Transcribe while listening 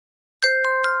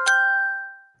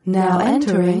Now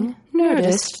entering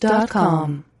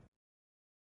Nerdist.com.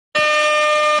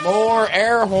 More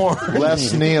air horn.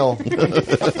 Less Neil.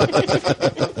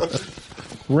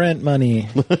 Rent money.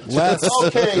 Less.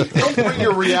 Okay, don't bring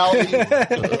your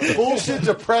reality. Bullshit,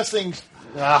 depressing.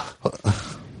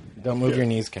 Don't move your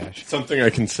knees, Cash. Something I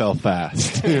can sell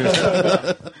fast.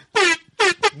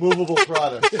 Movable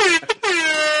product.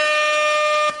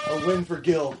 A win for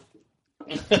Guild.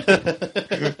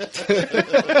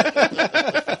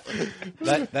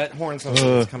 That horn sounds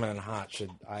like it's coming in hot.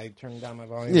 Should I turn down my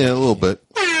volume? Yeah, a little bit.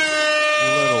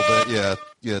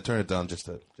 Yeah. Turn it down just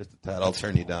a tad. I'll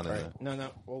turn you down. Right. No.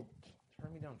 Well,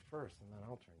 turn me down first, and then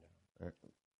I'll turn down.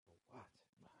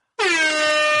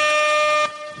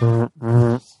 All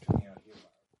right.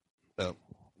 Oh,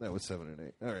 that was 7 and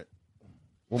 8. All right.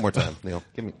 One more time, Neil.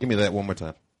 Give me that one more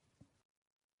time.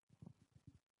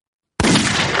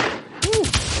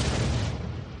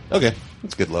 Okay,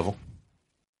 that's good level.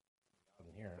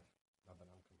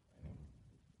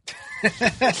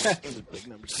 Big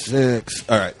number 6.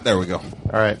 All right, there we go.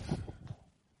 All right.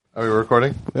 Are we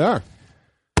recording? We are.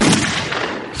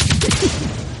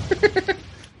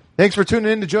 Thanks for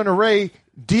tuning in to Jonah Ray.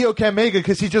 Dio Camega,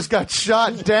 because he just got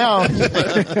shot down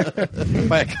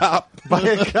By a cop. by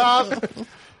a cop.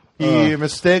 He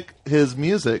mistake his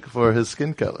music for his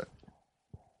skin color.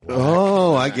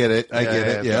 Oh, I get it. I get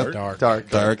it. Yeah.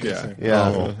 Dark. Yeah.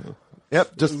 Yeah.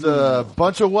 Yep, just a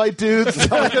bunch of white dudes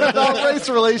talking about race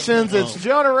relations. It's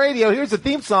Jonah Radio. Here's a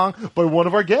theme song by one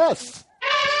of our guests.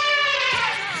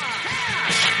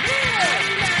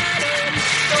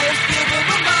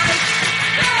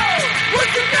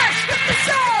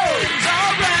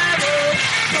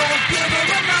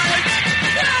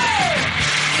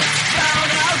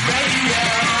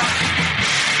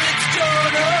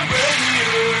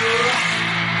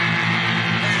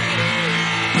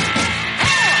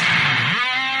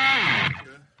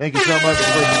 Thank you so much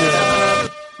for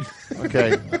tuning in.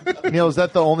 Okay. Neil, is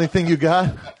that the only thing you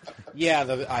got? Yeah,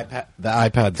 the iPad. The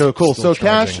iPad's So cool. still So,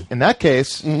 Cash, charging. in that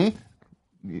case,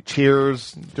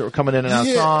 cheers, coming in and out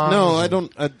songs. No, I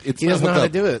don't. It's He doesn't know how to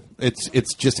do it.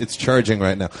 It's charging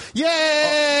right now.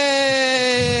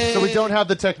 Yay! So we don't have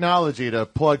the technology to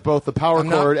plug both the power I'm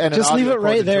not- cord and Just an leave audio it right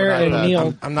cord into there, an and iPad.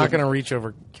 Neil. I'm not going to reach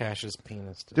over Cash's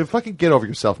penis. Dude, fucking get over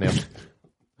yourself, Neil.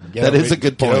 That is a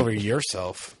good Get point. over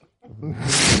yourself.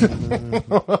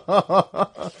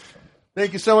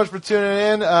 Thank you so much for tuning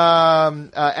in.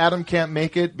 Adam can't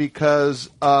make it because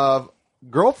of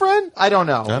girlfriend? I don't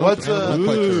know. What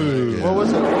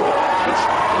was it?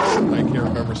 I can't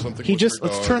remember something. He with just- your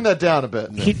Let's dog. turn that down a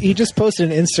bit. He just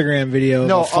posted an Instagram video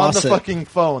No, of a on the faucet. fucking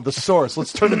phone. The source.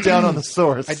 Let's turn it down on the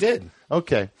source. I did.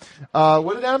 Okay.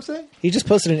 What did Adam say? He just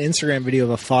posted an Instagram video of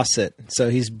a faucet, so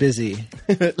he's busy.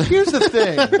 Here's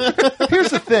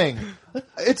the thing.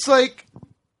 It's like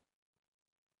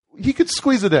he could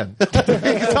squeeze it in.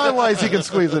 Time-wise, he can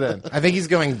squeeze it in. I think he's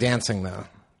going dancing, though.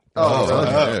 Oh, really?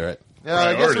 All right. Yeah,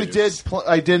 I guess we did. Priorities.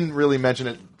 I didn't really mention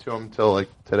it to him till like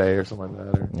today or something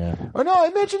like that. Or, Yeah. or no, I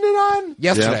mentioned it on.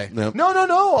 Yesterday. Yeah, No,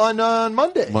 on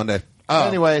Monday. Monday. Oh.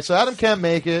 Anyway, so Adam can't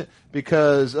make it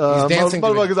because dancing to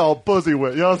motherfucker's all pussy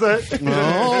with. You know what I'm saying?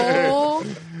 Oh.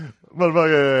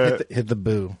 Motherfucker, Hit the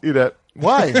boo. eat it.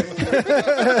 Why?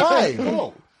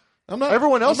 Why? I'm not.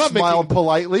 Everyone else I'm not smiled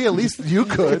politely. At least you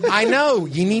could. I know.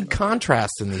 You need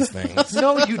contrast in these things.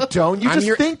 No, you don't. You I'm just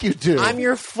your- think you do. I'm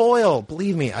your foil.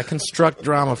 Believe me, I construct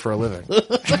drama for a living.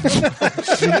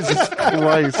 Jesus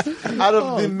Christ. Out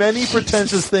of the many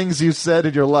pretentious things you said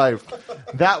in your life,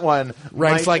 that one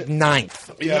Ranks might- like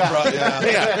ninth.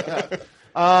 Yeah.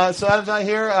 So Adam's not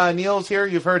here. Neil's here.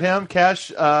 You've heard him.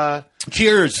 Cash.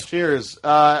 Cheers. Cheers.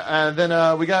 And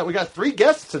then we got 3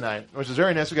 guests tonight, which is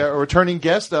very nice. We got a returning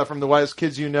guest from the Wise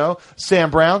Kids You Know, Sam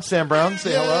Brown. Sam Brown,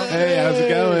 say hello. Hey, how's it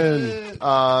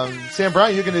going? Sam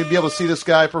Brown, you're going to be able to see this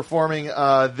guy performing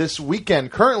this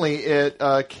weekend, currently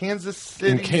at Kansas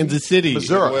City. In Kansas City,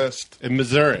 Missouri. in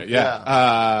Missouri,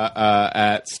 yeah.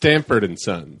 At Stanford and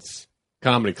Sons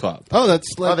Comedy Club. Oh, that's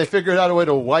Oh, like they figured out a way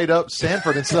to white up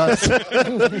Sanford and Sons.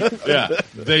 Yeah,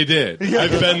 they did.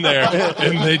 I've been there,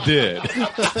 and they did. So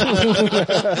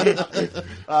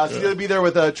you're going to be there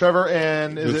with Trevor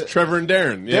and is With it Trevor and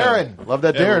Darren. Yeah. Darren. Love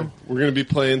that Yeah, Darren. We're going to be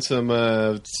playing some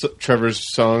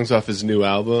Trevor's songs off his new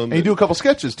album. And you do a couple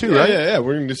sketches too, yeah, right? yeah.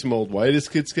 We're going to do some old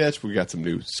Whitest Kid sketch. We got some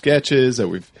new sketches that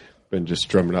we've been just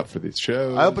drumming up for these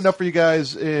shows. I opened up for you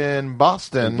guys in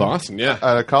Boston. In Boston, yeah.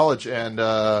 At a college, and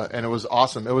it was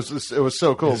awesome. It was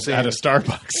so cool. seeing At a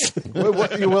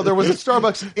Starbucks. well, there was a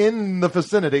Starbucks in the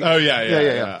vicinity. Oh,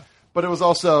 yeah. But it was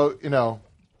also,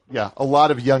 a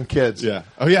lot of young kids. Yeah.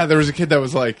 Oh, yeah. There was a kid that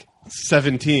was like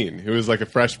 17. He was like a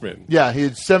freshman. Yeah,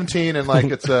 he's 17, and like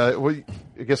it's well,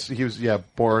 I guess he was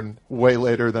born way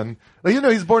later than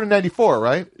he's born in '94,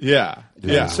 right? Yeah.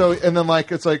 Yeah. So and then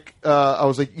like it's like I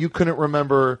was like you couldn't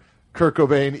remember Kurt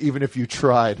Cobain even if you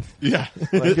tried. Yeah.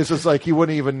 Like it's just like you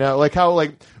wouldn't even know. Like how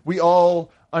like we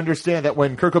all understand that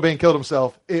when Kurt Cobain killed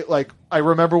himself, it like I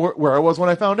remember where I was when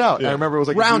I found out. Yeah. I remember it was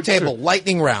like Round table,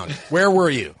 lightning round. Where were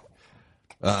you?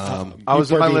 I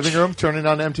was in my living room turning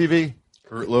on MTV.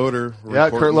 Kurt Loder. Yeah,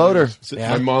 Kurt Loder.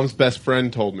 My mom's best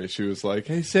friend told me, she was like,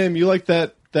 "Hey Sam, you like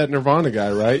that Nirvana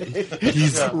guy, right?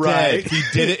 He's dead. He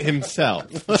did it himself."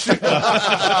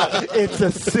 It's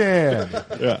a sin.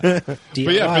 Yeah. But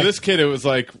yeah, for this kid, it was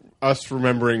like us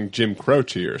remembering Jim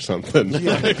Croce or something. Wait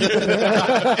a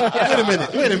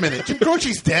minute. Jim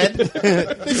Croce's dead?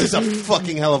 This is a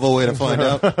fucking hell of a way to find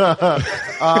out.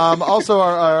 Also,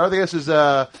 our other guest is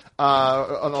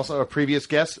also a previous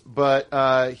guest,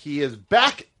 but he is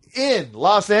back in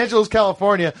Los Angeles,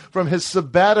 California, from his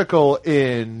sabbatical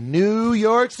in New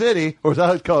York City, or as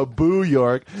I would call it, Boo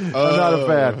York. I'm not a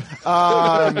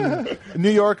fan. New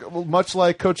York, much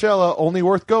like Coachella, only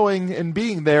worth going and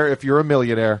being there if you're a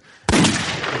millionaire.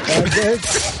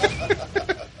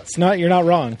 It's not. You're not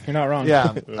wrong. You're not wrong.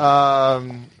 Yeah.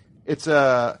 It's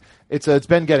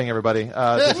Ben Getting, everybody.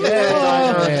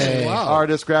 Designer,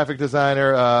 artist, graphic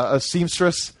designer, a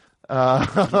seamstress.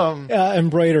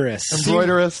 Embroiderist.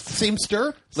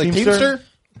 Seamster? Like Seamster? Teamster?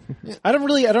 I don't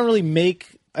really make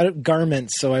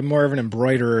garments, so I'm more of an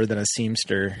embroiderer than a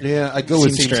seamster. Yeah, I go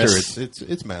with Seamstress. Seamster.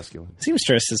 It's masculine.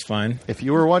 Seamstress is fine. If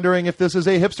you were wondering if this is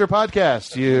a hipster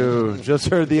podcast, you just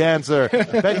heard the answer.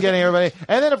 Ben Getting, everybody.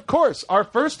 And then, of course, our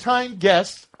first-time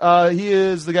guest, he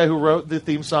is the guy who wrote the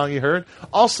theme song you heard.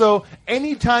 Also,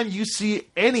 anytime you see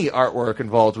any artwork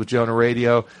involved with Jonah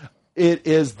Radio, it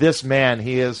is this man.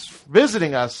 He is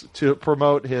visiting us to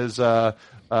promote his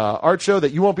art show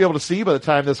that you won't be able to see by the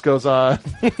time this goes on.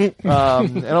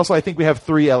 And also, I think we have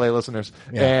 3 LA listeners,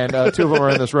 and 2 of them are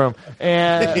in this room.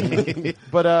 And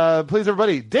but please,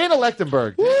 everybody, Dana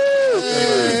Lechtenberg. Dana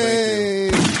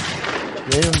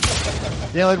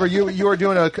Lechtenberg, you are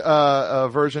doing a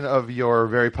version of your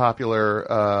very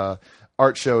popular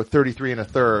art show, 33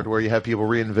 1/3, where you have people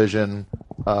re-envision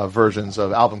versions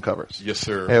of album covers. Yes,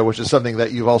 sir. Which is something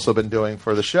that you've also been doing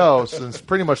for the show since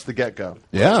pretty much the get-go.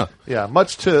 Yeah. Yeah,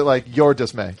 much to like your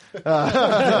dismay.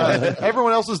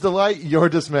 Everyone else's delight, your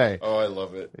dismay. Oh, I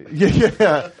love it.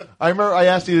 Yeah. I remember I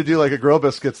asked you to do like a Grill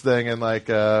Biscuits thing, and like,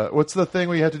 what's the thing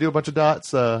where you had to do a bunch of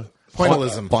dots?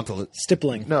 Pointillism.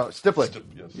 Stippling. No, stippling.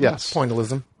 Yes.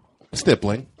 Pointillism.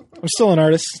 Stippling. I'm still an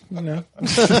artist, you know.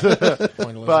 But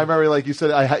I remember, like you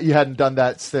said, you hadn't done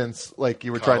that since, like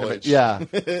you were College. trying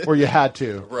to, or you had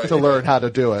to learn how to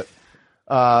do it.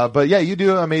 But yeah, you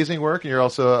do amazing work, and you're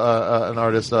also an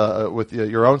artist with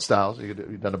your own styles.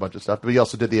 You've done a bunch of stuff, but you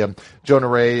also did the Jonah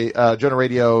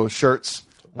Radio shirts.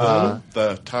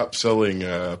 The top-selling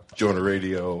Jonah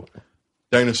Radio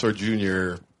Dinosaur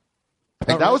Jr.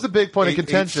 That was a big point of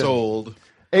contention. 8 sold.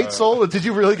 8 sold? Did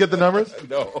you really get the numbers?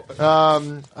 No.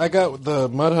 I got the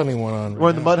Mudhoney one on.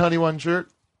 Wearing the Mudhoney one shirt.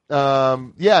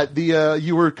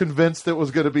 You were convinced it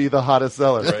was going to be the hottest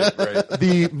seller. Right.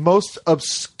 The most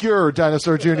obscure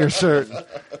Dinosaur Jr. shirt.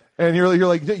 And you're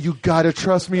like, you got to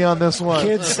trust me on this one.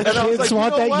 Kids And I was like,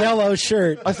 want you know that what? yellow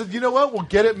shirt. I said, you know what? We'll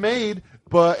get it made,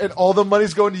 and all the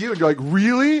money's going to you. And you're like,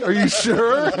 really? Are you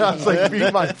sure? And I was like,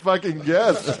 be my fucking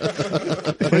guest.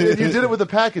 And you did it with a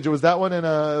package. It was that one, and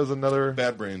it was another.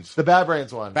 Bad Brains. The Bad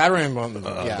Brains one. Bad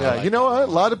Rainbow. Yeah, you know what?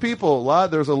 A lot of people,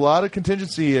 there's a lot of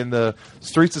contingency in the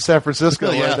streets of San Francisco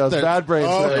where those Bad Brains.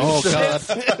 Oh God!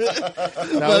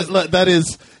 That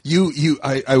is you.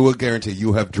 I will guarantee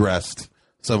you have dressed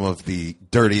some of the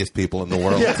dirtiest people in the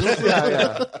world.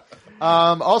 Yeah.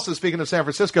 Also, speaking of San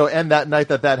Francisco and that night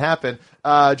that happened,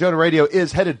 Jonah Radio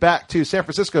is headed back to San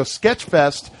Francisco Sketch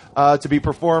Fest to be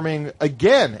performing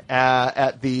again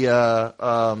at the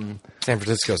San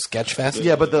Francisco Sketch Fest.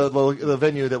 yeah, but the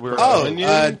venue that we were. No.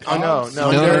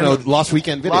 Lost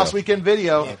Weekend Video. Lost Weekend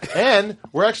Video, and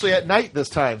we're actually at night this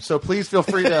time, so please feel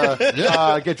free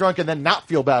to get drunk and then not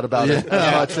feel bad about it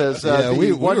as much as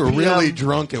we 1 were PM. really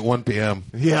drunk at 1 p.m.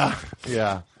 Yeah.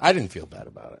 I didn't feel bad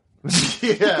about it.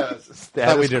 Yeah,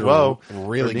 Thought we did quo a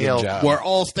really for Neil. good job. We're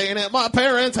all staying at my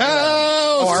parents' house.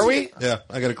 Oh, are we? Yeah,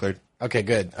 I got it cleared. Okay,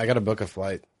 good. I got to book a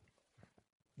flight.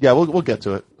 Yeah, we'll get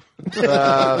to it.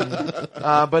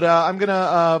 But I'm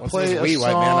gonna play a Wee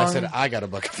song. white man. I said I got to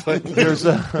book a flight. There's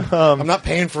I'm not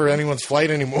paying for anyone's flight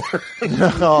anymore.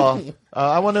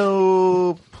 I want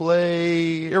to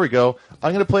play. Here we go.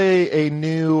 I'm gonna play a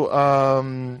new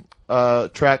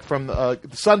track from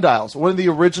Sundials, one of the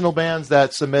original bands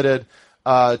that submitted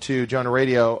to Jonah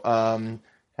Radio,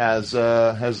 has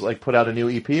like put out a new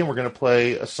EP, and we're going to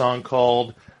play a song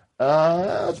called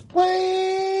let's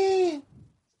play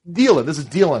Dealin'. This is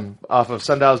Dealin' off of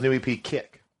Sundial's new EP,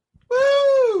 Kick.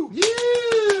 Woo!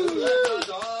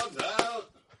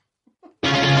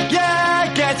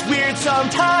 Yeah, it gets weird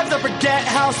sometimes. I forget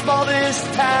how small this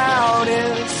town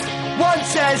is. One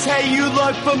says, hey, you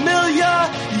look familiar.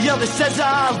 The other says,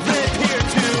 I live here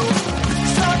too.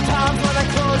 Sometimes when I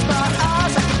close my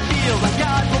eyes, I can feel like I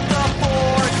built a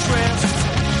fortress.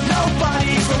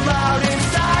 Nobody's allowed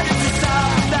inside. It's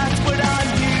inside. That's what I'm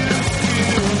used to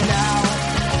now.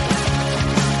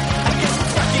 I guess I'm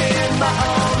stuck in my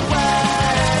own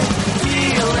way,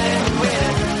 dealing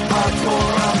with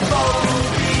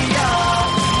agoraphobia.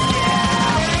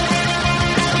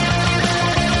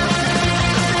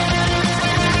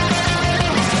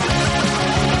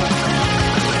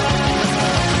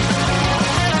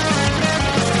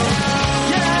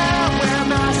 Yeah, wear a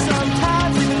mask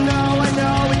sometimes, even though I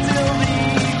know it's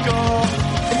illegal.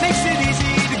 It makes it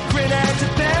easy to grin and to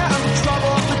bear. I'm in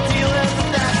trouble for dealing, but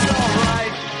that's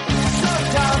alright.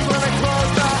 Sometimes when I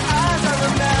close my eyes, I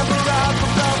remember I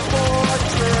built a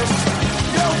fortress.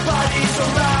 Nobody's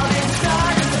allowed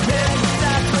inside of the pit,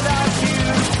 that's what I'm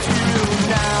used to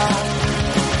now.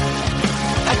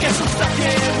 I guess I'm stuck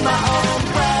in my own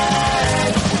way,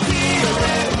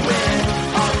 dealing with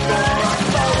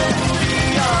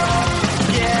agoraphobia.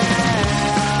 Yeah,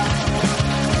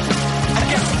 I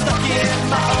guess I'm stuck in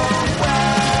my own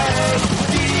way,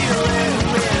 dealing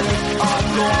with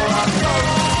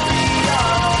agoraphobia.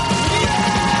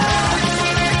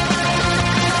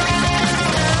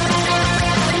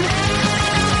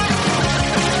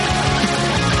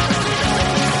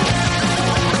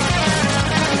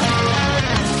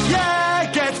 Yeah,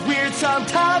 it gets weird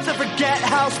sometimes. I forget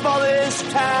how small this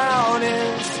town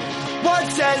is. One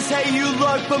says, hey, you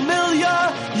look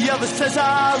familiar. The other says,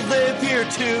 I live here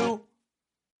too.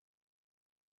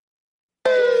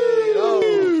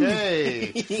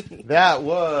 Okay. That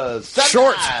was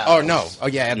Short. Sundial. Oh no. Oh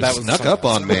yeah, that was Snuck up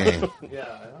on me.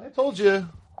 Yeah, I told you.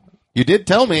 You did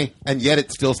tell me, and yet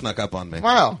it still snuck up on me.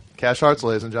 Wow. Cash Hearts,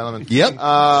 ladies and gentlemen. Yep.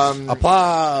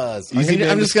 applause. Easy man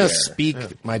I'm to just gonna scare.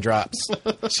 speak my drops.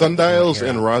 Sundials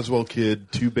and Roswell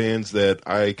Kid, two bands that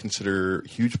I consider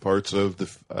huge parts of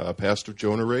the past of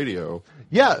Jonah Radio.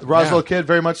 Yeah, Roswell Yeah. Kid,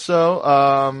 very much so.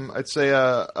 I'd say,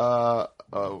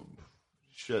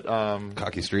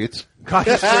 Cocky Streets.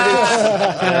 Cocky Street.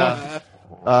 Yeah.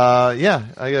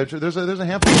 There's a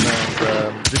handful of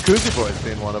bands. Jacuzzi Boys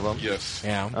being one of them. Yes.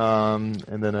 Yeah.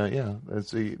 And then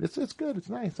it's good. It's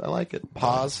nice. I like it.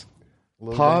 Pause.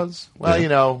 Pause. Well, Yeah. you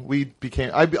know, we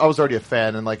became. I was already a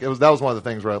fan, and like that was one of the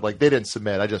things where like they didn't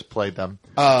submit. I just played them.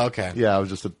 Oh, okay. Yeah, I was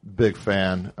just a big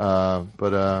fan.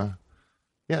 But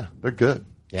yeah, they're good.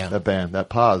 Yeah. That band, that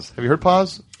Pause. Have you heard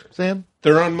Pause, Sam?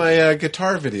 They're on my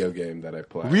guitar video game that I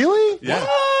play. Really? Yeah.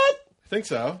 I think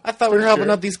so. I thought we were helping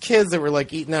Sure. out these kids that were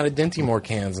like eating out of Dinty-Moore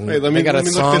cans, and Wait, let they me got a look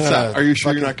song. this up. Are you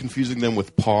sure you're not confusing them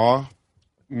with Paw?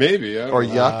 Maybe. I don't Or know.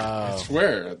 Yuck? I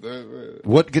swear. The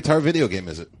What guitar video game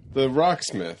is it?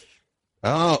 Rocksmith.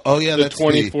 Oh yeah, The that's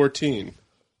 2014.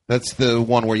 that's the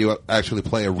one where you actually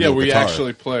play a real Yeah, we guitar.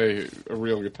 actually play a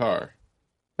real guitar.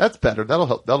 That's better. That'll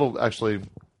help. That'll actually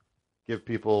give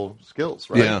people skills,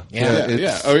 right? Yeah, Yeah.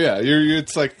 it's- Oh, yeah.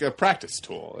 It's like a practice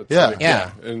tool. It's Yeah. like, Yeah.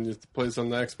 And it plays on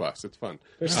the Xbox. It's fun.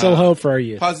 There's still hope for our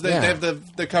youth. Pause. They Yeah.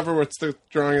 have the cover where it's the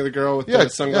drawing of the girl with Yeah, the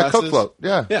sunglasses. Coke Float.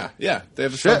 Yeah. Yeah. They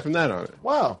have a song Shit. from that on it.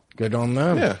 Wow, Good on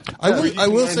them. Yeah. I will You can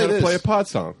learn say how to this. play a pod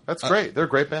song. that's great. They're a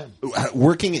great band.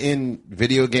 Working in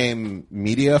video game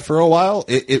media for a while,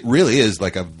 it really is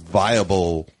like a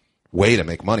viable way to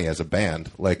make money as a band.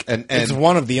 Like, and It's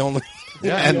one of the only.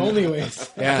 Yeah, The only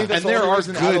ways. Yeah. I think that's And the there only are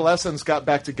reason good- Adolescents got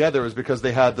back together is because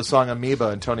they had the song Amoeba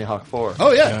and Tony Hawk 4.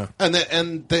 oh yeah, Yeah.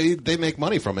 and they make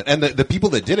money from it. And the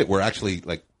people that did it were actually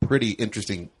like pretty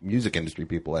interesting music industry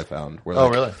people. I found. Where, Oh,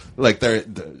 like, really? Like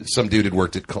some dude had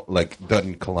worked at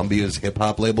done Columbia's hip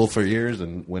hop label for years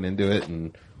and went into it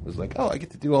and was like, oh, I get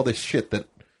to do all this shit that.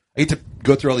 I get to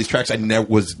go through all these tracks I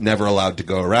was never allowed to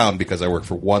go around because I work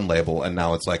for one label, and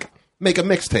now it's like make a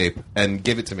mixtape and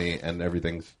give it to me, and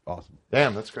everything's awesome.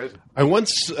 Damn, that's crazy. I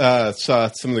once saw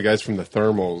some of the guys from the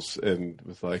Thermals and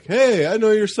was like, "Hey, I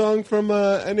know your song from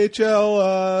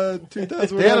NHL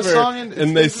 2000." They had a whatever." song in-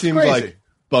 and they it's seemed crazy. like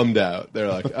bummed out. They're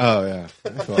like, "Oh yeah,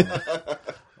 cool."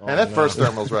 And that first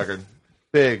Thermals record,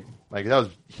 big. Like, that was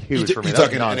huge for me. You're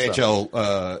That was talking nonstop.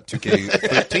 NHL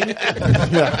 2K13?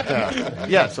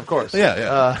 Yes, of course.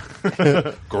 Yeah.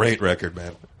 Great record,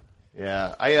 man.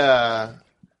 Yeah, I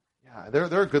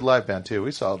They're a good live band too.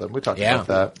 We saw them. We talked Yeah.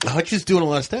 about that. Hutch is doing a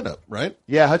lot of stand up, right?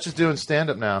 Yeah, Hutch is doing stand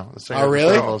up now. The singer Oh, of the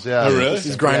really? Troubles, Yeah. Oh, really?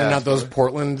 He's grinding Yeah. out those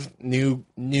Portland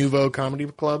nouveau comedy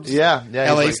clubs. Yeah,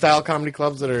 yeah. LA he's like- style comedy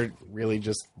clubs that are really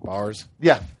just bars,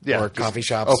 Yeah, yeah. or Just coffee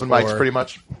shops, open mics, or pretty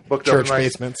much. Booked church open mics.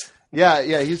 basements. Yeah,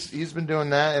 yeah. He's been doing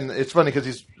that, and it's funny because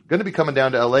he's going to be coming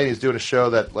down to LA. And he's doing a show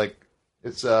that like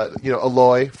it's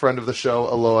Aloy, friend of the show,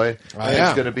 Aloy. And yeah.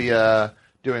 he's going to be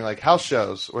doing like house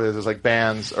shows where there's like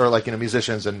bands or like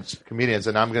musicians and comedians,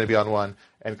 and I'm going to be on one.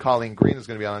 And Colleen Green is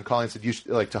going to be on. And Colleen said, "You should,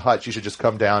 like to Hutch, you should just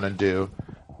come down and do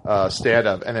stand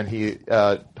up." And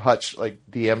then Hutch like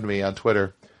DM'd me on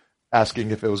Twitter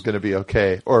asking if it was going to be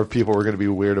okay or if people were going to be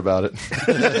weird about it.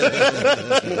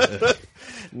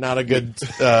 Not a good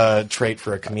trait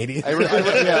for a comedian.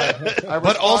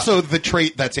 But also the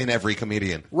trait that's in every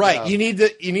comedian. Right. You need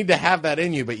to have that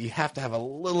in you, but you have to have a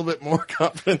little bit more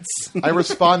confidence. I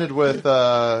responded with,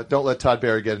 "Don't let Todd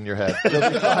Barry get in your head." You'll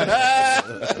be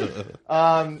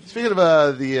fine. Speaking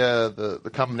of the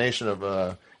combination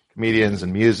of comedians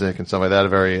and music and stuff like that, a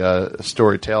very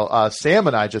story tale. Sam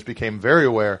and I just became very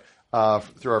aware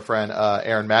through our friend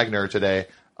Aaron Magner today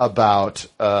about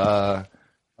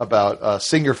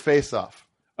Sing Your Face Off.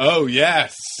 Oh,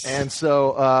 yes. And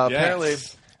so apparently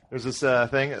there's this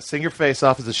thing. Sing Your Face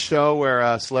Off is a show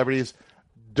where celebrities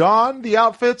don the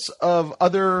outfits of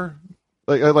other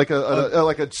like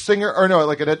a singer or no,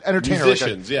 like an entertainer,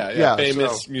 Musicians,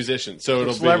 famous so musicians. So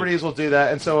it'll celebrities will do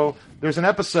that. And so there's an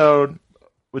episode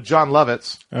with John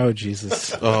Lovitz. Oh,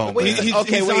 Jesus. Oh, be. He's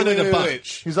on it a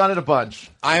bunch. He's on it a bunch.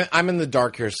 I'm in the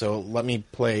dark here, so let me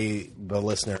play the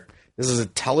listener. This is a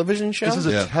television show This is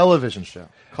a television show.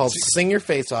 called Sing Your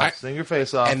Face Off. Sing Your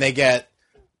Face Off. And they get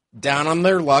down on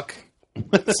their luck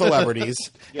celebrities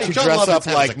to John dress Lovitz up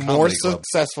has like a more comedy club.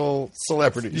 successful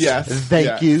celebrities. Yes.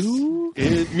 Thank you.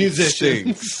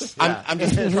 Musicians. I'm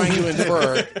just trying to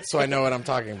infer so I know what I'm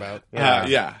talking about.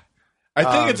 Yeah.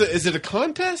 I think is it a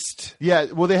contest? Yeah,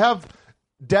 well, they have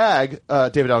Dag,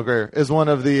 David Al Greer, is one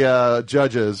of the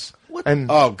judges. And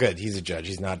Oh, good. He's a judge.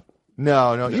 He's not.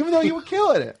 no, even though you were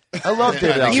killing it. I love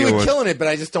David Al He Greer. was killing it, but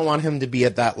I just don't want him to be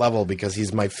at that level because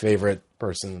he's my favorite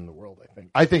person in the world, I think.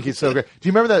 I think he's so great. Do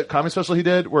you remember that comedy special he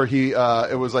did where he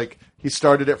it was like he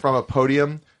started it from a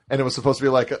podium and it was supposed to be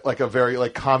like a very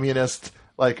like communist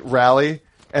like rally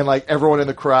and like everyone in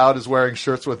the crowd is wearing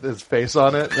shirts with his face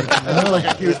on it and then, like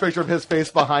a huge picture of his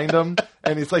face behind him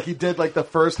and he's like he did like the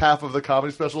first half of the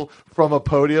comedy special from a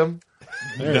podium.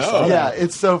 No. Yeah,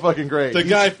 it's so fucking great. The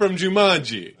guy from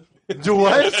Jumanji. Do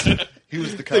what? he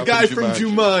was the Guy from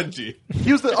Jumanji.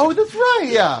 He was the that's right.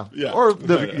 Yeah. Yeah. Or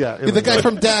the guy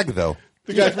from Dag, though.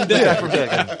 The guy from the guy Dag. from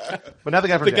Dag. But not the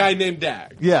guy from The Dag. guy named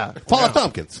Dag. Yeah. Paula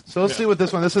Tompkins. So let's see what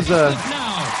this one. This is Now,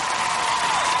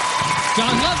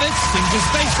 John Lovitz sings his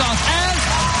face off as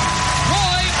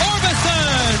Roy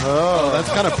Orbison. Oh, that's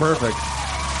kind of perfect.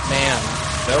 Man,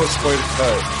 That was quite a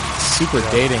cut. super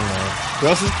dating though. Who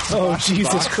else is Oh,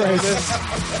 Jesus Christ.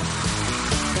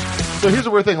 So here's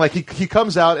the weird thing. Like he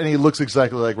comes out and he looks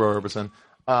exactly like Roy Orbison.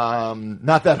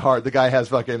 Not that hard. The guy has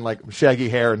fucking like shaggy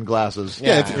hair and glasses.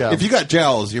 Yeah, if you got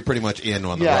jowls, you're pretty much in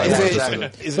on the Yeah, ride. yeah, Is exactly.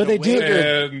 it But they do.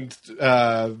 And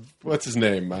what's his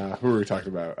name? Who were we talking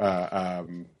about?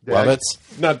 Lovitz?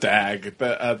 Not Dag.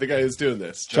 The guy who's doing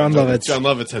this. John Lovitz. John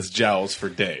Lovitz has jowls for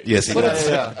days. Yes, he does.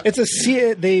 Yeah. It's a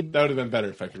they That would have been better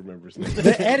if I could remember his name.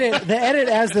 the edit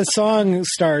as the song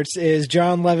starts is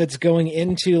John Lovitz going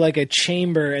into like a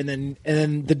chamber and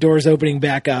then the doors opening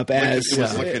back up as It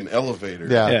was like an elevator.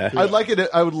 Yeah. Yeah. I'd like it.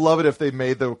 I would love it if they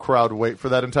made the crowd wait for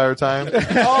that entire time. So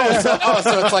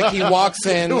it's like he walks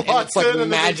in and walks it's like in and then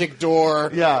magic door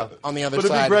Yeah, on the other but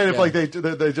side. it'd be great if Yeah. like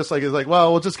they just like it's like,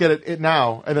 well, we'll just get it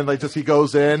now, and then like just he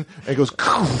goes in and goes,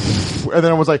 and then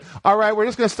everyone's like, all right, we're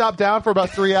just gonna stop down for about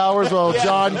 3 hours while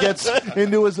John gets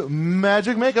into his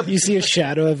magic makeup. you see a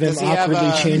shadow of him Does he have,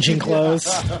 awkwardly changing clothes.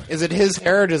 Is it his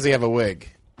hair or does he have a wig?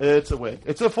 It's a wig.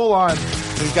 It's a full on.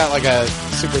 He's got like a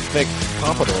super thick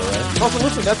pompadour, right? Also,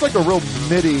 listen, that's like a real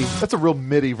MIDI. That's a real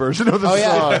MIDI version of the Oh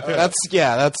yeah, song. that's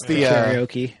the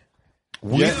Karaoke.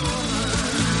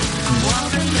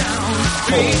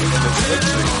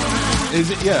 Is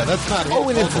it? Yeah, that's not. Oh,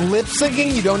 and it's lip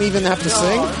syncing. You don't even have to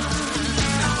sing.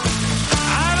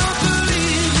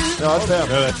 No, it's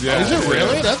him. Is it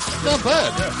really? That's not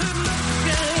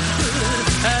bad.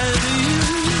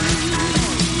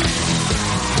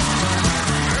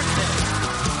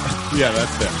 Yeah,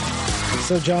 that's them.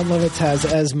 So John Lovitz has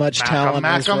as much talent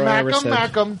as Roy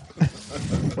Orbison.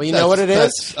 Well, you know what it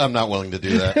is. I'm not willing to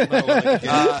do that. I'm not willing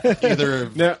to get either.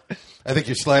 No. I think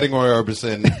you're sliding Roy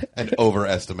Orbison and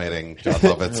overestimating John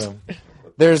Lovitz.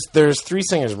 There's three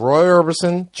singers: Roy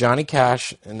Orbison, Johnny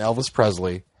Cash, and Elvis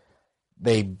Presley.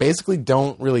 They basically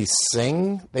don't really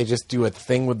sing; they just do a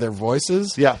thing with their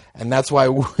voices. Yeah, and that's why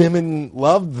women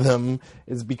love them.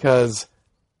 Is because,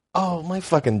 oh, my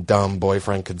fucking dumb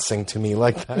boyfriend could sing to me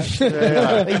like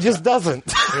that. He just doesn't.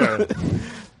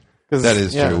 That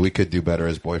is true. We could do better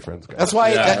as boyfriends, guys. That's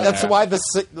why. That's why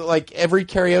like every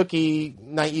karaoke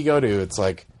night you go to, it's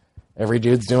like every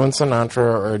dude's doing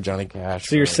Sinatra or Johnny Cash.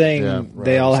 So you're saying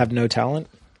they all have no talent?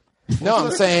 No,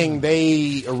 I'm saying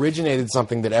they originated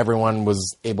something that everyone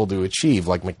was able to achieve,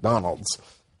 like McDonald's.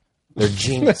 They're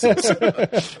geniuses.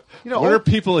 What are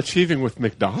people achieving with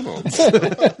McDonald's?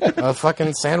 A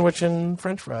fucking sandwich and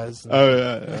French fries.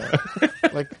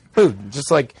 Like food, just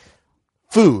like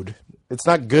food. It's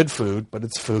not good food, but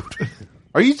it's food.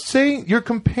 Are you saying you're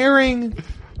comparing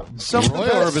some of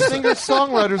the best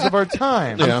singer-songwriters of our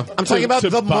time? Yeah. I'm talking about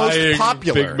the most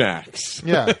popular. Big Macs.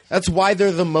 Yeah. That's why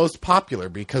they're the most popular,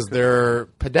 because they're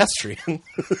pedestrian.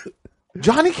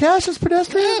 Johnny Cash is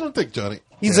pedestrian? I don't think Johnny.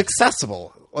 He's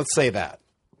accessible. Let's say that.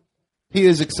 He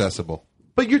is accessible.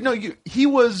 But he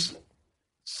was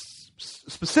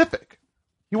specific.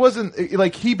 He wasn't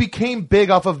like he became big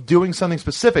off of doing something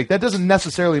specific. That doesn't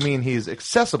necessarily mean he's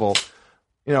accessible.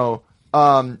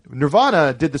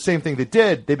 Nirvana did the same thing they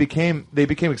did. They became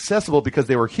accessible because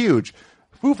they were huge.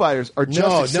 Foo Fighters are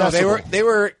just accessible.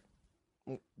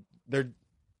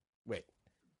 Wait.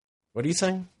 What are you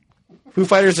saying? Foo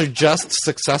Fighters are just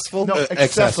successful? No,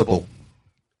 accessible.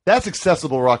 That's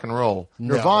accessible rock and roll.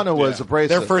 Nirvana was abrasive.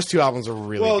 Their first two albums were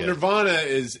really good. Nirvana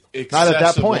is accessible. Not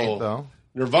at that point, though.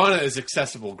 Nirvana is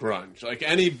accessible grunge. Like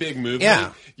any big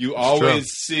movement, you always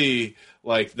see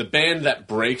like the band that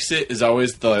breaks it is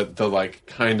always the like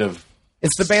kind of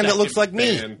it's the band that looks like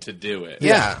me band to do it.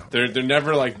 Yeah, they're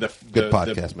never like the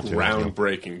podcast material,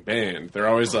 groundbreaking band. They're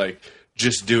always like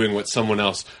just doing what someone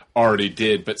else already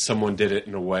did, but someone did it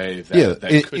in a way that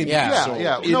couldn't be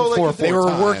sold. They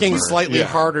were working slightly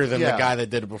harder than the guy that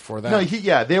did it before that. No,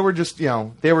 they were just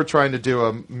they were trying to do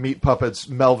a Meat Puppets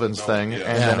Melvins thing, and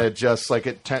then it just like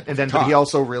but he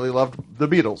also really loved the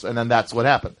Beatles, and then that's what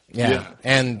happened.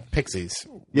 And Pixies.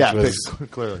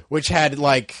 Clearly, which had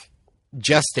like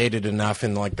gestated enough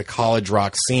in like the college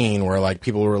rock scene where like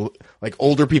people were like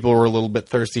older people were a little bit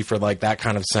thirsty for like that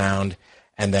kind of sound.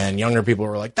 And then younger people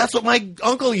were like, "That's what my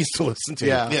uncle used to listen to."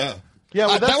 Yeah.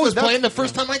 Well, that was playing the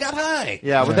first time I got high.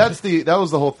 Yeah, but that was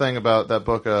the whole thing about that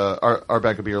book. Our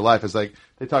Band Could Be Your Life. Is like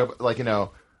they talk about like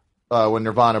when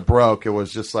Nirvana broke, it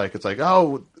was just like it's like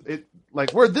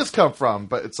where'd this come from?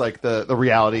 But it's like the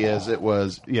reality is it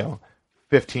was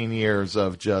 15 years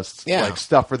of just like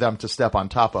stuff for them to step on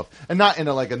top of, and not in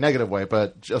a negative way,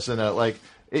 but just in a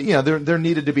there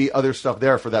needed to be other stuff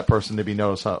there for that person to be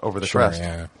noticed over the crest.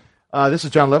 Yeah. This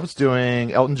is John Lovitz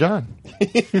doing Elton John.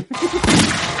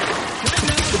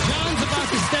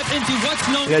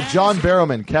 John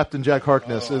Barrowman, Captain Jack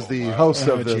Harkness, is the host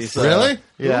of this. Really?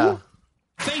 Yeah.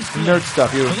 Nerd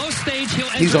stuff.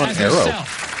 He's on Arrow.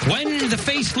 When the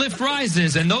facelift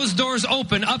rises and those doors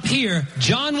open up here,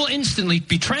 John will instantly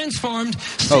be transformed,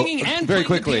 singing and very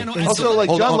playing quickly. the piano.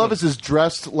 Also, John Lovitz is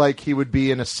dressed like he would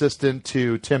be an assistant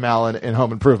to Tim Allen in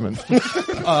Home Improvement.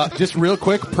 Just real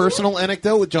quick, personal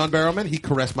anecdote with John Barrowman. He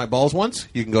caressed my balls once.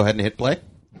 You can go ahead and hit play.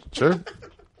 Sure.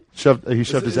 He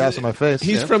shoved his ass in my face.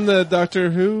 He's from the Doctor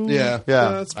Who. Yeah.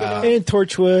 And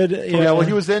Torchwood. Well,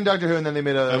 he was in Doctor Who, and then they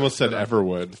made I almost said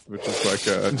Everwood, which is like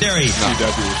a Very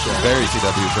CW show. Very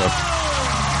CW show.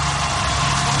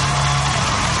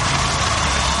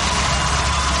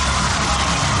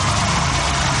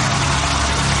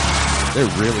 They're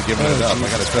really giving it up, I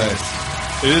gotta say.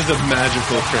 It is a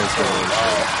magical transformation.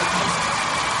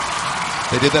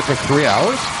 They did that for 3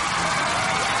 hours?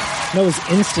 No, it was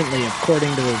instantly,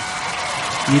 according to the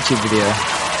YouTube video.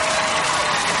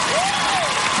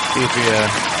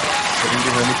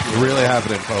 Really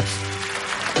happening, folks.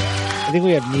 I think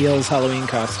we have Neil's Halloween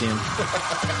costume.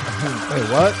 Wait,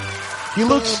 what? He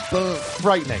looks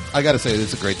frightening. I gotta say,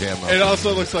 this is a great jam, though. It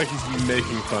also looks like he's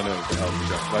making fun of Elton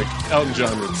John. Like, Elton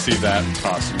John would see that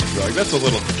costume and be like, that's a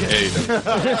little gay.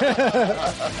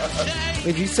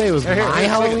 Did you say it was my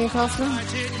Halloween costume?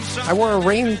 I wore a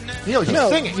rain. Neil, he's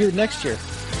singing. You're next year.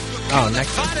 Oh,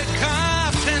 next year.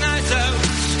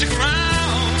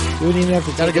 You wouldn't even have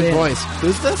to Got a take it good in. voice.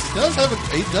 Who's this? He does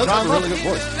have a really good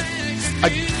voice.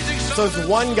 So it's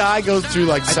one guy goes through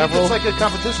like I think several. it's like a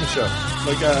competition show.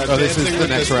 Like this is Dancing the with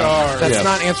next the round. Stars. That's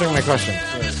not answering my question.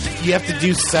 You have to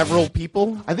do several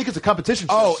people. I think it's a competition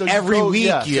show. Oh, So you every go- week.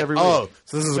 yes, you- every week. Oh,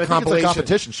 so this is So I a think it's compilation.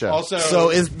 competition show. Also,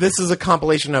 So this is a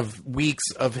compilation of weeks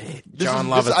of John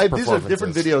Lovett's these are performances.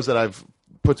 different videos that I've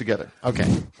put together. Okay.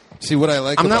 See what I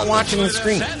like. I'm not about watching the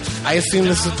screen. I assume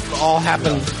this all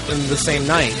happened in the same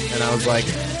night, and I was like,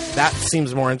 that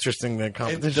seems more interesting than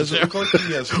competition. Does it look like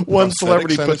he has One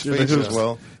celebrity prosthetics on puts his it in face his as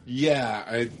well? Yeah,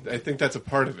 I think that's a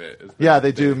part of it. Yeah,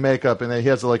 they do makeup, and he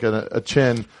has like a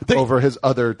chin over his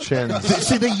other chins.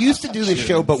 See, they used to do this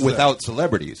show, but without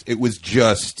celebrities. It was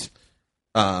just,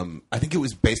 I think it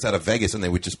was based out of Vegas, and they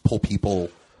would just pull people.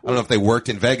 I don't know if they worked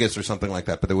in Vegas or something like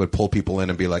that, but they would pull people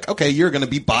in and be like, "Okay, you're going to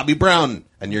be Bobby Brown,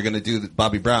 and you're going to do the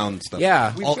Bobby Brown stuff."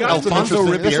 Yeah. Alfonso That's an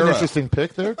Ribeiro. interesting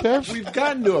pick there, Cash. We've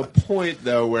gotten to a point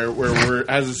though where we're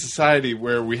as a society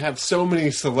where we have so many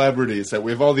celebrities that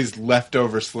we have all these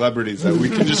leftover celebrities that we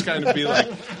can just kind of be like,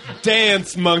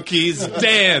 dance monkeys,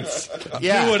 dance,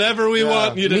 Yeah. do whatever we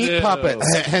want you to Meat do.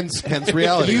 puppets. Hence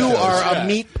reality. You shows. are a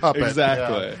meat puppet.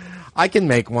 Exactly. I can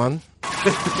make one.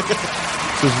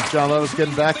 This is John Lovitz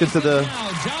getting back into the.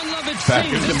 Now, John Lovitz Back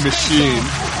sings in the machine.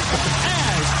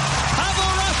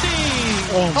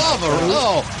 as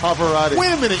Pavarotti. Pavarotti.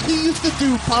 Wait a minute, he used to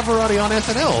do Pavarotti on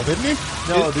SNL, didn't he?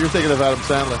 No, you're thinking of Adam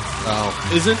Sandler.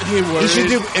 Isn't he worried? You should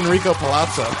do Enrico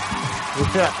Palazzo.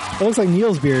 Yeah. It looks like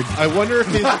Neil's beard. I wonder if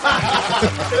he's... It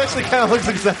actually kind of looks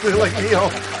exactly like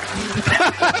Neil.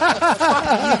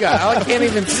 I can't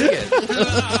even see it.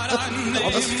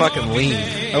 I'll just fucking lean.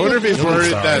 I wonder if he's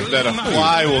worried that a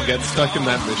fly will get stuck in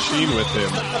that machine with him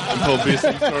and he'll be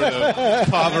some sort of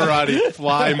Pavarotti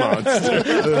fly monster.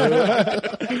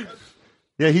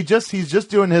 Yeah, he's just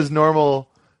doing his normal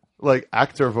like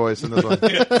actor voice in this one.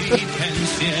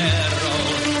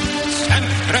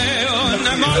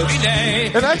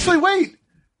 And actually, wait,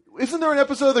 isn't there an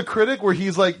episode of The Critic where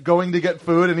he's like going to get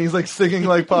food and he's like singing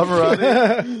like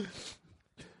Pavarotti?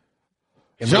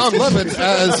 John Lovitz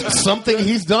as something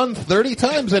he's done 30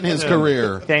 times in his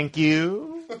career. Thank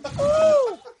you.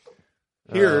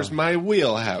 Here's my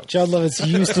wheelhouse. John Lovitz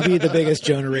used to be the biggest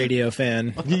Jonah Radio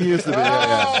fan. He used to be.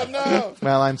 Yeah. No.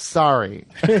 Well, I'm sorry.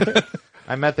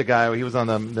 I met the guy. He was on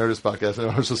the Nerdist podcast,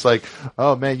 and I was just like,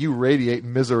 "Oh man, you radiate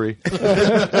misery."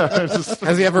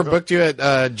 Has he ever booked you at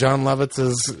John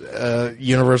Lovitz's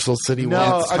Universal City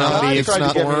No, Comedy a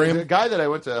Exploratorium? guy that I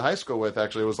went to high school with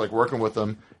actually was like working with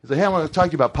him. He's like, "Hey, I want to talk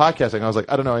to you about podcasting." I was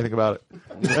like, "I don't know anything about it."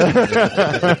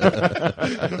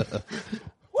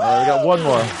 All right, we got one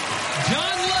more.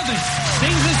 John Lovitz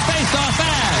sings his face off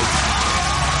as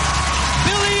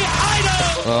Billy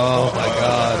Idol. Oh my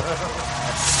god!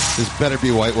 This better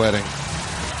be White Wedding.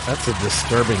 That's a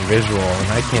disturbing visual,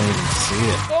 and I can't even see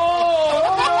it.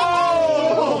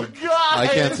 Oh God! I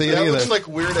can't see it That either. looks like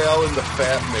Weird Al in the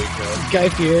fat makeup. Guy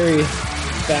Fieri,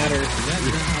 batter.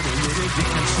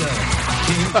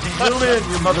 Zoom in,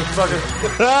 you motherfucker.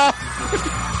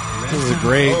 This is a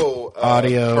great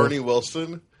audio Carney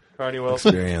Wilson. Carney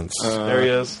Wilson. experience. There he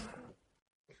is.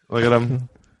 Look at him.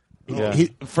 Yeah.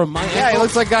 From my Yeah, he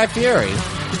looks like Guy Fieri.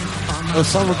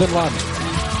 Osama bin Laden.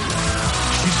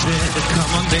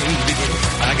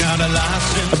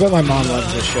 I bet my mom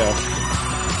loves this show.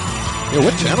 Yeah,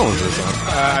 what channel is this on?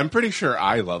 I'm pretty sure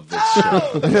I love this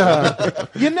show. Yeah.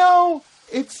 You know,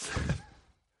 it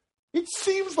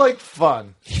seems like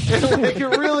fun. Like it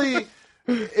really,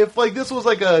 if like this was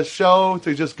like a show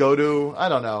to just go to, I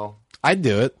don't know. I'd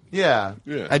do it. Yeah.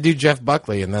 I'd do Jeff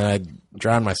Buckley, and then I'd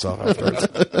drown myself afterwards.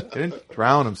 He didn't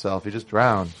drown himself. He just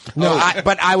drowned. No,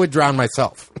 but I would drown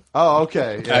myself. Oh,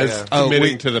 okay. Yeah, As yeah.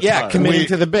 committing to the Yeah, part. committing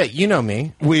to the bit. You know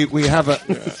me. We have a.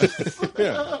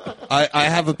 I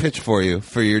have a pitch for you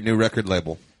for your new record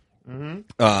label.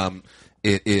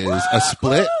 It is a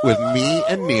split with me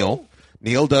and Neil.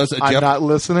 Neil does a I'm Jeff. not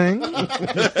listening.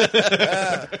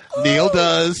 Neil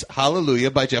does Hallelujah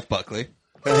by Jeff Buckley.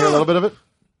 Can I hear a little bit of it?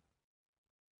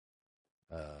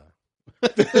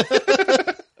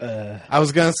 I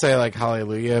was gonna say like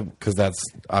Hallelujah because that's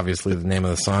obviously the name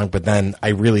of the song, but then I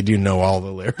really do know all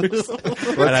the lyrics,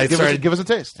 and I Give us a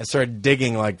taste. I started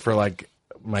digging like for like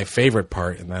my favorite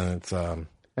part, and then it's And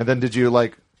then did you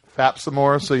like fap some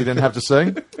more so you didn't have to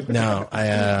sing? no,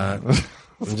 I'm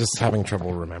just having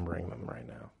trouble remembering them right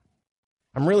now.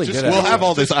 I'm really good at We'll it. have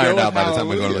all this Just go ironed with out by the time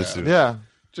we go to Hallelujah. the studio. Yeah.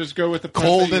 Just go with the part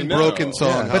Cold that you and know. broken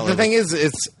song. But the thing is,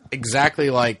 it's exactly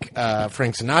like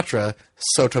Frank Sinatra,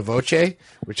 sotto voce,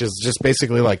 which is just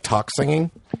basically like talk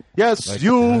singing. Yes,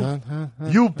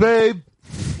 you babe.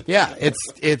 Yeah, it's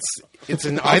an It's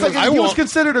like he was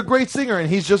considered a great singer, and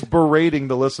he's just berating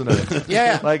the listener.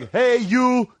 Yeah. Like, hey,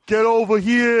 you, get over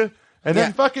here. And then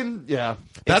Yeah. fucking, yeah.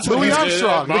 That's what Louis he's-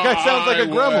 Armstrong. The guy sounds like a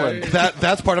gremlin.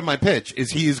 That's part of my pitch. Is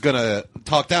he's gonna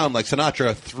talk down like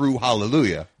Sinatra through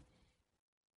Hallelujah.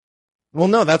 Well,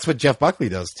 no, that's what Jeff Buckley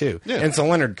does too. Yeah. And it's a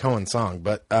Leonard Cohen song,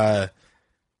 but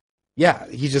yeah,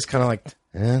 he's just kind of like.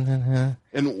 And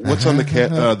what's on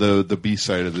the the B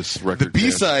side of this record? The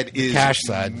B side is Cash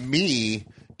side. me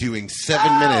doing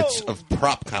 7 minutes of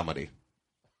prop comedy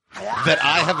that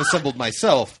I have assembled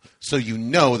myself, so you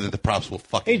know that the props will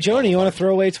fucking. Hey, Joni, you want to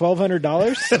throw away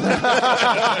 $1,200?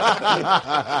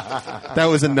 That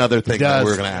was another thing that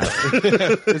we were going to ask.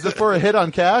 Is it for a hit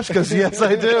on Cash? Because yes,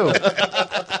 I do.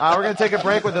 We're going to take a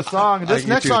break with a song. This can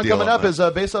next get you a song deal coming on up that. is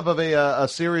based off of a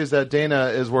series that Dana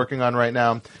is working on right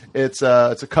now. It's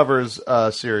a covers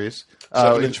series.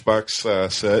 7-inch box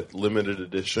set, limited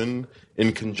edition,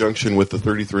 in conjunction with the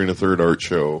 33 1/3 art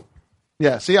show.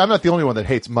 Yeah, see, I'm not the only one that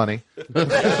hates money. I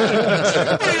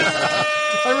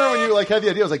remember when you had the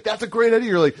idea. I was like, "That's a great idea."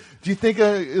 You're like, "Do you think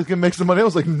it can make some money?" I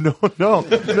was like, "No."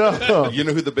 You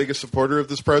know who the biggest supporter of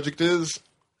this project is?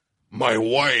 My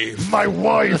wife. My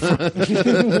wife.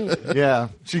 Yeah,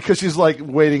 because she's like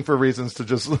waiting for reasons to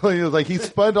just like he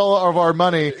spent all of our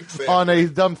money on a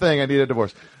dumb thing. I need a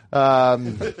divorce. I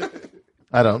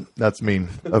don't. That's mean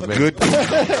of me. Good.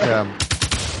 Yeah.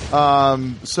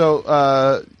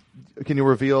 Can you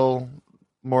reveal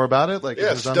more about it?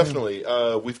 Yes, definitely.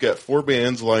 We've got 4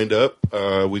 bands lined up.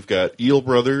 We've got Eel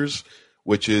Brothers,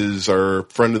 which is our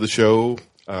friend of the show,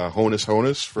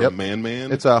 Honus from Man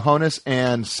Man. It's Honus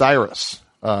and Cyrus.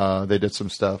 They did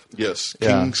some stuff. Yes,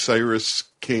 Yeah. King Cyrus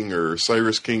King or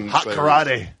Cyrus King. Hot Cyrus.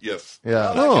 karate. Yes.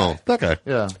 Yeah. Oh, that guy.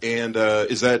 Yeah. And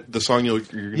is that the song you're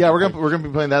gonna Yeah, we're gonna be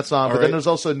playing that song, All but then right. there's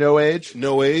also No Age.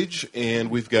 No Age,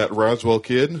 and we've got Roswell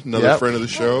Kid, another Yep. friend of the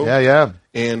show. Yeah.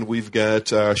 And we've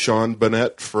got Sean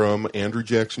Burnett from Andrew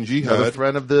Jackson Jihad. Another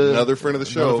friend of the Another friend of the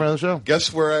show. Another friend of the show.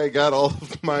 Guess where I got all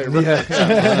of my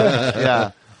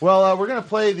Yeah. Well, we're going to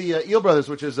play the Eel Brothers,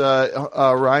 which is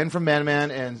Ryan from Man Man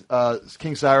and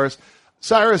King Cyrus.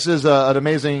 Cyrus is an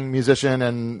amazing musician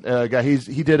and guy.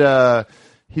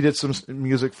 He did some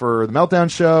music for the Meltdown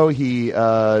Show. He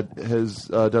has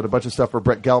done a bunch of stuff for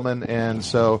Brett Gelman, and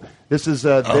so this is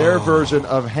their version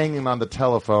of "Hanging on the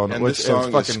Telephone," And which this song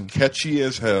is fucking catchy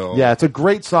as hell. yeah. It's a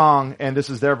great song, and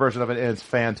this is their version of it, and it's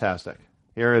fantastic.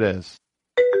 Here it is.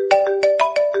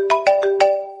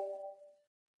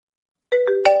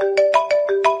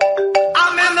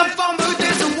 I'm in the phone booth,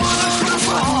 there's a one across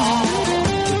the hall.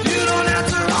 You don't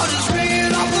answer, I'll just ring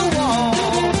it off the wall.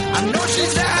 I know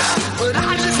she's there, but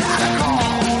I just had a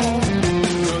call.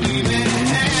 So leave me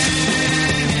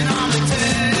hanging on the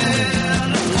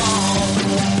telephone.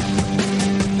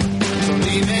 So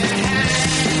leave me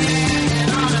hanging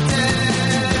on the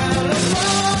telephone.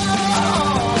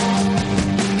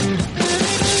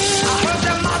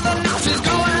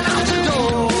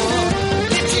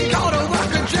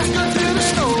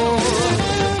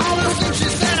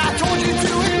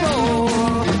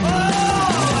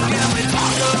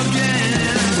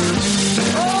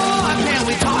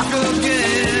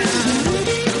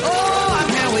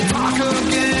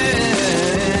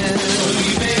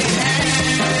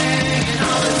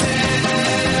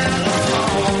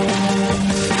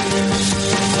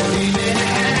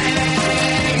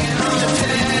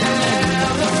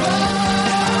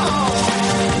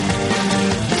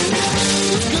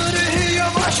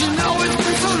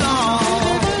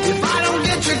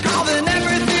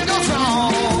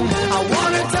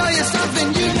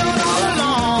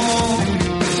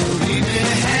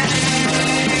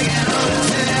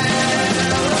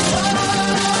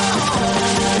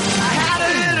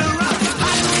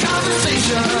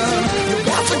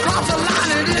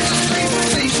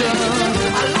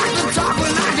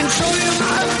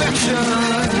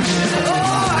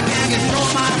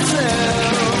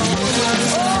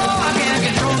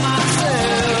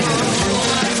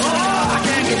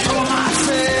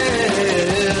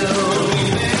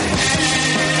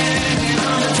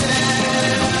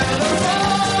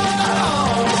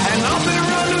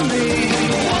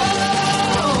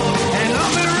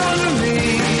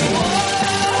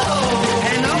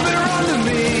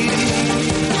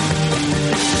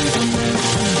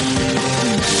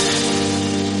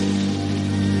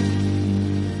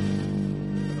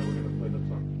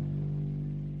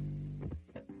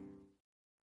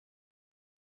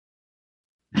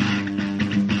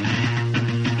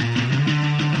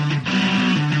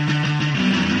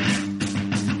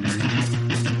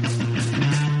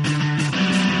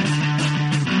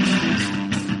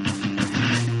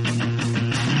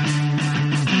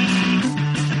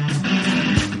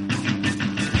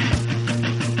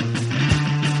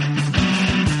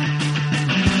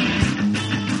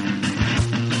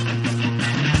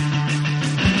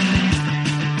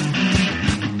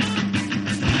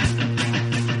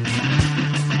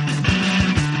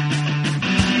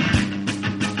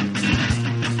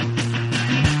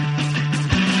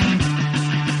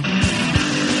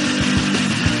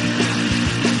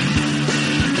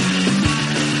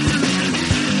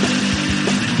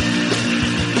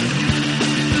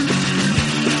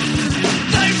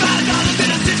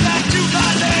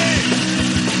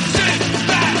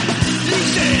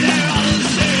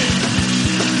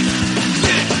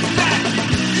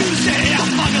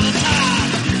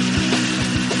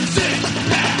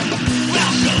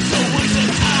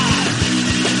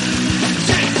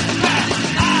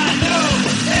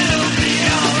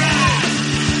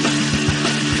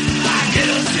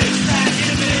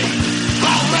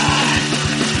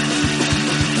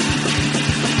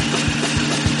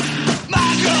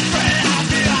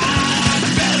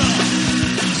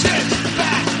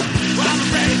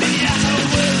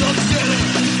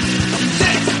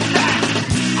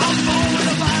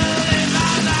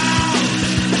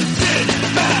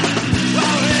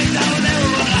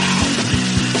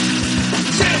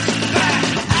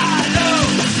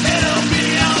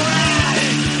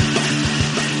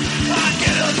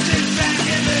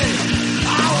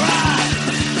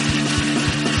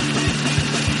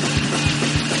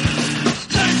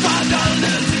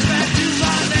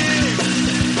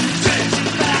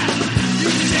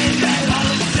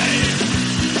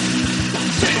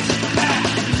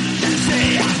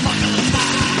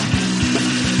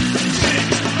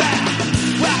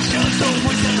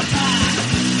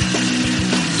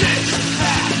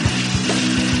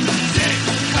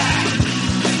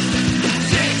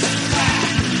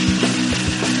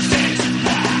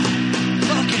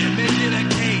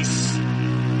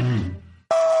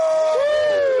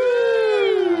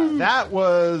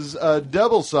 a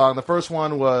double song. The first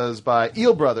one was by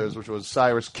Eel Brothers, which was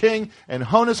Cyrus King, and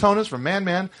Honus from Man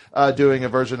Man doing a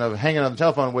version of Hanging on the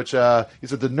Telephone, which he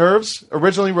said the Nerves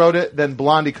originally wrote it, then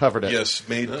Blondie covered it. Yes,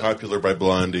 made popular by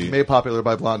Blondie. Made popular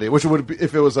by Blondie, which would be,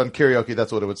 if it was on karaoke,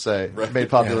 that's what it would say. Right. Made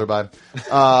popular by.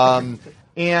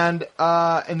 And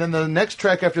then the next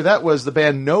track after that was the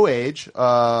band No Age,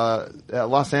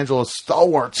 Los Angeles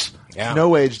stalwarts. Yeah.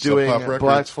 No Age Sub doing Pop Records.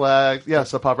 Black Flag. Yeah,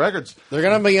 Sub Pop Records. They're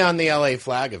gonna be on the LA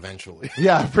flag eventually.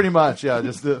 Yeah, pretty much. Yeah,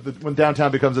 just when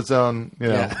downtown becomes its own,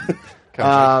 the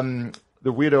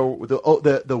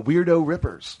Weirdo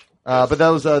Rippers. But that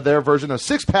was their version of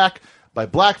Six Pack by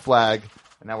Black Flag.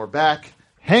 And now we're back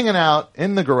hanging out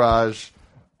in the garage.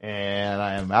 And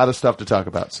I am out of stuff to talk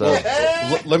about. So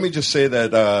Let me just say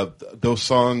that those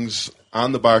songs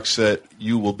on the box set,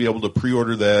 you will be able to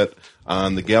pre-order that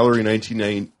on the Gallery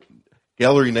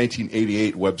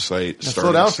 1988 website.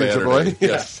 slow down, Future Saturday. Boy.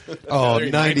 Yes. Oh,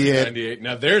 98. 98.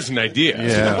 Now there's an idea.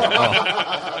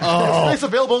 Yeah. Space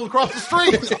available across the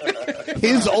street.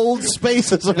 His old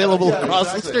space is available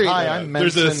across the street. Hi, I'm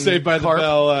There's a Menson Saved by the Karp.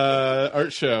 Bell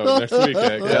art show next week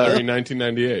at Gallery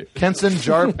 1998. Kenson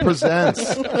Jarp presents.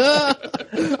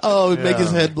 Oh, it'd make his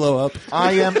head blow up.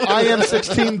 I am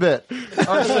 16-bit.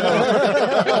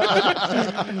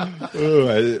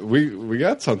 We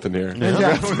got something here.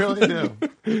 Yeah, we really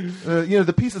do.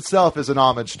 The piece itself is an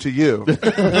homage to you.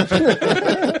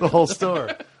 The whole store.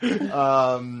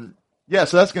 Yeah,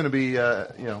 so that's going to be,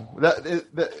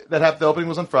 that half the opening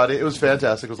was on Friday. It was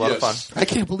fantastic. It was a lot of fun. I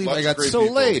can't believe Lots I of got great so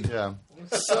people. laid. Yeah.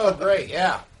 So great,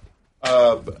 yeah.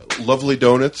 Lovely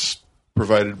donuts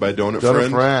provided by Donut Donut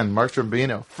Friend. friend, Mark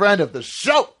Trombino, friend of the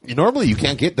show. Normally, you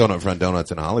can't get Donut Friend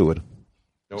donuts in Hollywood.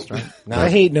 I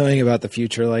hate knowing about the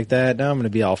future like that. Now I'm going to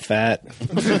be all fat. You're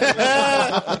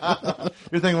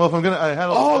thinking, well, if I'm going to... I had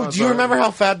all Oh, do you remember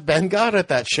how fat Ben got at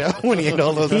that show when he ate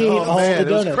all those? He ate all Man,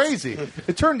 the it was donuts. crazy.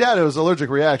 It turned out it was allergic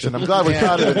reaction. I'm glad we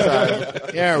caught it in time.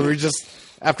 Yeah, we were just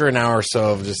after an hour or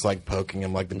so of just like poking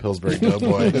him like the Pillsbury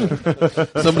Doughboy.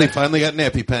 Somebody finally got an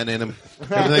EpiPen in him.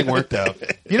 Everything worked out.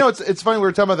 It's funny. We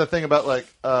were talking about the thing about like,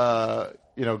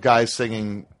 guys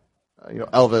singing,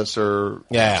 Elvis or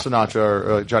Sinatra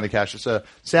or Johnny Cash. So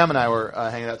Sam and I were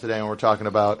hanging out today and we're talking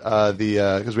about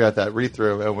because we had that read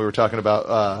through and we were talking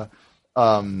about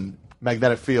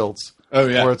magnetic fields. Oh,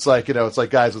 yeah. Where it's like it's like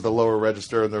guys with a lower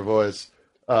register in their voice.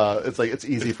 It's like it's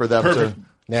easy for them to.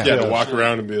 To walk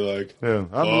around and be like, Yeah,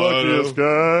 I'm the luckiest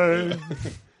guy.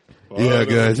 Yeah,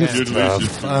 guys, it's You'd tough.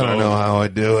 least I don't know how I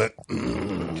do it.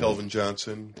 Kelvin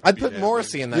Johnson. I'd put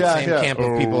Morrissey in that same camp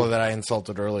of people that I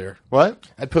insulted earlier. What?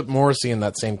 I'd put Morrissey in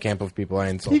that same camp of people I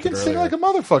insulted He can earlier. sing like a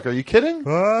motherfucker. Are you kidding?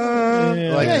 Like,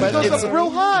 Yeah, he but goes it's up real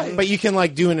high. But you can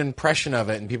like do an impression of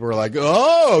it, and people are like,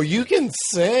 "Oh, you can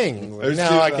sing." Like,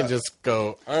 now I can just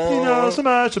go. He knows so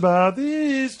much about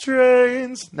these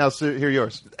trains. Now, Sue, hear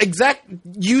yours.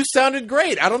 You sounded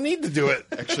great. I don't need to do it.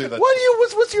 Actually, that's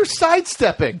What's your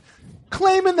sidestepping?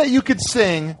 Claiming that you could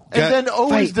sing and then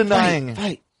always denying.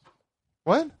 Fight.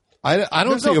 What? I don't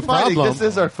There's see no a fighting. problem. This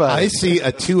is our fight. I see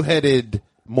a two-headed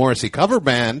Morrissey cover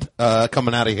band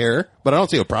coming out of here, but I don't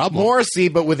see a problem. Morrissey,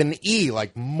 but with an E,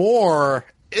 like more.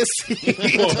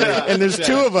 And there's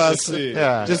two of us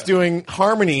Yeah. just doing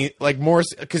harmony, like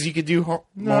Morrissey, because you could do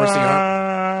Morrissey.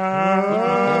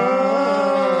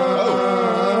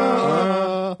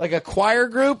 Like a choir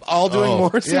group, all doing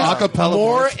Morrissey. Yeah. Acapella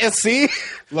Morrissey.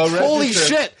 Holy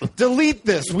register. shit! Delete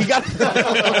this. We got.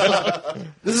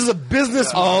 This is a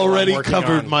business Already I'm working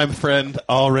covered, on. my friend.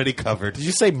 Already covered. Did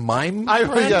you say mime? I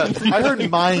heard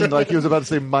mind like he was about to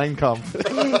say Mein Kampf.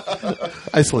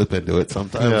 I slip into it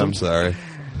sometimes. Yeah. I'm sorry.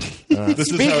 this is how we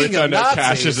Speaking of found out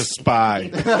Cash Nazis. is a spy.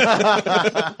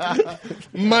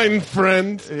 Mein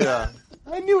friend. Yeah.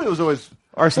 I knew it was always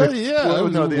arsenic. Oh, yeah, it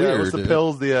was no, the, what's the weird.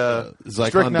 pills? The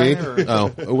Zyklon B? strychnine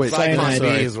or- Oh, wait. Zyklon B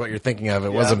Sorry. is what you're thinking of.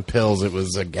 It wasn't pills. It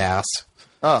was a gas.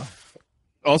 Oh.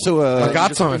 Also, I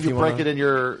got some. If you you break wanna- it in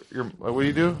your what do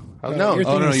you do? No. You're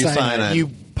Oh, no, thinking you cyanide. You.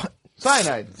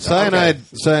 Cyanide.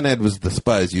 Cyanide was the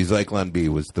spies. Zyklon B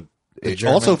was the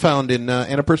German- also found in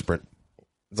antiperspirant.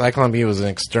 Zyklon B was an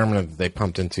exterminant that they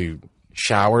pumped into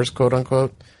showers, quote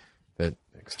unquote, that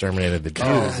exterminated the Jews.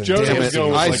 And Joe Damn was it.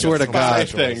 going with I like swear a to spy God.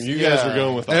 thing. You guys were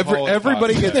going with a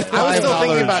Everybody Holocaust. gets I was still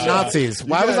thinking $5 about Nazis.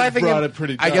 Why was I brought thinking? it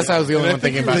pretty I guess I was the only And one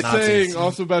thinking you were about Nazis.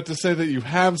 also about to say that you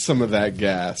have some of that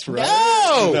gas, right?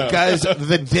 No! Guys,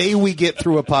 the day we get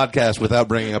through a podcast without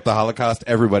bringing up the Holocaust,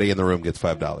 everybody in the room gets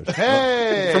 $5.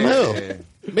 Hey. From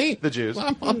who? Me, The Jews.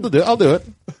 I'll do it.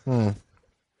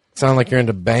 Sound like you're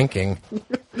into banking.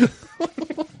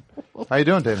 How you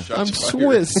doing, Dana? I'm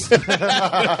Swiss.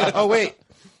 Oh wait,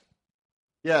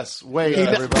 Yes, wait,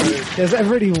 everybody. Does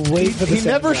everybody wait for the He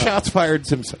never sound drop? shots fired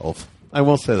himself. I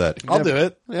will say that. I'll do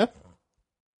it. Yeah.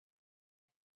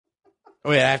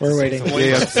 Wait, I have to We're say waiting. something. Yeah,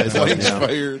 you have to say something Flames now.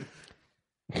 fired.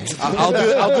 I'll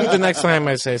do it the next time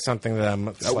I say something that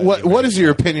I'm. slightly What is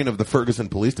your opinion of the Ferguson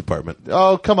Police Department?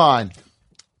 Oh, come on.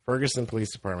 Ferguson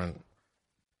Police Department?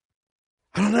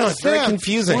 I don't know. It's very Sam,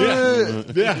 confusing.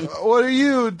 What are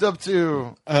you up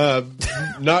to?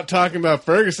 Not talking about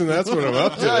Ferguson. That's what I'm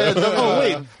up to. Oh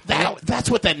wait, that's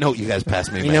what that note you guys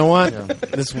passed me. You know what?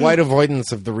 This white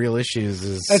avoidance of the real issues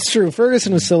is. That's true.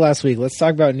 Ferguson was still last week. Let's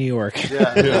talk about New York.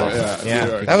 Yeah.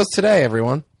 Yeah, that was today,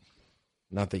 everyone.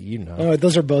 Not that you know. Oh,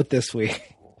 those are both this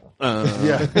week.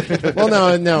 Yeah.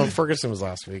 Well, no. Ferguson was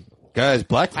last week. guys,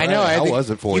 Black Friday. I know. How was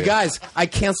it for you? You guys, I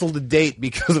canceled the date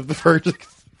because of the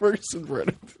Ferguson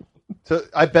verdict. So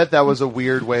I bet that was a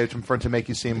weird way to make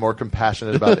you seem more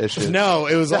compassionate about issues. No,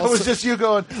 it was That also was just you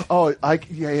going, oh, I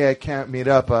can't meet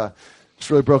up. It's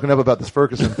really broken up about this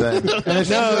Ferguson thing. And it's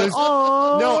No, just it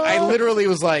was- no. I literally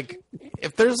was like,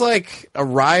 if there's like a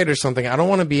riot or something, I don't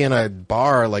want to be in a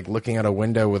bar like looking out a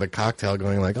window with a cocktail,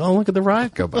 going like, oh, look at the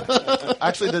riot go by.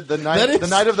 Actually, the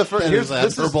night of the first.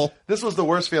 This was the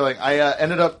worst feeling. I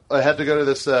I had to go to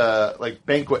this like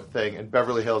banquet thing in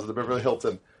Beverly Hills, the Beverly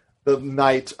Hilton, the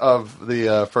night of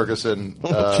the Ferguson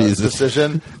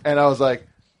decision, and I was like,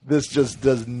 this just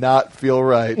does not feel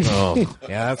right. Oh,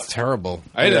 yeah, that's terrible.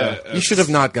 You should have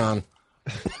not gone.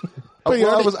 I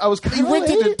was kind of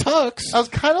late. Tux. I was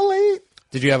kind of late.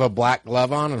 Did you have a black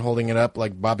glove on and holding it up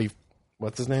like Bobby?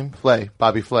 What's his name?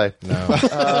 Bobby Flay. No.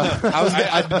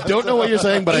 I don't know what you're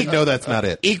saying, but I know that's not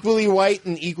it. Equally white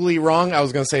and equally wrong. I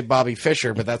was going to say Bobby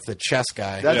Fischer, but that's the chess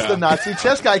guy. That's the Nazi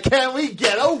chess guy. Can we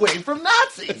get away from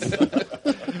Nazis?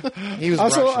 He was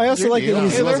Also, Russian. I also like that you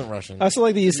He wasn't Russian. I also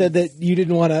like that you said that you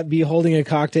didn't want to be holding a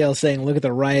cocktail saying, look at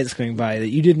the riots going by, that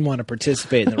you didn't want to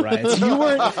participate in the riots.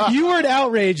 You weren't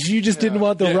outraged. You just didn't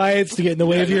want the riots to get in the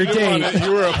way of your date.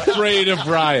 You were afraid of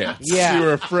riots. Yeah. You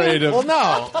were afraid of. Well,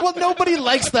 no. Well, nobody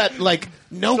likes that. Like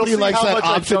nobody You'll see likes how that much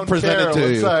I option don't presented care to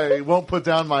once you. I won't put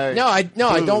down my No, I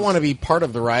booze. don't want to be part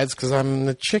of the riots because I'm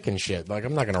the chicken shit. Like,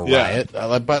 I'm not going to Yeah.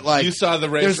 riot. But like, You saw the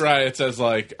race there's- riots as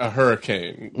like a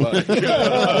hurricane. Like,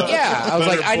 Yeah, I was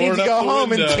like, I need to go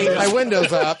home and tape my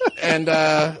windows up, and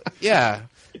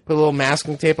put a little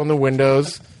masking tape on the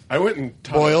windows, I went and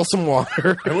taught boil some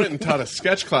water. I went and taught a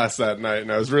sketch class that night,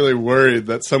 and I was really worried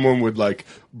that someone would like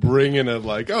bring in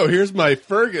oh, here's my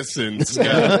Ferguson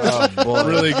sketch.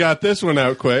 Really got this one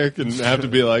out quick, and have to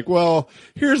be like, well,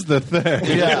 here's the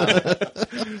thing. Yeah,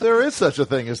 there is such a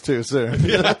thing as too soon.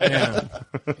 Yeah,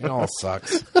 it all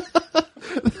sucks.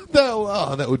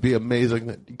 That would be amazing.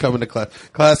 That you come into class.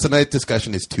 Class tonight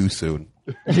discussion is too soon.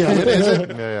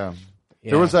 Yeah.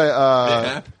 There was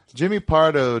a Jimmy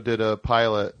Pardo did a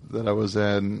pilot that I was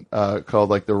in called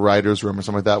like the Writers' Room or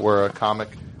something like that, where a comic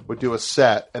would do a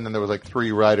set, and then there was like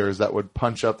 3 writers that would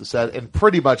punch up the set and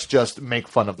pretty much just make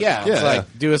fun of the Yeah, set. it's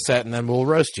like do a set and then we'll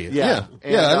roast you. Yeah,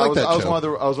 Yeah, I like was, that I was show. one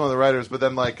of the writers, but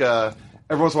then like every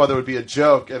once in a while there would be a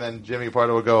joke, and then Jimmy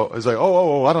Pardo would go, "He's like,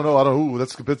 oh, I don't know, ooh,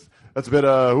 that's a bit, I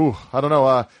don't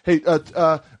know. Hey,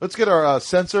 let's get our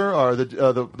censor or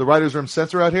the writers' room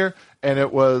censor out here." And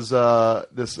it was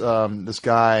this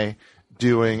guy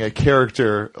doing a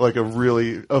character, like a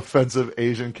really offensive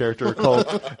Asian character called,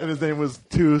 and his name was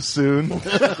Too Soon. And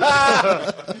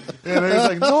he was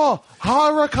like, no,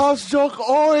 Holocaust joke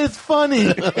always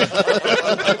funny.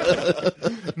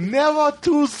 Never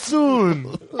too soon.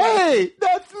 Hey,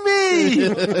 that's me.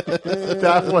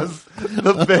 That was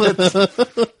the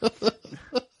bit.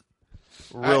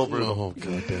 Real brutal. Oh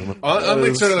god damn it! On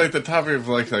like sort of like the topic of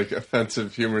like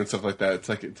offensive humor and stuff like that,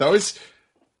 it's always,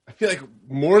 I feel like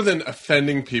more than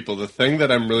offending people, the thing that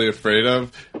I'm really afraid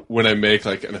of when I make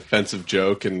like an offensive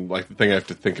joke, and like the thing I have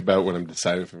to think about when I'm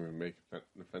deciding if I'm going to make an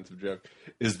offensive joke,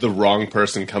 is the wrong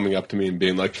person coming up to me and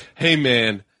being like, "Hey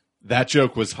man, that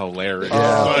joke was hilarious."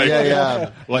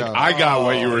 Like I got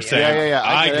what you were saying. Yeah.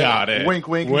 I got it. Wink,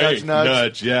 nudge,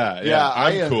 nudge. Yeah.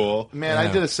 I'm cool. Man,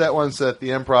 I did a set once at the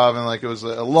Improv, and like it was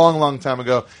a long time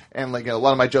ago, and like a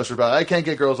lot of my jokes were about I can't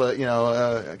get girls, I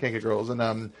can't get girls,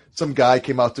 and some guy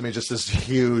came up to me, just this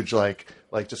huge like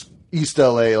just East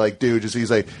LA like dude, just he's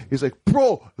like,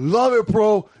 bro, love it,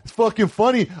 bro, it's fucking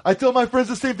funny. I tell my friends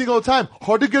the same thing all the time.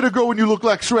 Hard to get a girl when you look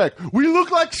like Shrek. We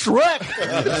look like Shrek.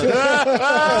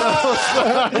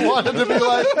 I wanted to be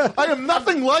like, I am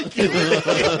nothing like you.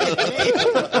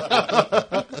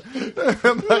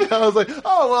 And like, I was like,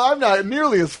 oh well, I'm not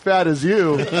nearly as fat as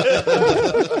you.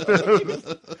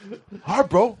 Hard,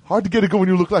 bro. Hard to get a girl when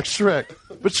you look like Shrek.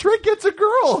 But Shrek gets a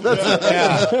girl. That's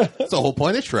That's the whole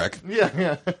point of Shrek.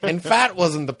 yeah. And fat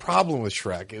wasn't the problem with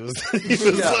Shrek. It was he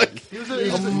was Yeah. like He was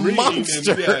a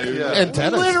monster. And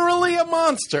tennis. Literally a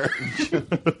monster.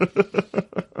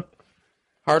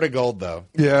 Heart of Gold, though.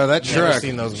 Yeah, that's Never Shrek.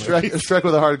 seen those Shrek, movies. Shrek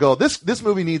with a heart of gold. This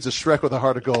movie needs a Shrek with a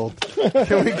heart of gold.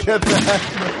 Can we get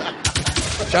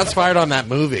that? Shots fired on that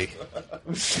movie.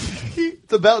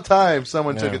 It's about time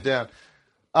someone took it down.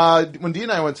 When Dee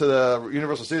and I went to the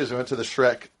Universal Studios, we went to the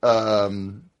Shrek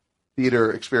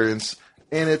theater experience,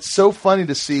 and it's so funny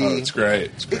to see. Oh, it's great.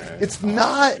 It's great. It's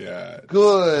not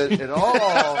good at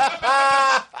all.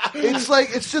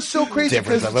 It's just so crazy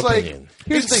Difference because of it's opinion. like,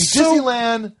 here's the thing, It's so-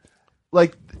 Disneyland,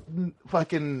 like,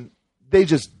 fucking,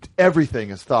 everything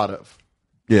is thought of.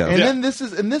 Yeah. And then this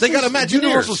is They got is Imagineers.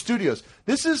 Universal Studios.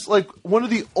 This is like one of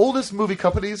the oldest movie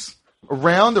companies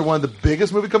around. They're one of the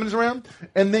biggest movie companies around,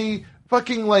 and they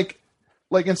fucking like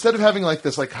instead of having like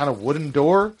this like kind of wooden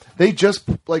door, they just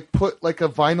like put like a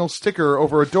vinyl sticker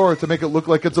over a door to make it look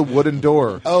like it's a wooden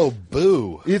door. Oh,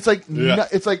 boo. It's like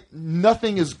it's like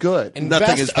nothing is good.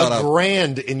 Invest is thought of.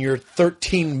 $1,000 in your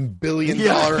 $13 billion.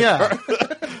 Yeah.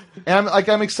 And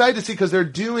I'm excited to see because they're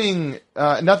doing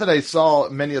not that I saw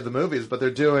many of the movies, but they're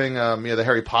doing the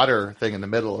Harry Potter thing in the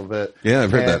middle of it. Yeah,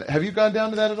 I've heard And that. Have you gone down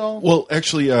to that at all? Well,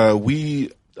 actually, we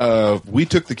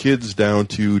took the kids down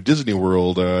to Disney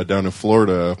World down in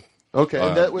Florida. Okay,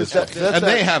 and that was that's And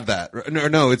they have that.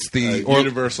 No, it's the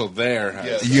Universal there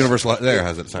has Universal there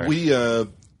has it. Sorry.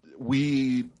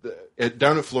 We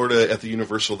down in Florida at the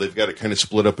Universal, they've got it kind of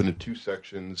split up into two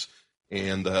sections,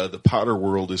 and the Potter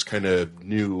World is kind of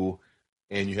new,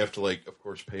 and you have to of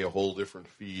course, pay a whole different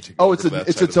fee to go. Oh, it's over to that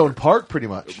it's side its of the own park, pretty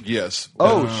much. Yes.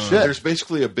 Oh, shit. There's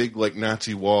basically a big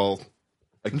Nazi wall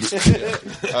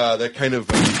that kind of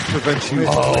prevents you.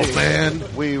 Oh man.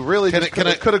 We really Can could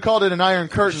I- have called it an Iron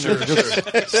Curtain.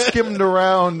 Just skimmed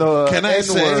around the Can I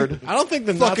say- N-word. I don't think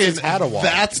the Fucking Nazis had a wall.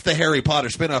 That's the Harry Potter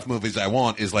spin-off movies I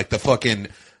want is like the fucking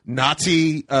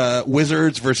Nazi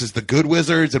wizards versus the good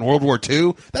wizards in World War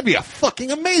II. That'd be a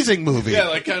fucking amazing movie.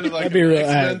 Yeah, kind of like That'd be an real-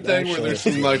 X-Men thing where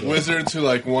actually. there's some wizards who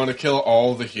want to kill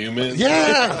all the humans.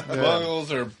 Yeah.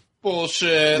 Muggles are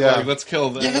bullshit. Yeah. Let's kill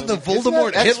them. Yeah, the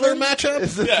Voldemort Hitler matchup.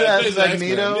 Is this Yeah, that it's X-Men.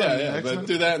 Magneto? Yeah, and yeah. X-Men? But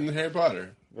do that in Harry Potter.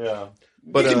 Yeah.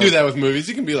 But You can do that with movies.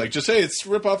 You can be like, just hey, it's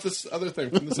rip off this other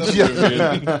thing from this other movie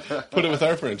and put it with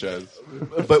our franchise.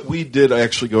 But we did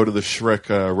actually go to the Shrek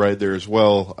ride there as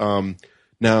well.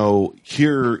 Now,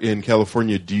 here in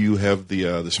California, do you have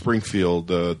the Springfield,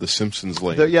 the Simpsons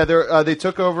lane? They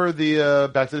took over the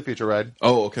Back to the Future ride.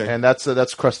 Oh, okay. And that's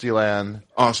Krusty Land.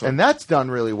 Awesome. And that's done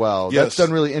really well. Yes. That's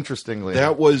done really interestingly.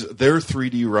 That was their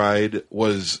 3D ride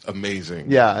was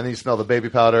amazing. Yeah, and you smell the baby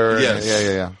powder. Yes.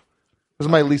 Yeah. This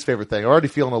is my least favorite thing. I'm already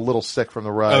feeling a little sick from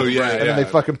the ride. Oh, yeah, And then yeah. they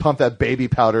fucking pump that baby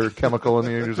powder chemical in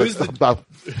the ear. Who's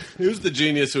Who's the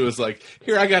genius who was like,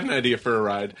 here, I got an idea for a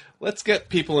ride. Let's get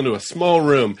people into a small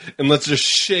room and let's just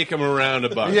shake them around a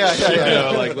bunch. Yeah.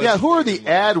 let's- Who are the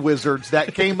ad wizards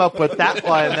that came up with that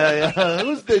one?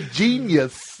 Who's the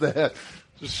genius?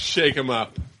 Just shake them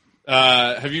up.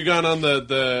 Have you gone on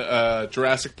the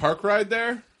Jurassic Park ride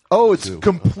there? Oh, it's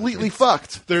completely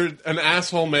fucked. An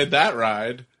asshole made that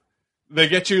ride. They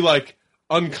get you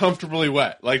uncomfortably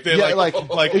wet.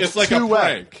 It's like too a wet.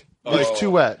 prank. It's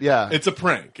too wet. Yeah. It's a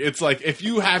prank. It's like if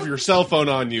you have your cell phone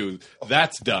on you,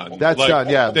 that's done. That's done,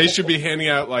 yeah. They should be handing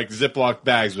out Ziploc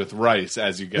bags with rice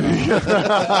as you get on.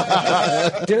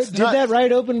 Did that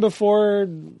ride open before?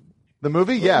 The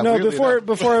movie? Yeah. No, weirdly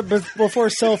enough. before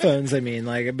cell phones. I mean,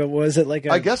 but was it like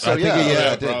a? I guess so, I think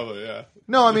yeah. it did. Probably, yeah.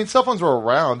 No, I mean, cell phones were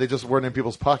around. They just weren't in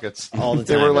people's pockets. All the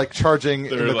They time. were charging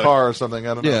in the car or something.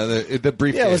 I don't know. Yeah, the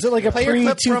briefcase. Yeah, was it like a Play your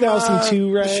clip from,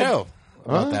 pre-2002 ride? the show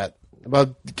about that.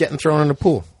 About getting thrown in the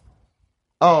pool.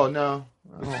 Oh, no.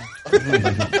 Oh.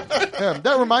 Yeah,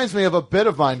 that reminds me of a bit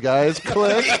of mine, guys.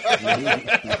 Click.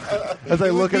 As I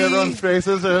look at everyone's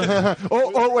faces.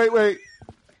 Wait.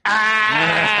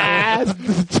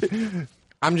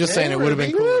 I'm just saying it would have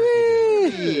been cool.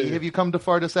 Have you come to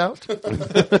fart us out? But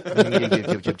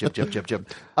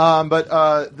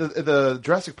the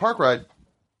Jurassic Park ride,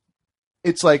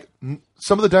 it's like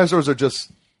some of the dinosaurs are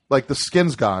just the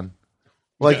skin's gone.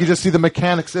 You just see the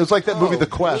mechanics. It was like that movie, The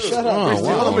Quest. Shut up!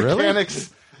 All the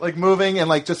mechanics moving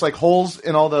and just holes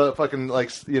in all the fucking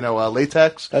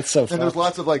latex. That's so And fun. there's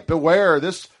lots of beware,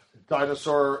 this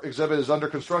dinosaur exhibit is under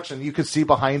construction. You can see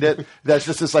behind it. That's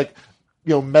just this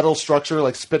metal structure,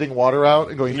 like spitting water out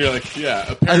and going. And you're like, yeah,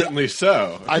 apparently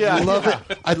so. I'd love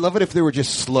it. I'd love it if they were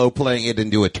just slow playing it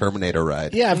into a Terminator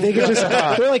ride. Yeah, if they could just,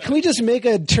 they're like, can we just make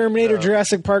a Terminator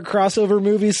Jurassic Park crossover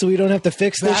movie so we don't have to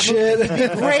fix this shit?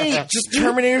 Great. Just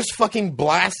Terminators fucking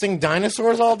blasting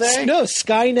dinosaurs all day? No,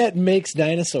 Skynet makes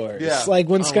dinosaurs. Yeah. Like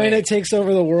when Skynet wait. takes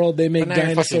over the world, they make But now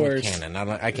you're fucking with dinosaurs.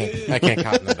 canon. I can't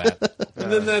cotton to that.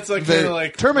 And then that's like kind of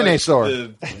like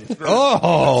Terminator.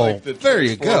 There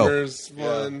you go.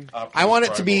 One. I want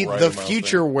it to be Ryan the Miles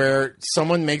future where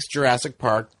someone makes Jurassic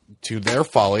Park to their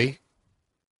folly,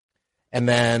 and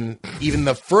then even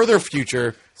the further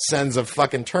future sends a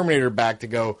fucking Terminator back to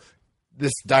go,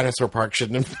 this dinosaur park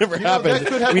shouldn't have never happened.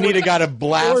 could happen We need to got a Or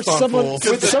blast on someone,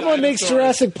 full. someone makes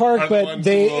Jurassic Are Park, the but ones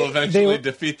they who will eventually they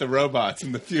defeat the robots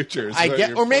in the future. is I what get,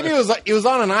 you're or maybe playing. it was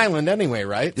on an island anyway,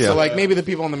 right? Yeah. So like maybe the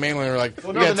people on the mainland are like,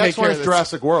 Well, we no, gotta the next take care one of is this.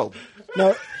 Jurassic World.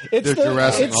 No, it's They're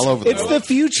Jurassic all over the It's world. the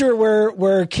future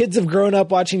where kids have grown up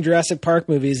watching Jurassic Park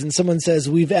movies, and someone says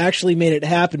we've actually made it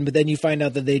happen, but then you find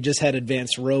out that they just had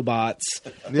advanced robots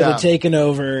that Yeah. have taken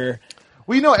over.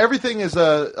 We know everything is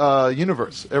a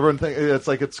universe. Everyone think it's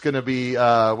like it's going to be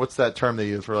what's that term they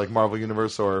use for like Marvel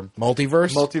Universe or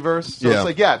Multiverse? multiverse? So Yeah.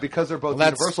 it's like because they're both Well,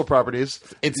 that's- universal properties.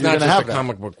 It's you're not gonna just have a that.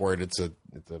 comic book word. It's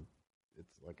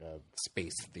like a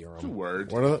space theorem. It's a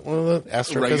word. What are the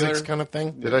astrophysics Regular- kind of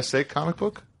thing? Did I say comic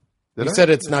book? Did You I? said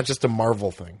it's not just a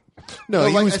Marvel thing. No,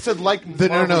 he like, was, I said like no.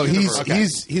 Marvel He's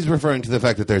Universe. he's referring to the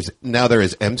fact that there is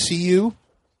MCU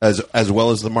as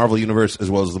well as the Marvel Universe as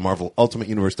well as the Marvel Ultimate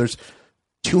Universe. There's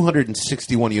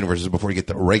 261 universes before you get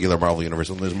the regular Marvel Universe,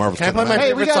 and there's Marvel. Can I play my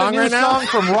Hey, we favorite got a song new right now? song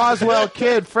from Roswell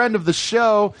Kid, friend of the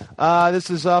show. This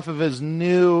is off of his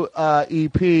new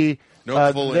EP.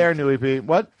 No, full their length. new EP.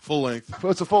 What? Full length.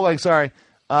 It's a full length. Sorry.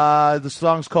 The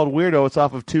song's called Weirdo. It's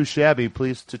off of Too Shabby.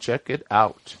 Please to check it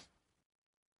out.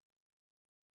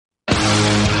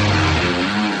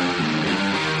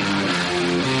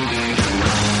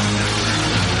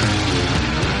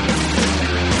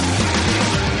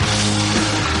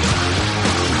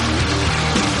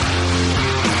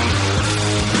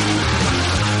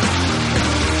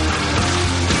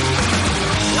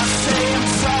 I say I'm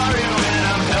sorry when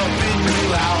I'm helping you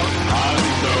out. I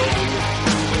know.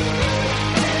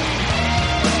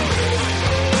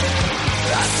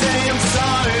 I say I'm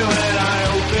sorry when I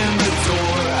open the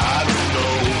door. I don't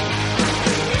know.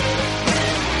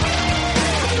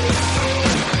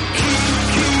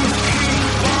 Keep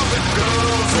all the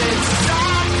girls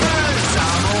inside 'cause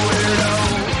I'm a weirdo.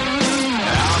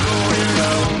 I'm a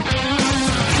weirdo.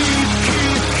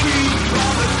 Keep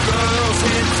all the girls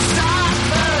inside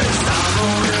 'cause I'm a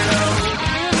weirdo.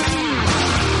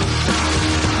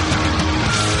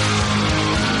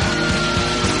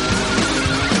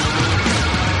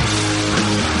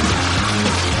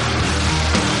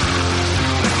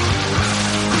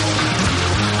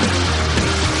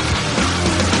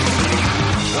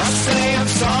 I say I'm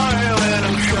sorry when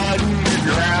I'm cutting your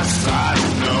grass. I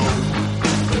don't know.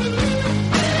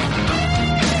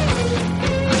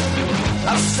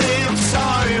 I say I'm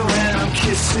sorry when I'm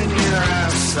kissing your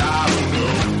ass. I don't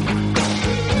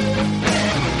know.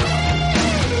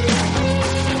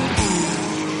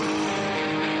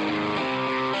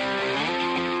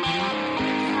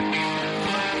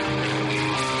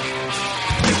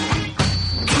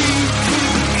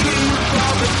 Keep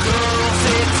all the girls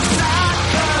inside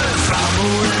 'cause I'm a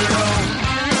weirdo.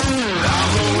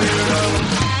 I'm a weirdo.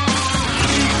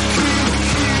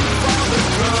 Keep all the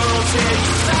girls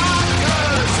inside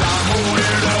 'cause I'm a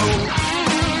weirdo.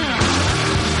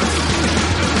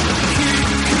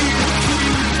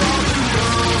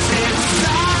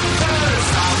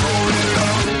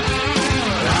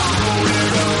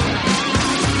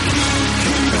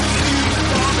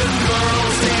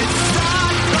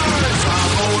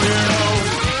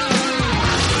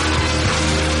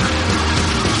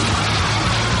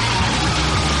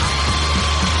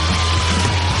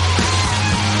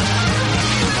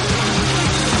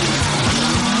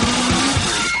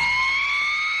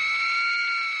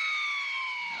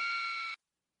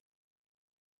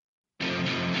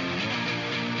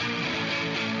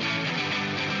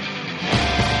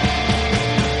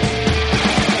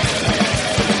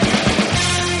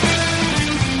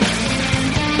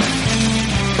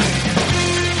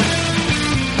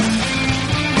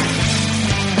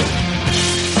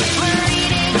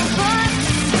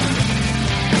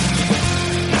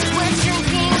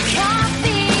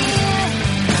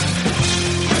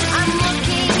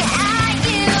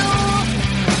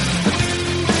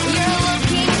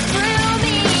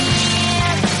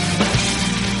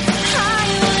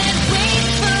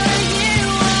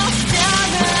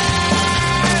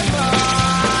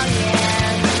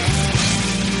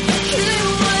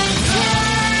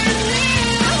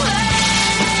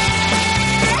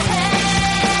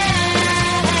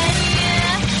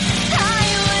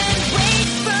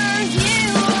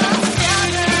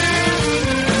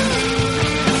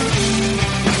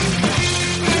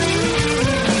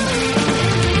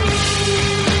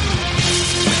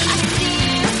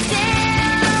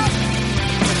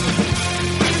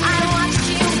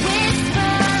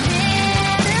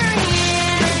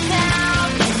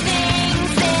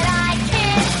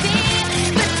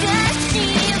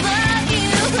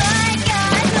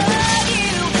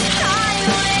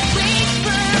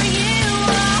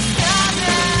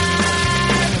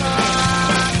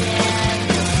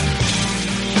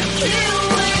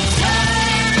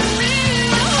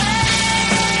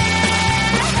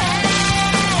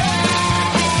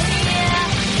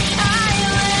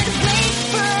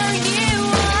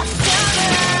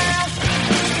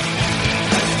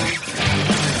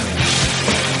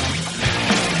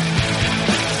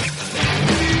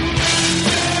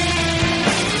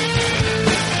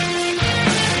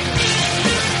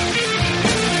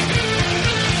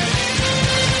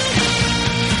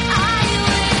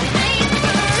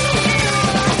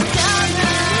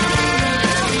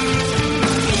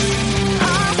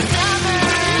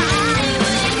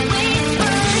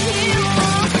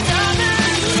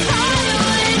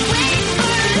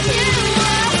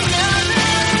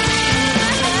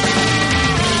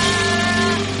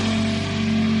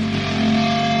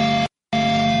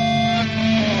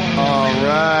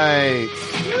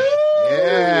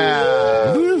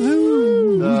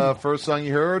 first song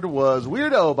you heard was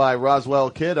Weirdo by Roswell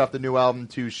Kid off the new album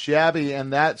Too Shabby,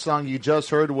 and that song you just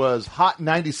heard was Hot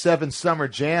 97 Summer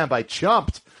Jam by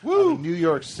Chumped. Woo! New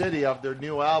York City off their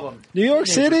new album. New York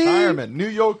Teenage City? Retirement. New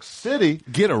York City.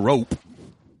 Get a rope.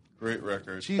 Great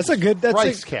record. Jesus That's a good. That's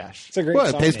Christ, a, Cash. It's a great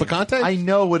What? song Pays name. Picante? I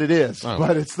know what it is, Oh.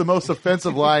 but it's the most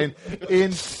offensive line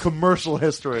in commercial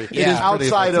history. Yeah. It is Pretty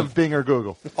outside of Bing or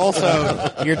Google.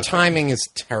 Also, your timing is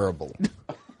terrible.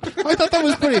 I thought that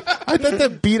was pretty. I thought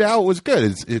that beat out was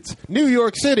good. It's New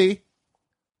York City.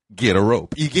 Get a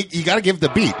rope. You got to give the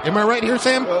beat. Am I right here,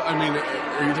 Sam? Well, I mean,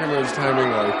 are you talking about his timing,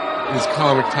 like his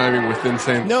comic timing within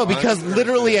same? No, because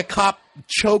literally a cop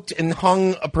choked and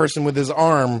hung a person with his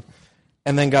arm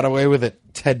and then got away with it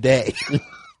today.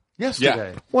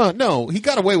 Yesterday. Well, no, he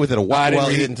got away with it a while. I didn't Well,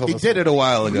 read he it until he this did it a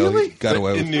while ago. Really? He got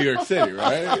away with in it. New York City,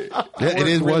 right? Yeah, it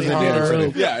is was in New York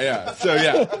City. Yeah. So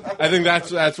I think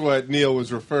that's what Neil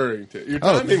was referring to. Your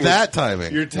Oh, timing that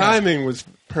timing. Your timing was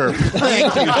perfect.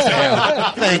 Thank you,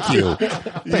 Sam. Thank you.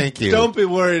 Thank you. Don't be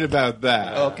worried about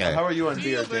that. Okay. How are you on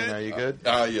beer, Dana? Are you good?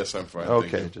 Yes, I'm fine. Thank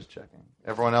Okay, you. just checking.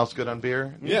 Everyone else good on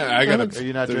beer? Yeah, I got it. Are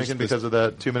you not drinking because of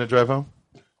that 2-minute drive home?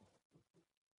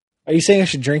 Are you saying I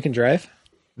should drink and drive?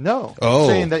 No. Oh. I'm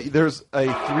saying that there's a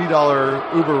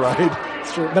 $3 Uber ride.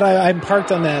 It's true. But I'm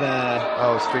parked on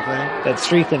that Street cleaning? that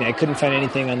street cleaning. I couldn't find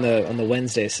anything on the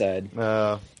Wednesday side.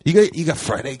 You got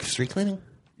Friday street cleaning?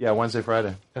 Yeah, Wednesday,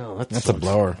 Friday. Oh, That's a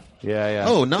blower. Yeah.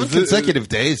 Oh, non-consecutive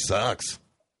days sucks.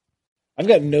 I've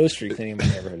got no street cleaning in my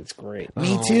neighborhood. It's great.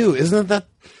 Me too. Isn't that?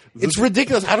 It's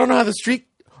ridiculous. I don't know how the street.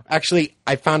 Actually,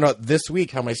 I found out this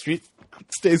week how my street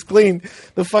stays clean.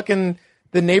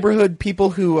 The neighborhood people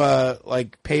who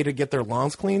like pay to get their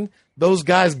lawns clean. Those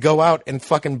guys go out and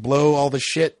fucking blow all the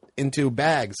shit into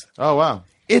bags. Oh, wow.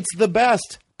 It's the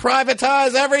best.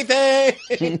 Privatize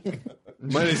everything.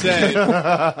 Might I say,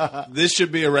 this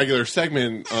should be a regular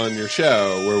segment on your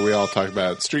show where we all talk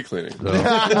about street cleaning. Then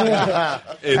I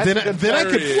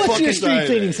could What's your street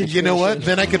cleaning situation? You know what?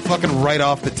 Then I could fucking write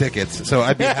off the tickets. So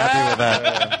I'd be happy with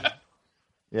that.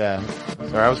 Yeah.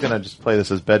 Sorry, I was going to just play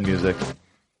this as bed music.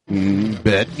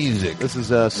 Bad music. This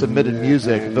is submitted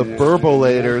music. The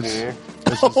Burbolators.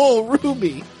 Oh,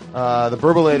 Ruby. The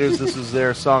Burbolators, this is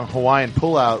their song Hawaiian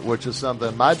Pullout, which is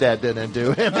something my dad didn't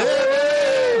do.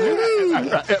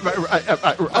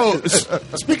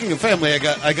 Speaking of family, I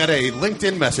got a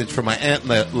LinkedIn message from my aunt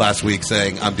last week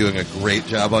saying I'm doing a great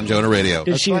job on Jonah Radio.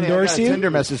 Did she Funny, I endorse got a you?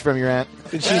 Tinder message from your aunt.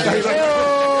 Did she endorse you?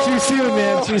 Too soon,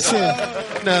 man. Too soon.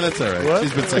 No, that's all right.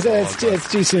 She's been sick.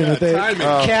 It's too soon. With the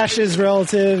Cash's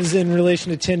relatives in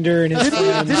relation to Tinder and his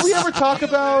friends. Did we ever talk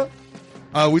about...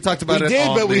 We talked about We it. did,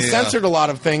 on but we the, censored a lot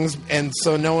of things, and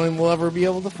so no one will ever be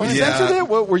able to find Yeah. it. Censored it?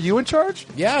 What, were you in charge?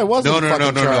 Yeah, I was. No. in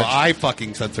fucking charge. I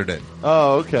fucking censored it.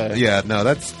 Oh, okay. Yeah, no,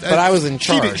 that's. But I was in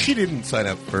charge. She didn't sign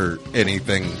up for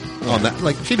anything on that.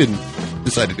 Like, she didn't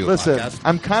decide to do a Listen, podcast.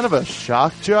 I'm kind of a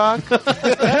shock jock,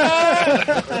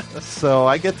 so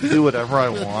I get to do whatever I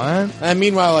want. And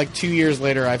meanwhile, like 2 years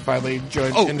later, I finally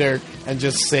joined Oh. Tinder and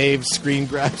just saved screen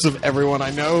grabs of everyone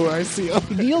I know I see. On.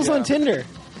 Neil's on Tinder,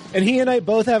 and he and I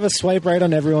both have a swipe right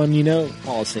on everyone you know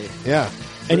policy. Yeah,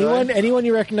 Anyone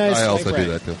you recognize, I also swipe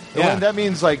do right. that too. Yeah. And that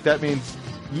means yeah.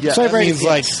 Swipe that right means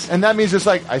yes. like And that means it's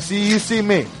like I see you, see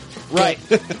me. right.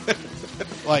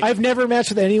 Like I've never matched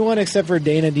with anyone except for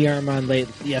Dana DiArmond late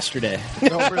yesterday.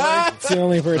 It's the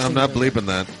only person. I'm not bleeping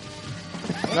that.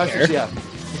 Yeah.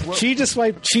 She just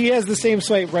swiped. She has the same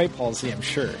swipe right policy, I'm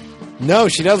sure. no,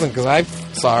 she doesn't because I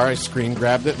saw her. I screen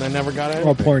grabbed it and I never got it.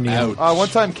 Oh, poor Neil. One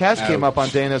time, Cash came up on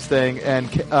Dana's thing, and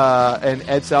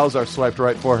Ed Salazar swiped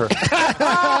right for her.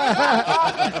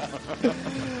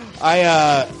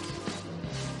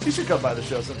 You should come by the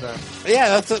show sometime. Yeah,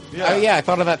 that's it. Yeah. I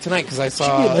thought of that tonight because I saw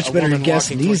She'd be a much better woman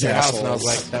guest walking than these towards your house, and I was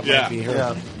assholes. like, that Yeah. might be her.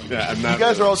 Yeah. Yeah, I'm not. You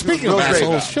guys are all Speaking real of great.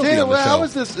 assholes, she'll be Dana, on the how show.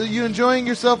 was this? Are you enjoying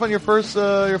yourself on your first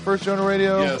Jonah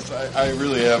Radio? Yes, I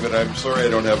really have it. I'm sorry I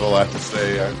don't have a lot to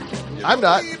say. I'm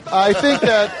not. I think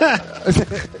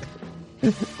that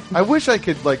I wish I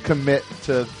could like commit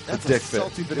to the dick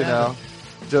bit. You know,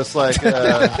 just like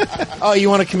Oh, you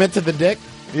want to commit to the dick?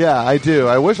 yeah, I do.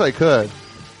 I wish I could.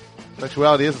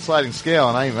 Sexuality is a sliding scale,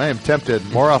 and I am tempted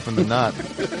more often than not.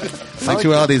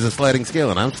 Sexuality is a sliding scale,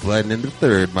 and I'm sliding into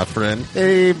third, my friend.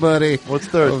 Hey, buddy. What's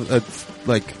third? Oh, it's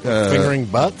like Fingering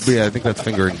butts? Yeah, I think that's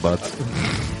fingering butts.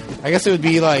 I guess it would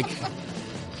be like,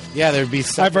 yeah, there'd be.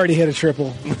 I've already hit a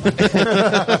triple.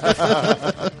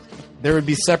 There would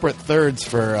be separate thirds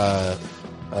for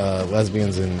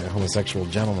lesbians and homosexual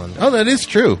gentlemen. Oh, that is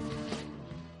true.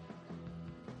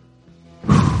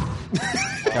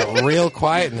 Got real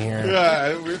quiet in here.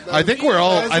 Yeah, I think we're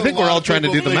all trying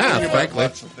to do the math, frankly.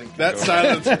 That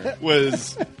silence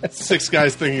was 6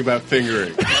 guys thinking about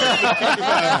fingering.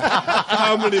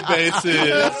 How many bases?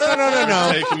 No.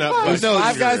 Taken up by There's 5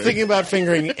 guys fingering. thinking about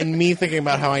fingering, and me thinking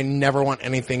about how I never want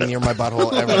anything near my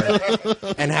butthole ever,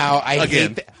 and how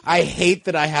I hate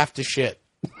that I have to shit.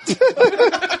 You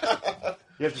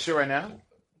have to shit right now?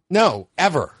 No,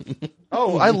 ever.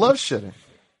 Oh, I love shitting.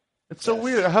 It's so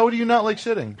weird. How do you not like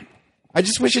shitting? I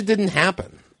just wish it didn't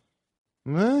happen.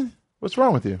 What's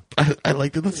wrong with you? I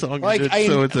liked the song. Like,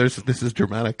 This is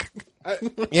dramatic.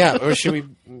 Yeah, or should we?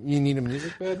 You need a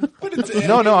music bed?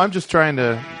 No, I'm just trying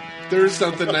to. There's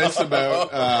something nice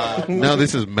about. No,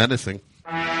 this is menacing.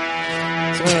 So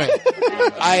anyway,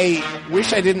 I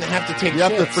wish I didn't have to take. You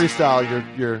have to shits. freestyle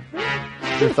your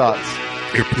thoughts.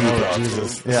 Your poo thoughts.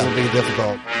 Jesus, Yeah. this will be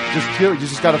difficult. You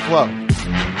just got to flow.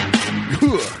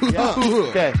 Yeah.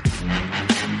 Okay.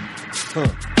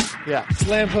 Yeah.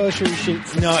 Slam poetry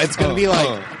sheets. No, it's going to be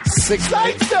like 6.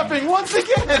 Sidestepping once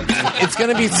again. It's going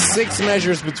to be 6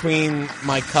 measures between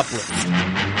my couplets.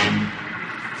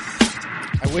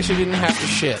 I wish I didn't have to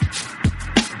shit.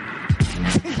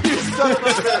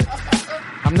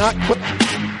 I'm not.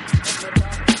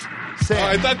 Sam.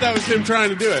 I thought that was him trying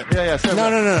to do it. Yeah. Sam.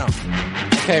 No.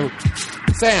 Okay,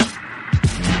 Sam.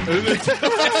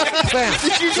 Sam.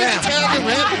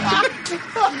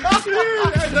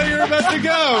 I thought you were about to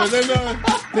go. And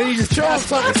Then you just pass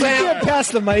something, You Sam. can't pass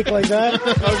the mic like that.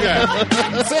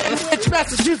 okay. Sam, which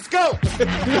Massachusetts, go!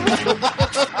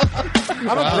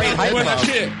 I'm a great hype What's mom.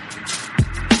 shit?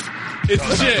 It's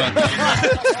shit.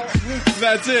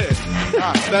 That's it.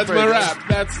 That's my rap.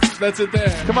 That's it there.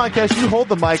 Come on, Cash. You hold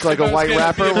the mic like a white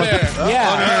rapper.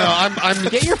 Yeah. I'm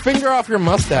Get your finger off your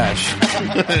mustache.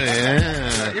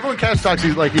 yeah. Even when Cash talks,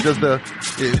 he's like he does the.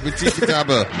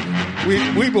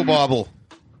 Weeble bobble.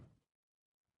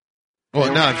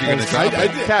 Well, no, if you're gonna drop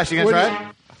it. Cash, you gonna try it?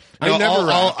 No, I never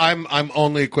rap. I'm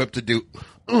only equipped to do.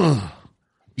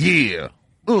 Yeah.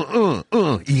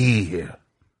 Yeah.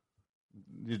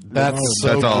 That's so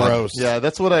That's all. gross. Yeah,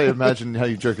 that's what I imagine how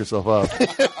you jerk yourself up.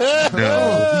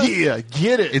 No, Yeah,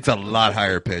 get it. it's a lot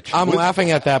higher pitch. I'm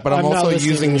laughing at that, but I'm I'm not also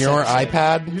listening using to this your episode.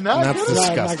 iPad. You're not? And that's No, No,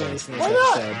 I'm not disgusting. going to listen to Why this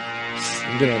not? episode.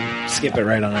 I'm going to skip it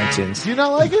right on iTunes. Do you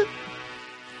not like it?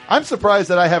 I'm surprised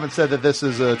that I haven't said that this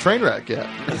is a train wreck yet.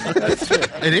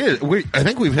 It is. I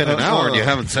think we've hit an hour and you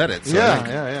haven't said it. So I think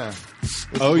Yeah.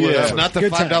 Oh yeah. it's not the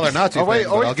Good $5 Nazi Oh wait,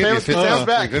 thing, but I'll give you Sam's 50.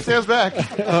 back. Sam's back.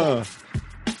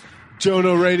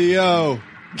 Jono Radio.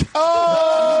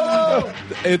 Oh!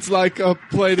 It's like a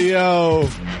Play-Doh.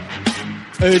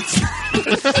 It's.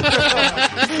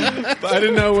 I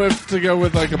didn't know if to go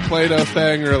with like a Play-Doh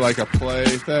thing or like a play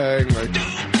thing, like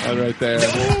that right there.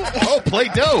 Oh,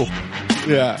 Play-Doh.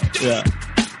 Yeah.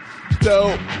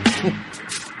 Dope.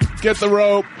 Get the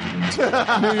rope.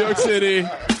 New York City.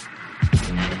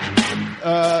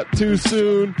 Too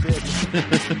soon.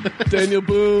 Daniel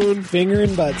Boone Finger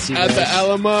and butts, you at guys. the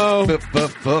Alamo.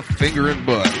 Finger and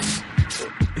butts.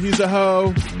 He's a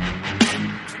hoe.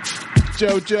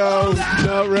 JoJo,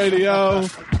 no radio.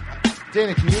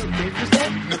 Dana, can you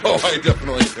freestyle? No, I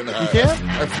definitely cannot. You can?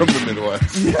 I'm from the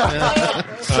Midwest.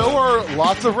 So are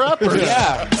lots of rappers.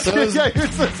 Yeah. So is, Yeah,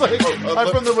 it's like, I'm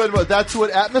from the Midwest. That's what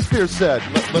Atmosphere said.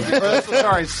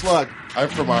 Sorry, Slug. I'm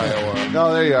from Iowa.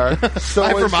 No, there you are. So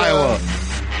I'm from Iowa.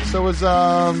 So is Slip.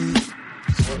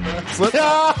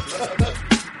 I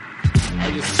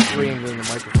just screamed in the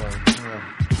microphone.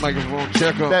 Microphone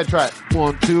check up. Bad try.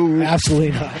 1, 2.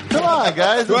 Absolutely not. Come on,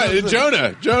 guys. What?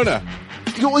 Jonah.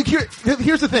 You know, like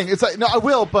here's the thing. It's like no, I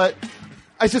will, but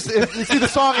I just you see the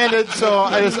song ended, so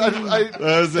I was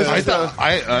it.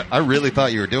 I really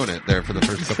thought you were doing it there for the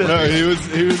first couple No, of minutes.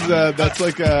 he was. That's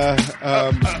like a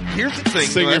Here's the thing.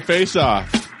 sing your face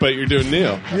off, but you're doing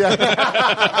Neil. it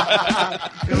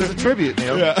was a tribute,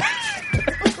 Neil. Yeah.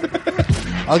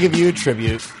 I'll give you a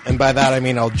tribute, and by that I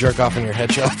mean I'll jerk off in your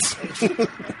headshots.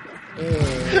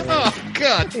 Oh,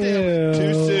 God damn.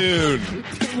 Too soon.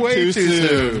 Way too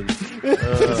soon.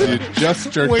 You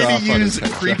just jerked Way off to on use his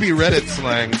headshot. creepy Reddit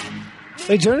slang.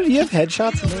 Hey, Jordan, do you have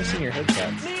headshots? I've never seen your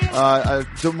headshots.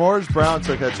 Demorge Brown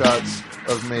took headshots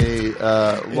of me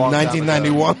long time ago.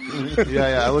 1991.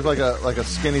 Yeah. I look like a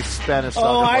skinny Spanish. Oh,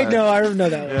 soccer I player. know. I know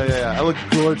that one. Yeah. I look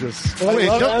gorgeous. Wait,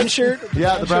 brown shirt?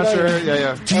 Yeah, the brown shirt.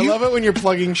 Yeah. I love it when you're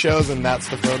plugging shows and that's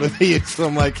the photo they use. So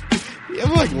I'm like, you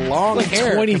have like long Like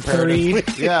hair. 23.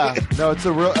 comparatively. Yeah, no, it's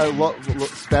a real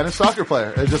Spanish soccer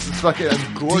player. It's fucking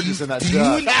I'm gorgeous in that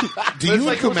shot. Do But you it's and it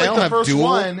was Kumail the have first dual?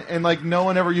 one, and like no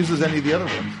one ever uses any of the other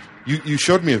ones. You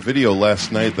showed me a video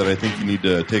last night that I think you need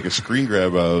to take a screen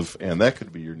grab of, and that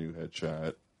could be your new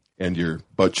headshot. and your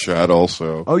butt shot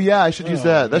also. Oh yeah, I should use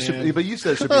that. That should. But you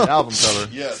said it should be an album cover.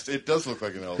 Yes, it does look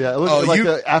like an album. Yeah, it looks like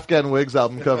the Afghan Wigs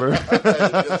album cover.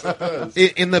 Yes, it does.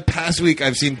 In the past week,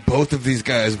 I've seen both of these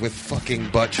guys with fucking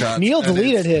butt shots. Neil and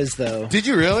deleted it's- his though. Did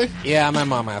you really? Yeah, my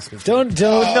mom asked me. Don't.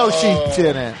 No, she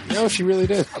didn't. No, she really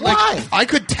did. Why? I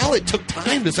could tell it took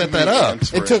time to set that up.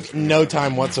 It took no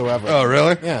time whatsoever. Oh,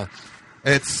 really? Yeah.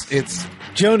 It's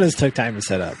Jonas took time to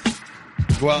set up.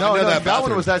 well. No, I know no, that that one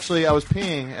bathroom. was actually I was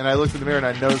peeing and I looked in the mirror and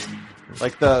I noticed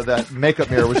like that makeup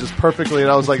mirror was just perfectly,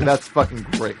 and I was like, that's fucking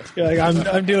great. You're like,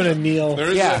 I'm doing a Neil. There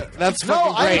is Yeah, that's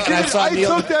fucking great. And I saw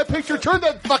Neil. took that picture. Turn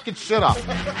that fucking shit off.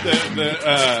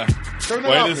 the Turn it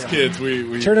whitest off. kids.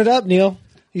 We Turn it up, Neil.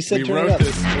 He said we turn it wrote up.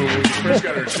 this when we first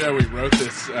got our show. We wrote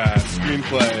this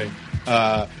screenplay.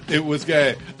 It was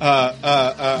gay.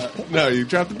 No, you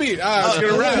dropped the beat. I was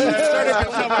gonna rap. I started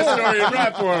to tell my story and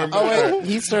rap for him. Oh wait,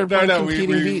 he started playing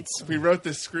competing beats. We wrote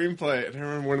this screenplay, and I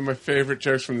remember one of my favorite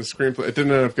jokes from the screenplay. It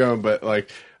didn't end up going, but like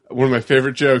one of my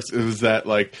favorite jokes is that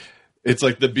like it's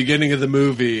like the beginning of the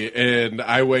movie, and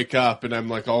I wake up and I'm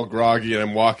like all groggy, and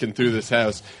I'm walking through this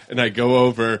house, and I go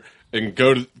over and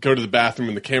go to the bathroom,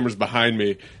 and the camera's behind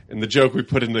me. And the joke we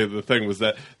put into the thing was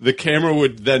that the camera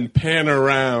would then pan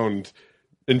around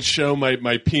and show my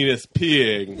penis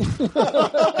peeing,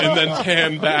 and then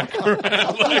pan back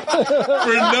around like,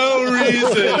 for no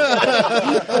reason.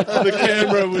 The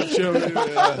camera would show me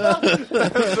that.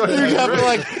 You'd have to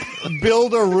like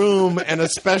build a room and a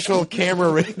special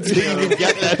camera rig so you could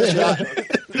get that shot.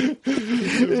 It'd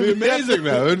be amazing,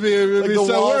 though. It'd be Like the so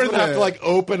walls worth would have it. to like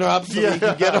open up so you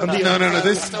could get on the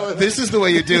No. This is the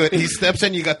way you do it. He steps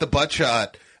in, you got the butt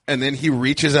shot, and then he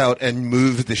reaches out and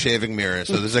moves the shaving mirror,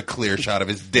 so there's a clear shot of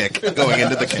his dick going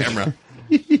into the camera.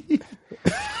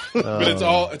 But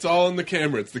it's all in the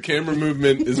camera. It's the camera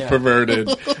movement is perverted.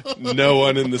 No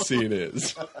one in the scene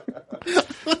is.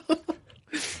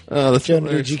 Oh, that's Jonah,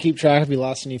 did you keep track? Have you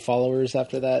lost any followers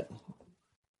after that?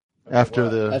 After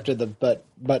the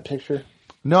butt picture?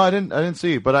 no, I didn't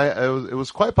see, but it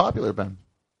was quite popular, Ben.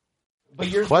 But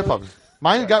yours Quite popular.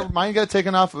 Mine got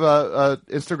taken off.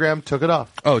 Instagram took it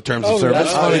off. Oh, terms of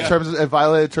service. that's Oh, yeah. it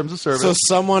violated terms of service. So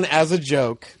someone, as a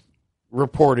joke,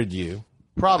 reported you.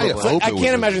 Probably. I hope I it was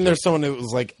can't a imagine there's someone that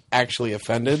was like actually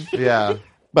offended, Yeah.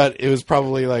 but it was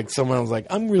probably like someone was like,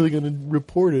 "I'm really going to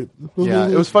report it." Yeah,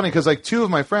 it was funny because like two of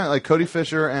my friends, like Cody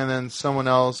Fisher and then someone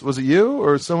else, was it you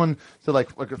or someone said like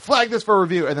flag this for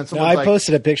review, and then No, someone I like,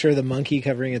 posted a picture of the monkey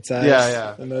covering its eyes.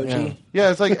 Yeah. Emoji.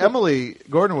 yeah, it's like Emily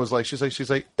Gordon was like, she's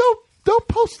like, don't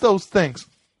post those things.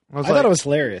 I thought it was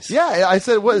hilarious. Yeah, I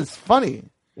said, what? It's funny.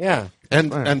 Yeah.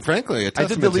 And frankly, a I did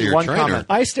testament to delete your one trainer. comment.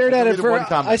 I stared at it deleted for one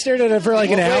comment. like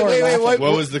an hour. laughing. Wait,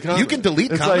 What was the comment? You can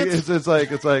delete It's like comments.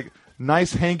 it's like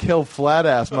nice Hank Hill flat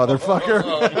ass motherfucker.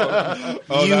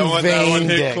 Oh, You that one vain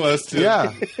hit dick. close to.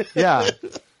 yeah.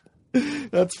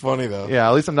 That's funny though. Yeah,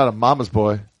 at least I'm not a mama's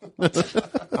boy.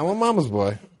 I'm a mama's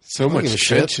boy. So give a much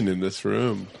shit. tension in this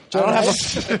room. I don't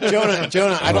have a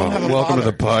Jonah. I don't have a Welcome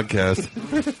to father. the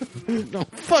podcast. No,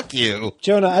 fuck you.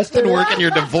 Jonah, I stared, Didn't work in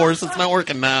your divorce. It's not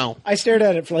working now. I stared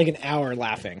at it for like an hour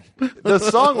laughing. The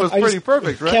song was I pretty just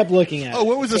perfect, right? Kept looking at Oh, it.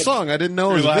 what was the song? I didn't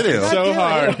know it was You're a video. laughing so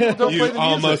hard, Don't play you the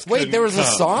almost music. Wait, there was a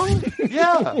song?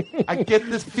 Yeah, I get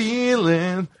this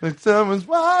feeling like someone's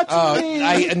watching me.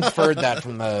 I inferred that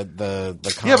from the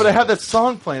Yeah, but I have that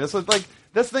song playing. It's like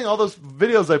that's the thing. All those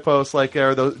videos I post, like,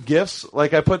 are those gifs.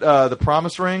 Like I put the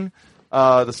Promise Ring,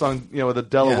 the song, with the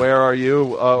Delaware Are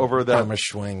You over that. Karma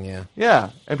Schwing, yeah.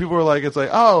 Yeah, and people were like, "It's like,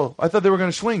 oh, I thought they were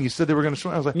going to swing. You said they were going to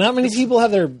swing." I was like, Not many people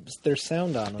have their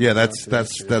sound on. Yeah,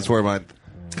 that's where mine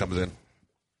comes in.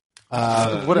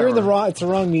 whatever. You're in the wrong. It's the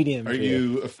wrong medium. Are for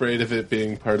you afraid of it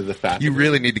being part of the fact? You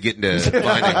really need to get into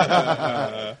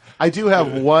finding. I do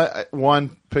have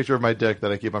one picture of my dick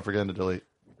that I keep on forgetting to delete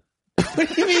What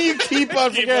do you mean you keep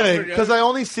on forgetting? because I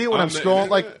only see it when I'm scrolling.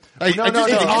 Like, no,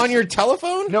 It's on your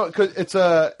telephone? no, because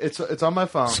it's on my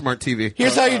phone. Smart TV.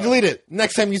 Here's how you delete it.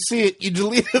 Next time you see it, you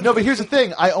delete it. No, but here's the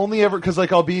thing. I only ever because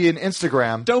like I'll be in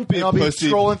Instagram. Don't be and a I'll be pussy.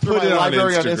 scrolling through Put my it on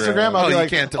library on Instagram. Instagram. I'll Oh, be you like,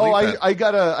 can't delete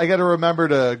that. I gotta remember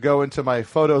to go into my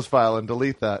photos file and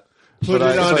delete that. Put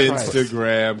But it on it's like-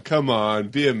 Instagram. Come on,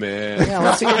 be a man. Yeah,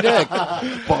 let's see your dick.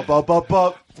 Bup, bup, bup,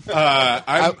 bup.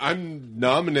 I'm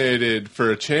nominated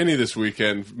for a Channy this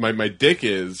weekend. My dick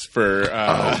is for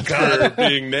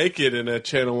being naked in a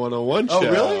Channel 101 show.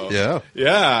 Oh, really? Yeah.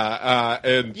 Yeah,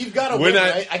 and You've got to when win,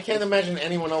 right? I can't imagine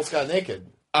anyone else got naked.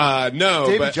 No,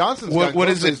 David but, Johnson's what what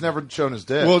is is it? He's never shown his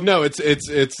dick. Well, no, it's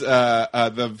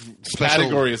the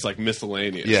category is like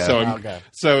miscellaneous. Yeah. So Okay.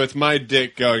 so it's my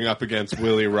dick going up against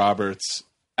Willie Roberts'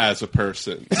 as a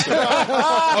person. So,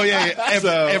 Oh yeah. so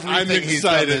I'm Everything he's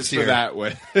done excited this for year. that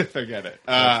way. Forget it.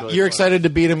 You're excited to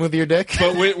beat him with your dick?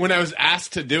 But when I was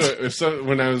asked to do it,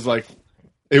 when I was like,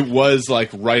 it was like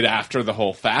right after the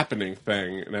whole fappening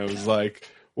thing, and I was like,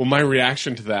 well, my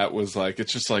reaction to that was like,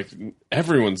 it's just like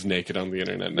everyone's naked on the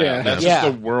internet now. Yeah. That's Yeah.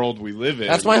 just the world we live in.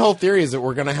 That's my whole theory, is that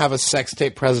we're going to have a sex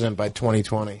tape president by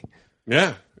 2020.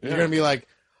 yeah. You're going to be like,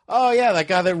 oh, yeah, that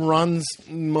guy that runs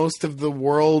most of the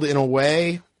world in a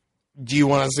way. Do you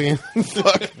want to see him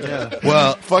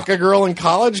fuck a girl in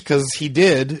college? Because he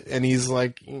did, and he's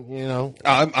like,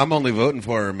 I'm only voting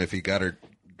for him if he got her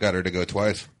to go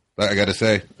twice. I got to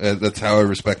say, that's how I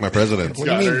respect my president. What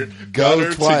do you mean,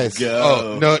 go twice?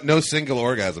 Oh, no single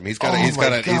orgasm. He's got Oh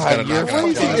my God, you're knockout.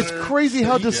 Crazy. It's crazy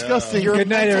how disgusting. Your Good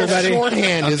night, everybody.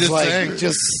 shorthand I'm is just like saying.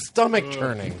 just stomach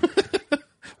turning.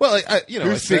 Well, I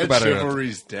Who speak said about it.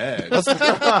 chivalry's dead?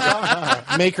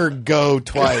 Make her go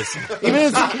twice. Even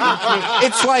if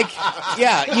it's like,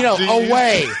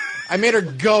 away. I made her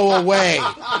go away.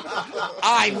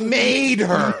 I made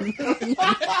her.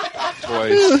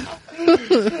 Twice.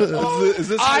 Is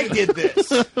this I did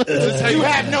this. You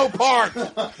had no part.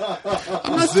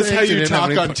 Is this how you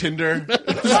talk on Tinder?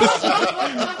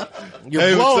 You're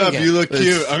Hey, what's blowing up? it. You look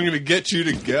cute. I'm going to get you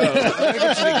to go.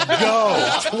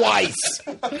 Go twice.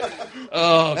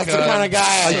 Oh, That's the kind of guy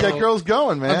I I am. get girls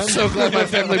going, man. I'm so glad my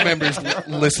family members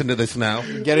listen to this now.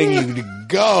 Getting you to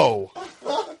go.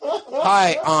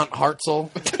 Hi, Aunt Hartzell.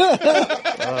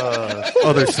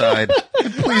 Other side.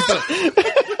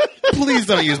 Please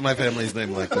don't use my family's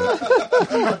name like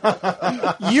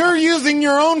that. You're using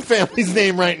your own family's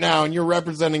name right now, and you're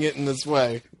representing it in this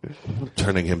way.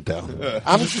 Turning him down.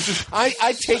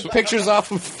 I take pictures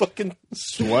off of fucking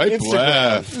Swipe Instagram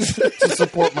left. to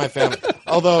support my family.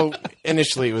 Although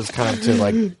initially it was kind of to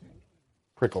like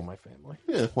prickle my family.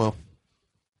 Yeah, well.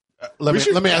 Let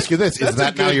me ask you this: Is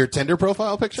that now your Tinder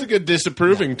profile It's picture? a good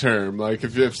disapproving term. Like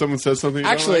if someone says something, you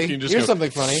don't Actually, like, you just here's go, something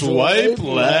funny. Swipe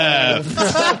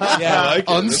left. Yeah, I like it.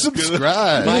 That's good.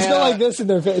 Unsubscribe. Just go like this in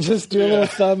their face. Just do a little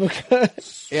thumb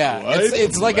across. yeah. Swipe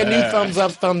It's like a new left. thumbs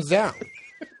up, thumbs down.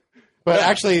 But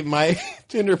actually, my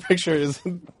Tinder picture is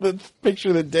the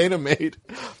picture that Dana made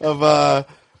of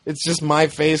it's just my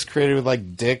face created with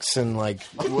like dicks and like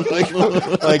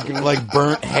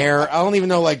burnt hair. I don't even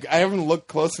know. Like I haven't looked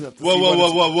close enough. To Whoa, see whoa, what whoa,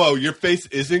 it's- whoa, whoa! Your face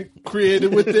isn't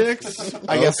created with dicks.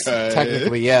 I guess Okay.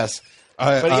 technically yes.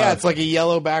 But uh, yeah, it's like a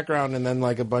yellow background and then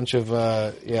like a bunch of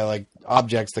like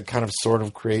objects that kind of sort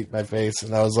of create my face.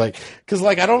 And I was like, because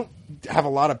like I don't have a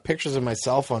lot of pictures of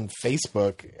myself on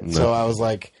Facebook, so I was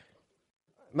like,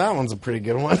 that one's a pretty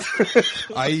good one.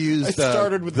 I used I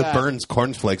started with the that. Burns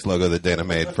Cornflakes logo that Dana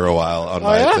made for a while on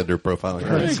my yeah? Tinder profile.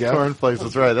 There you go. Cornflakes.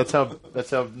 That's right. That's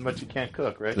how much you can't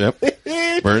cook, right?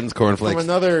 Yep. Burns Cornflakes. From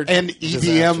another and EDM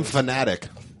disaster. fanatic.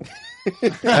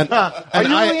 Are you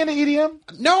really into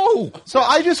EDM? No. So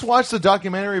I just watched a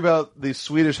documentary about the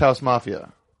Swedish House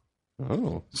Mafia.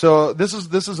 Oh. So this is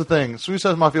the thing. Swedish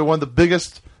House Mafia, one of the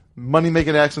biggest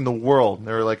money-making acts in the world.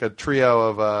 They're like a trio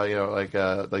of like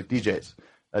DJs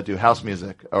that do house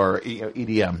music or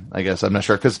EDM. I guess I'm not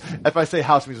sure because if I say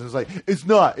house music, it's like it's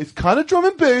not. It's kind of drum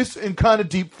and bass and kind of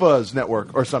deep fuzz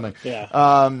network or something.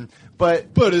 Yeah. But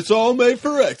it's all made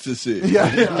for ecstasy.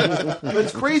 yeah. But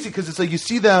it's crazy because it's like you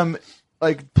see them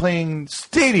like playing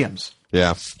stadiums.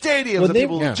 Yeah. Stadiums Well, of they-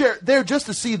 people Yeah. there just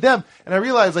to see them, and I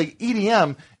realized like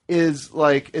EDM is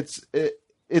like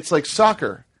it's like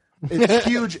soccer. It's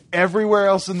huge everywhere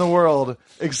else in the world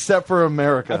except for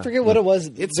America. I forget what it was.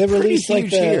 It's they pretty released like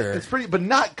huge the. here. It's pretty, but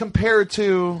not compared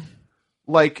to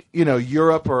like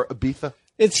Europe or Ibiza.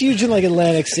 It's huge in like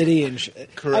Atlantic City and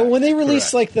Correct, when they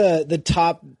release correct. like the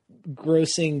top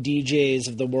grossing DJs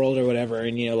of the world or whatever,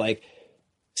 and like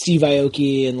Steve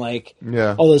Aoki and like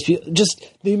Yeah. all those people, just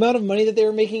the amount of money that they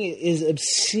were making is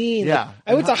obscene. Yeah. Like,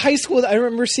 I went to high school. I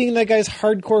remember seeing that guy's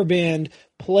hardcore band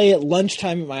play at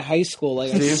lunchtime at my high school. Like,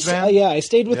 Steve's band? I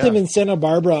stayed with Yeah. him in Santa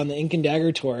Barbara on the Ink and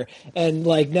Dagger tour, and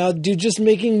like now, dude, just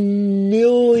making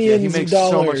millions Yeah, he of makes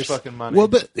dollars. so much fucking money. Well,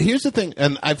 but here's the thing,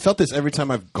 and I've felt this every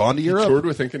time I've gone to Europe. Toured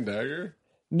with Ink and Dagger.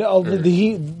 No, he had a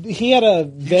He used to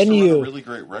run venue. a really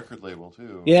great record label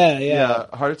too. Yeah.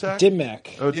 Heart Attack. Dimmac.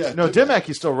 Oh, no, Dimmac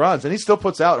he still runs, and he still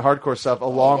puts out hardcore stuff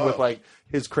along with like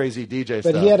his crazy DJ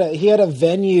But stuff. he had a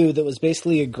venue that was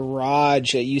basically a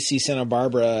garage at UC Santa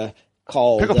Barbara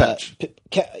called Pickle Patch.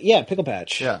 Pickle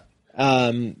Patch. Yeah.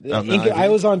 I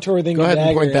was on tour with Ink Go and ahead and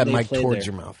Dagger, point that they mic played towards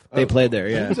there. your mouth. They played there,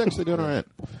 He yeah. was actually doing all right.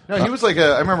 No, he was like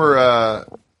I remember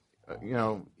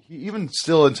he even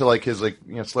still into like his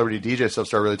celebrity DJ stuff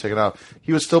started really taking off.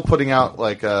 He was still putting out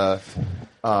like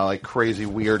crazy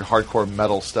weird hardcore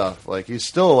metal stuff. Like he's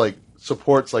still like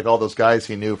supports like all those guys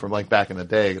he knew from like back in the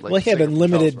day. Like Well, he had Singer from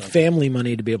unlimited Charles family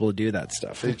money to be able to do that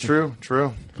stuff. True.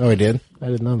 Oh, he did. I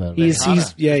didn't know that. He's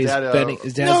Dad, betting.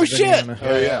 His dad's No betting shit! on a-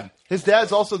 Oh yeah. His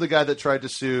dad's also the guy that tried to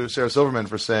sue Sarah Silverman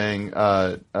for saying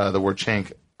the word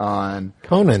 "chank" on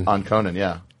Conan. Conan.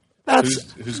 Yeah.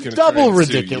 That's Who's going to double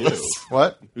ridiculous.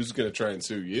 What? Who's going to try and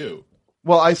sue you?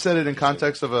 Well, I said it in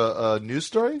context of a news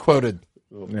story. Quoted.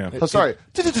 Oh, sorry.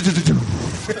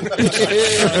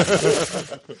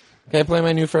 Can I play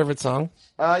my new favorite song?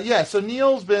 Yeah. So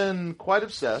Neil's been quite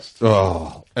obsessed.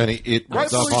 Oh, and it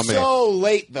runs Rightfully off on me. so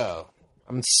late, though.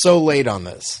 I'm so late on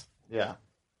this. Yeah.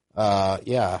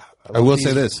 Yeah. I will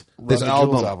say this: this Run the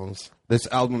Jewels album, this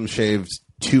album shaves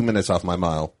 2 minutes off my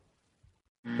mile.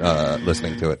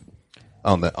 Listening to it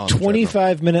on the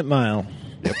 25-minute mile.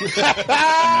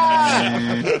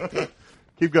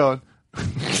 Keep going.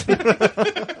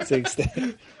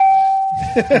 60.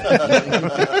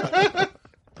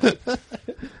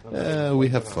 we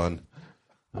have fun.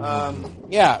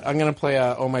 Yeah, I'm going to play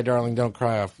Oh My Darling Don't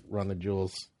Cry off Run the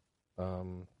Jewels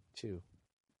 2.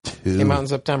 Came out in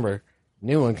September.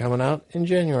 New one coming out in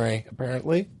January,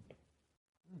 apparently.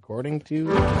 According to...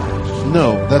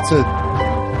 No, that's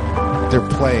they're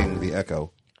playing the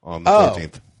Echo on the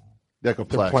 14th. The Echo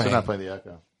Plex. playing. They're not playing the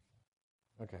Echo.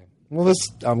 Okay. Well, this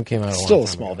album came out Still long a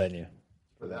time small ago. venue.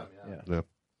 For them, yeah. Yeah.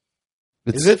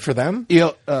 Is it for them?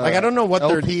 Like, I don't know what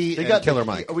LP They and got Killer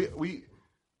Mike. I mean,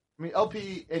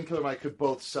 LP and Killer Mike could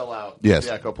both sell out Yes.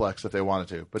 the Echoplex if they wanted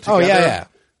to. But Oh, together, yeah.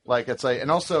 like it's like, and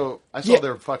also I saw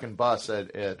their fucking bus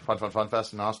at Fun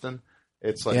Fest in Austin.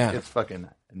 It's like it's fucking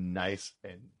nice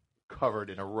and covered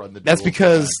in a Run the That's Jewels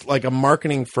because, bag. like, a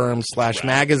marketing firm /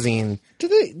 magazine Do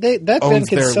they that owns band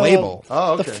can their sell label.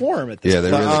 Oh, the okay. form at this Yeah, they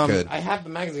point. really could. I have the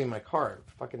magazine in my car.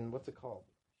 Fucking, what's it called?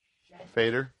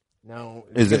 Fader. No,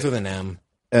 Is begins it- with an M.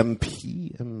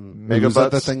 MP. Mega Was that the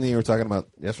Butts? thing that you were talking about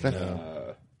yesterday?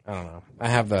 I don't know. I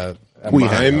have the... I'm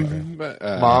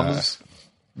Moms.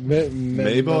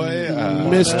 Mayboy,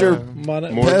 Mr.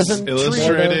 Morse Peasant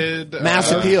Illustrated,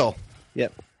 Mass Appeal.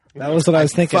 Yep. That was what I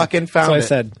was thinking. Fucking That's found what it. I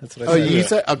said. That's what I Oh, said. you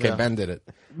said? Okay, Ben did it.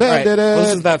 Ben All right, did it. well,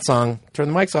 this is that song. Turn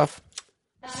the mics off.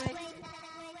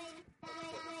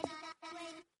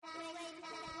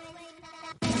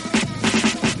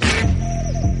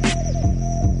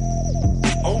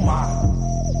 Oh my.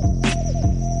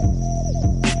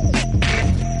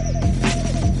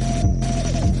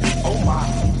 Oh my.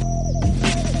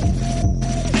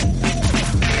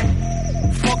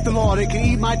 Fuck the law, they can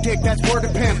eat my dick, that's word to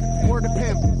pimp. Word to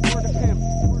pimp. Word to pimp.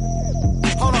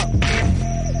 Hold up.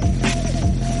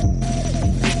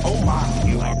 Oh my.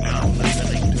 You are now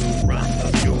listening to Run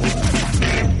the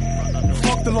Jewels.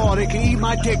 Fuck the law, they can eat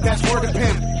my dick, that's word to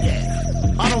pimp.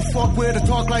 I don't fuck with or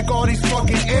talk like all these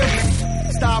fucking imps.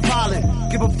 Stop hollering,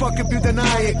 give a fuck if you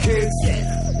deny it, kids.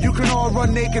 You can all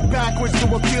run naked backwards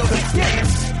to appeal to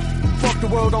dicks. Fuck the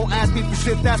world, don't ask me for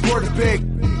shit, that's word is big.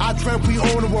 I dreamt we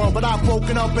own the world, but I've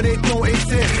woken up and it don't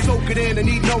exist. Soak it in and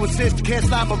need no assist. You can't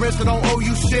slap my wrist, I don't owe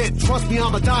you shit. Trust me,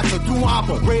 I'm a doctor, do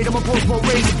operate. I'm a post-mo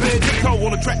razor bitch. Tiptoe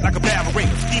on the track like a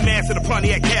ballerina. Ski mask in the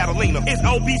Pontiac Catalina. It's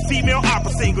OB female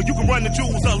opera singer. You can run the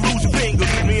jewels or lose your fingers.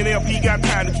 Me and LP got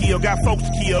time to kill, got folks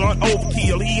to kill, on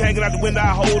overkill. He hanging out the window, I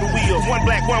hold the wheels. One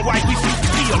black, one white, we shoot to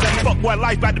kill. That fuckboy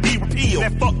life about to be repealed.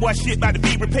 That fuckboy shit about to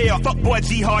be repaired. Fuckboy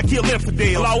G-Hard, kill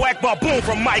infidel. Allahu Akbar, boom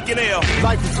from Mike and L.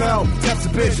 Life is hell, death's a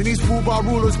bitch, and these football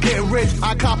rulers getting rich.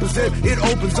 I composite, it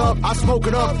opens up, I smoke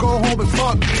it up, go home and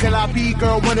fuck. Till I be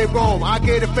girl when they roam. I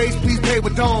gave a face, please pay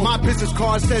with dome. My business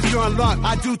card says you're in luck.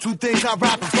 I do two things, I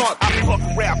rap and fuck. I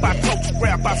fucking rap, I coach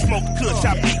rap, I smoke kush,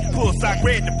 I beat the puss, I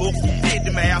read the books, did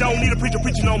the math. Don't need a preacher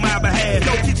preaching on my behalf.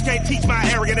 No teacher can't teach my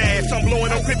arrogant ass. I'm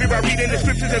blowing on crippy by reading the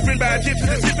scriptures that's written by Egyptians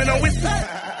and sipping on whiskey.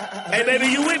 Hey baby,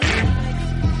 you with me?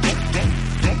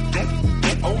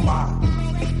 Oh my.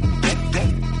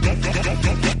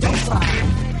 Don't fly.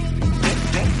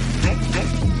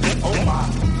 Oh my.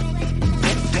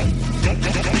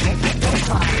 Don't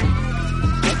fly.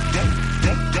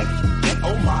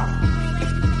 Oh my.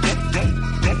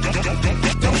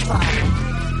 Don't fly.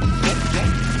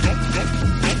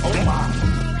 Oh my.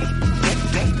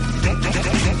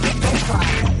 Don't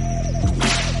fly.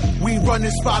 We run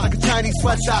this spot like a Chinese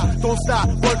sweatshop. Don't stop,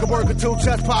 work until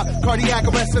chest pop. Cardiac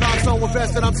arrested, I'm so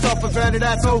invested, I'm self-invented.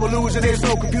 That's no illusion, there's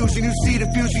no confusion. You see the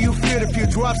future, you fear the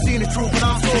future. I've seen the truth, and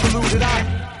I'm so deluded.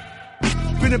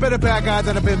 I've been a better bad guy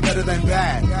than I've been better than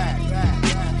bad.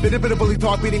 Been a bit of bully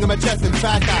talk, beating in my chest. In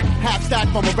fact, I half stack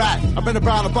from a rat. I've been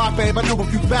around the block, babe, I know a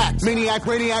few facts. Maniac,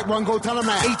 brainiac, run, go tell him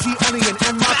that. AT, onion,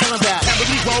 and my tell him that. Have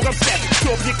me wrong, I'm savage.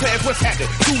 Show up your class, what's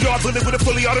happening? 2-yard bullet with a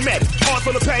fully automatic. Heart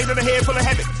full of pain and a head full of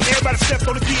habit. Everybody steps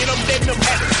on the key and I'm letting them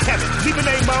have it. Have it. Leave a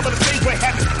name mama the same way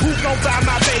habit. Who's gonna buy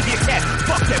my baby a cat?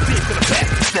 Fuck that bitch in the back.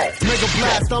 Mega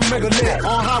blast, I'm mega lit.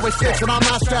 On Highway 6 and I'm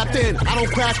not strapped in. I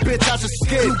don't crash, bitch, I just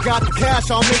skid. You got the cash,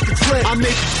 I'll make the trip. I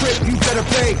make the trip, you better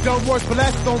pay. Don't work for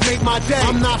less, don't make my day.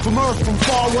 I'm not from Earth, from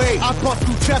far away. I bust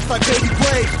through chests like baby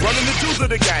Gray. Running the jewels of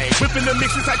the game. Whipping the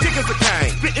mixes like chickens a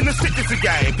cane. Spitting the sickness a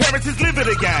game. Parents is living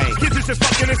a game. Kids is just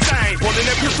fucking insane. Holding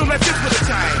that pistol like this with a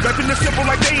chain. Rapping the simple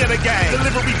like they in a game.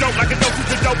 Delivery dope like a dope to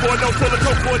the dope boy. No till a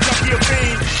coke boy, junkie a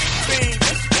fiend. Fiend,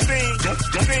 fiend,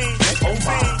 fiend, oh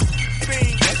my.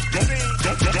 Fiend, fiend,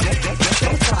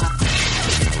 don't try.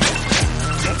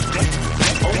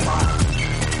 Oh my.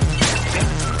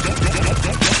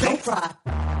 Don't try.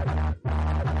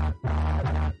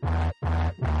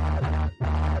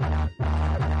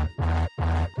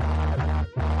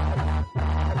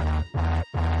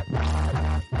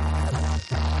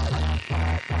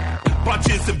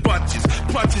 Bunches and bunches,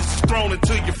 punches thrown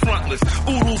into your frontless.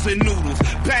 Oodles and noodles,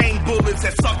 bang bullets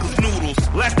at suckers' noodles.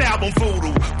 Last album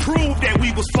voodoo, proved that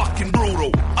we was fucking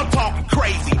brutal. I'm talking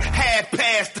crazy, half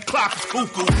past the clock is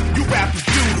cuckoo. You rappers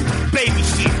doodle, baby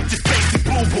shit, just basic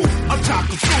boo boo. I'm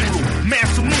talking Zulu,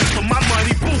 Mansa Musa, my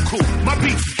money buku. My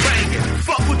beats is banging,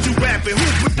 fuck what you rapping, who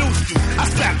produced you? I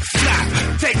slap the slap,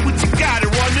 take what you got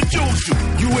and run the juice you.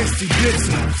 USC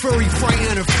Dixie, furry,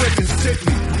 frightened, and frickin'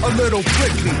 sickly. A little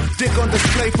prickly, dick on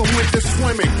display for winter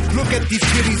swimming. Look at these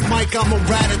kitties, Mike, I'm a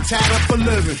rat-a-tat for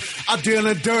living. I deal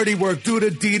in dirty work, do the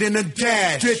deed in a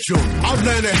dash. Ditch 'em. I've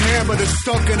landed a hammer that's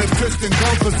stuck in a twist and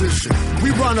gun position.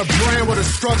 We run a brand with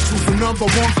instructions for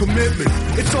 #1 commitment.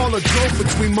 It's all a joke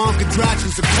between mom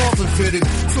contractions and coffin fitting.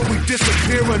 So we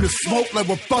disappear in the smoke like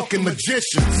we're fucking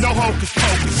magicians. No hocus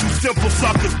pocus, you simple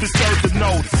suckers deserve to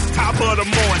notice. Top of the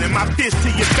morning, my fist to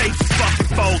your face is fucking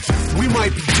Folgers. We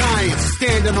might be giants,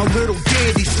 standing on little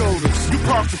dandy shoulders. You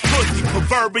perfect pussy,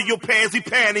 proverbial pansy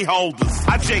panty holders.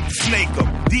 I Jake the Snake 'em,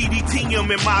 DDT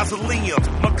 'em in mausoleums.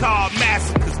 Macabre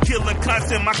massacres, killing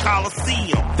cunts in my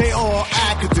Coliseum. They all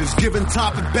actors, giving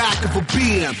topic back of a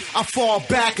BM. I fall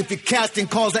back if your casting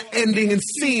calls an ending in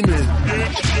semen.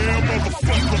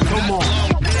 Come on.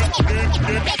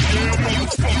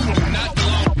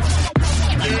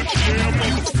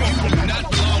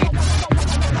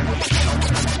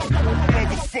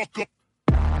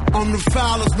 I'm the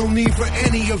foulest, no need for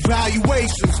any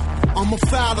evaluations. I'm a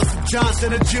foul as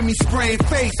Johnson and Jimmy spraying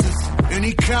faces.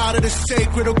 Any cow that is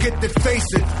sacred will get to face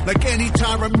it. Like any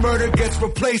time a murder gets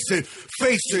replaced.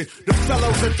 Face it, the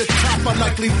fellows at the top are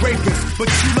likely rapists. But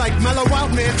you like mellow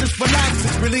out, man, just relax.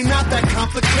 It's really not that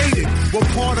complicated. Well,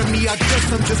 part of me, I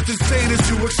guess I'm just insane as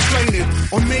you explain it.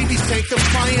 Or maybe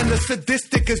sanctifying the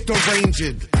sadistic is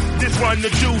deranged. This run the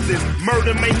juices,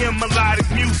 murder, mayhem, melodic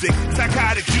music.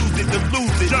 Psychotic use it to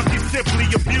lose it. Junkies simply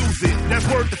abuse it. That's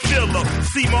worth the filler.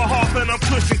 Seymour Hoffman, I'm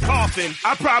pushing coffin.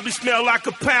 I probably smell like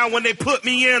a pound when they put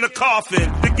me in a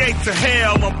coffin. The gates of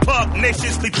hell, I'm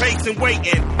pugnaciously pacing,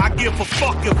 waiting. I give a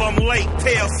fuck if I'm late.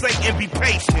 Tell Satan be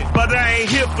patient. But I ain't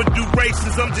here for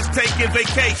durations. I'm just taking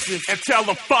vacations. And tell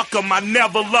them fuck them. I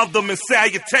never loved them in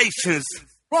salutations.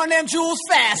 Run them jewels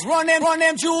fast, run them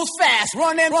jewels fast,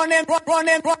 run them,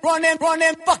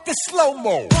 fuck the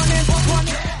slow-mo.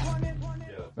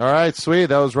 All right, sweet.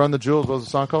 That was Run the Jewels. What was the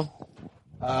song called?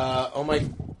 Oh my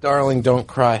darling, don't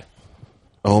cry.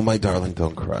 Oh my darling,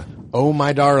 don't cry. Oh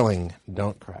my darling,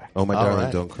 don't cry. Oh my All darling,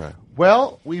 right. don't cry.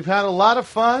 Well, we've had a lot of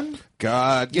fun.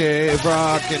 God gave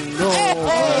rock and roll.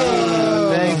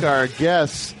 Thank our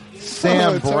guests,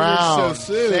 Sam it's Brown. always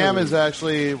so soon. Sam is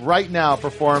actually right now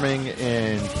performing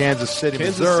in Kansas City,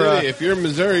 Kansas Missouri. City. If you're in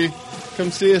Missouri,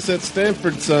 come see us at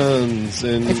Stanford Sons.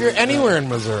 And If you're anywhere in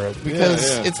Missouri,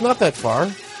 because yeah. it's not that far.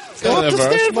 it's kind of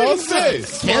our small States.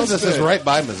 space. Kansas is right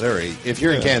by Missouri. If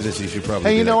you're in Kansas, you should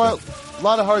probably. Hey, you do know that. what? A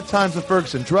lot of hard times in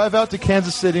Ferguson. Drive out to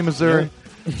Kansas City, Missouri.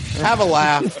 Have a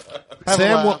laugh. Have a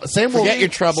laugh. Sam will forget your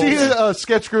troubles. See a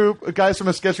sketch group, guys from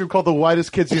a sketch group called The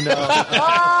Whitest Kids You Know.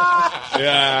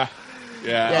 Yeah.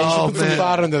 Yeah, you should put some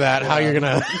thought into that. How you're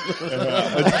gonna?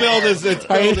 It's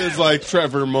billed as like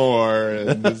Trevor Moore.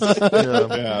 And but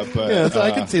So I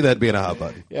can see that being a hot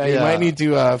button. Yeah, you might need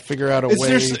to figure out a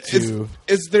way to.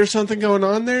 Is there something going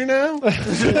on there now?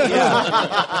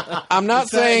 I'm not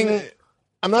saying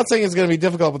it's going to be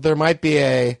difficult, but there might be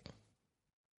a.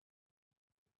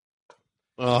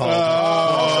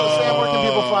 Also, Sam, where can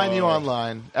people find you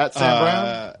online? At Sam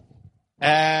Brown?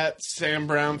 At Sam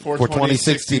Brown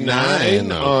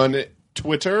 42069 on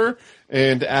Twitter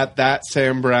And at that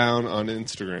Sam Brown on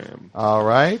Instagram. All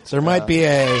right. There might be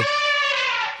a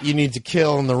you need to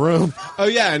kill in the room. Oh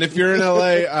yeah, and if you're in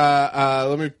LA,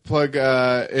 let me plug.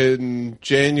 In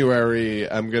January,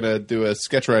 I'm gonna do a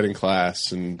sketch writing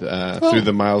class and through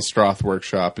the Miles Stroth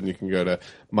workshop, and you can go to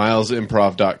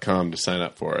milesimprov.com to sign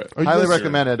up for it. Highly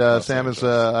recommended. Sam is.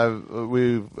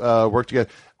 We've worked together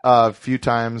a few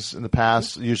times in the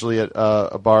past, usually at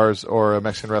bars or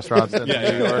Mexican restaurants in New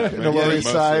York, in the Lower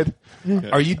East Side.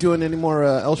 Are you doing any more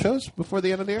L shows before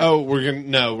the end of the year? Oh,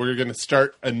 we're gonna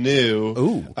start a new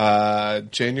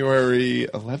January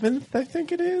 11th, I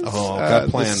think it is. Oh, got the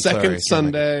plans. second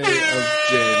Sunday of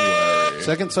January.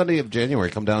 Second Sunday of January.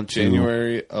 Come down to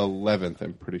January 11th.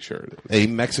 I'm pretty sure it is a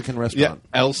Mexican Yeah, restaurant.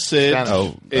 El Cid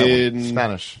in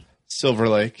Spanish. Silver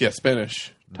Lake. Yeah,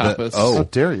 Spanish tapas. How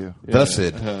dare you? The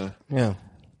Cid. Yeah.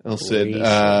 El Cid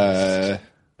at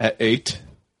 8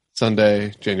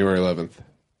 Sunday, January 11th.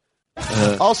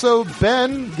 Also,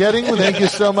 Ben Getting, thank you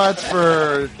so much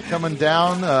for coming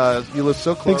down. You live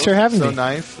so close. Thanks for having me. me.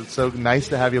 Nice. It's so nice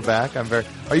to have you back.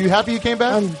 Are you happy you came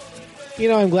back?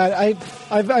 I'm glad.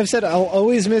 I've said I'll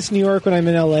always miss New York when I'm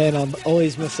in LA, and I'll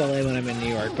always miss LA when I'm in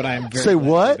New York. But I'm very Say glad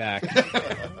what? to be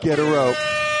back. Get a rope.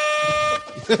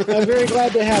 I'm very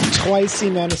glad to have twice the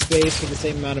amount of space for the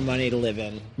same amount of money to live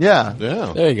in. Yeah.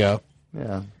 There you go.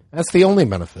 Yeah. That's the only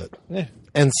benefit. Yeah.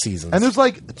 And seasons. And there's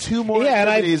like two more Yeah, and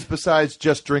activities besides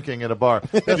just drinking at a bar.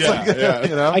 That's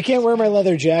you know? I can't wear my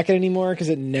leather jacket anymore because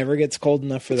it never gets cold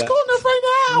enough for that. Cold enough right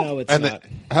now. No, it's And not.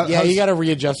 yeah, you got to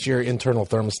readjust your internal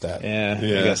thermostat. Yeah,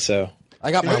 I guess so.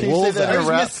 I got my Can you say wolves that in out. a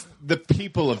rap? Miss the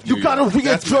people of New You gotta York.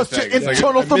 That's my readjust your thing. It's like,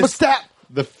 internal I miss thermostat.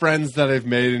 The friends that I've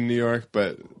made in New York,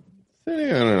 but I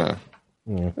don't know.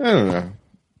 I don't know.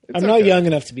 I'm not young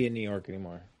enough to be in New York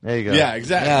anymore. There you go. Yeah,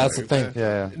 exactly. Yeah, that's the thing.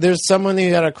 Yeah. There's someone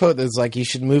who got a quote that's like, you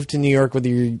should move to New York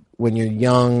when you're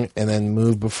young and then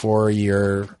move before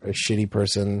you're a shitty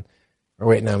person. Or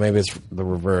wait, no, maybe it's the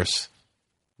reverse.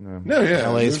 No, yeah.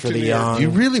 LA's Move for to the New York. young. You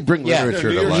really bring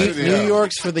literature to life. New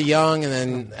York's for the young, and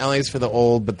then LA's for the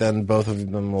old, but then both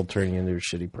of them will turn you into a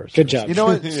shitty person. Good job. You know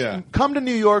what? Yeah. Come to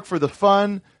New York for the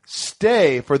fun.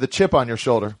 Stay for the chip on your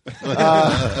shoulder.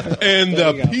 And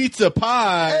the pizza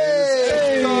pies.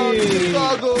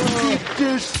 Chicago deep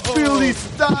dish Philly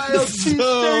style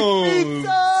cheesesteak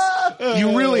pizza.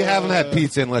 You really haven't had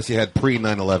pizza unless you had pre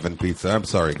 9/11 pizza. I'm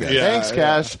sorry, guys. Yeah. Thanks,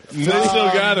 Cash. They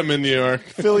still got them in New York.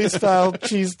 Philly style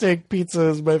cheesesteak pizza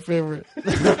is my favorite.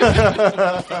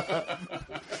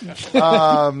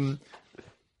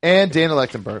 And Dana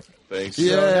Lechtenberg. Thanks. So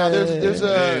now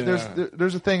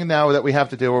there's a thing now that we have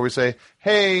to do where we say,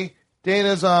 hey,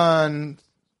 Dana's on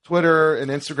Twitter and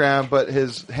Instagram, but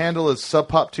his handle is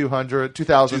subpop2000.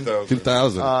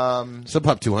 2000. Sub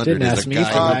Pop 200 Didn't is ask a me.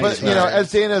 guy. But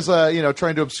as Dana's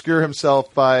trying to obscure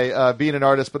himself by being an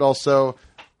artist, but also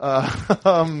we had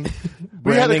a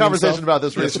Branding conversation himself? about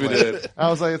this Yes, we recently. did. I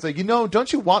was like, it's like,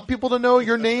 don't you want people to know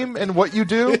your name and what you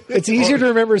do? It's easier to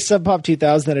remember Sub Pop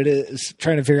 2000 than it is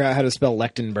trying to figure out how to spell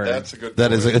Lechtenberg. That's a good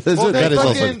That is Well, that is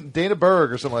also fucking Dana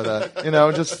Berg or something like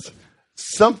that. Just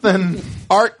something.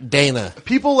 Art Dana.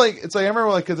 People it's like I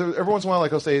remember because every once in a while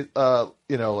I'll say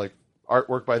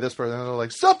artwork by this person and they're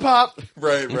like Sub Pop,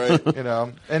 right.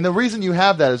 and the reason you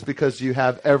have that is because you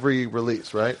have every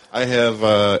release, right? I have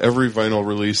every vinyl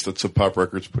release that Sub Pop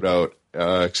Records put out,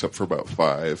 except for about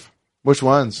 5. Which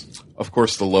ones? Of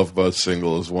course, the Love Buzz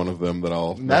single is one of them that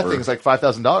I'll. That thing's like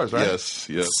 $5,000, right?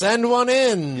 Yes. Send one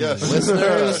in, Yes.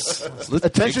 listeners.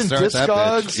 Attention, kickstart that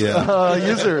Discogs bitch.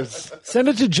 users. Send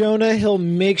it to Jonah. He'll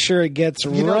make sure it gets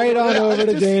right on over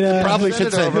to Dana. probably Send should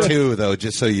it send over. 2 though,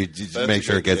 just so you just That's make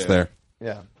sure it good, gets yeah. there.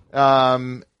 Yeah.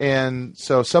 And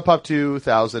so Sub Pop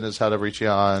 2000 is how to reach you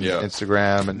on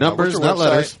Instagram and Numbers, what's your not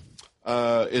website?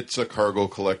 letters. It's a cargo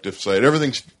collective site.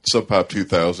 Everything's Sub Pop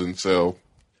 2000. So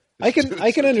I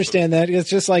can understand that.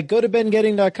 It's just like go to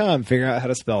bengetting.com, figure out how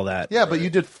to spell that. Yeah, but you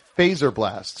did Phaser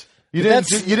Blast. You But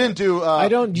didn't do. I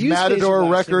don't use Matador Phaser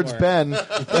Blast Records, anymore.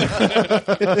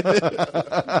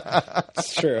 Ben.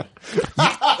 It's true.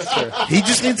 He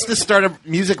just needs to start a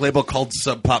music label called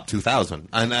Sub Pop 2000,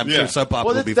 and I'm sure Sub Pop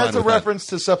Well, will be fine that's a with that. reference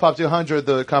to Sub Pop 200,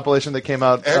 the compilation that came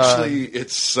out. actually,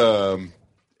 it's this. when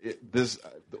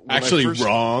I Actually, first-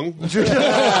 wrong.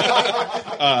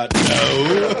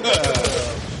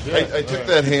 I took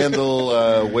that handle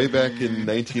way back in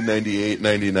 1998,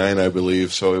 99, I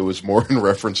believe. So it was more in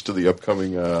reference to the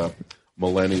upcoming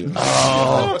millennium.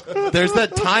 There's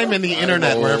that time in the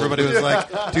internet where everybody was like,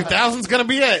 2000's going to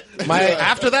be it.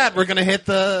 After that, we're going to hit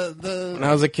the... When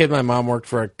I was a kid, my mom worked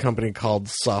for a company called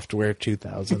Software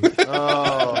 2000.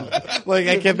 Like,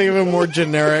 I can't think of a more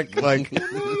generic, like...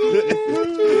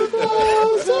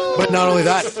 But Not only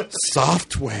that,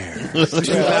 software.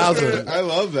 2000. I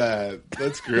love that.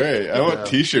 That's great. I want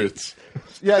T-shirts.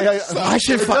 Yeah. I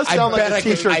should It does I sound like bet a I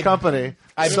could- T-shirt company.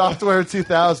 Software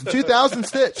 2000. 2000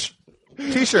 Stitch.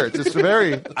 T-shirts. It's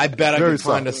very. I bet I very could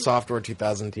find a soft. Software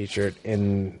 2000 T-shirt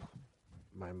in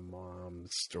my mom's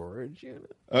storage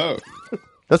unit. Oh,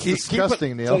 That's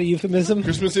disgusting, Is Neil. that a euphemism?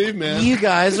 Christmas Eve, man. You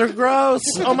guys are gross.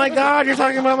 Oh my god, you're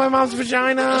talking about my mom's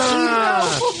vagina.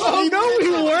 Oh, no,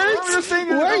 we weren't.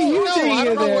 Why are you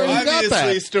taking it there?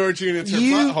 Obviously, storage units are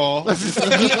butthole.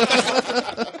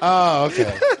 Oh,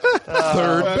 okay.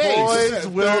 Third base. Boys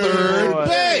will Third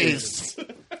base.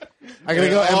 I gotta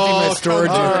go empty my storage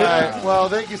All unit. right. Well,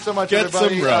 thank you so much, Get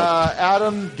everybody. some rope.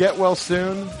 Adam, get well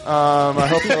soon.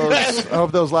 I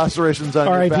hope those lacerations on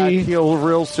your R.I.P. back heal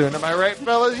real soon. Am I right,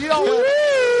 fellas? You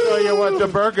don't want the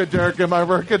Burka-Dirk. Am I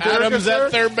Burka-Dirk? Adam's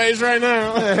at third base right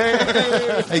now.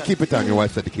 Hey, keep it down. Your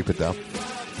wife said to keep it down.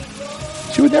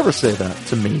 She would never say that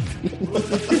to me.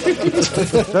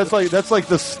 that's like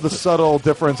the subtle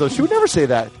difference. She would never say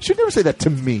that. She would never say that to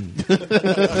me.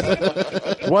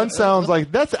 One sounds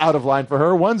like that's out of line for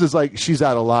her. One's is like she's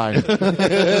out of line.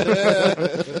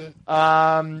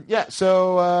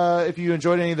 So if you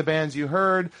enjoyed any of the bands you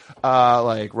heard,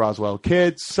 like Roswell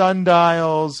Kids,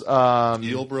 Sundials,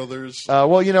 Eel Brothers.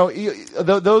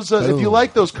 those if you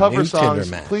like those cover New songs,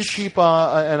 Tinder match. please keep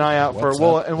an eye out What's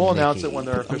for. up, We'll announce Mickey? it when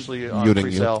they're officially on Muting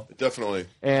pre-sale. Definitely.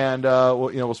 And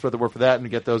we'll spread the word for that and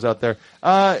get those out there.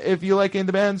 If you like any of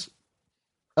the bands,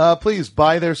 please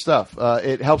buy their stuff.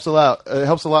 It helps a lot. It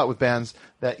helps a lot with bands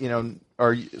that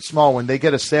are small. When they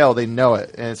get a sale, they know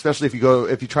it. And especially if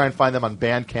you try and find them on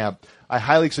Bandcamp, I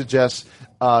highly suggest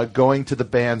going to the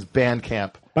band's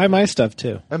Bandcamp Buy my stuff,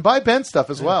 too. and buy Ben's stuff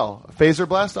as well.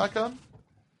 Phaserblast.com.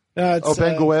 It's,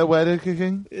 Ben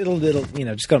it'll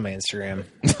just go to my Instagram.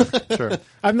 Sure.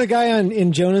 I'm the guy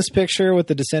in Jonah's picture with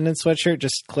the Descendant sweatshirt.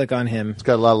 Just click on him. It's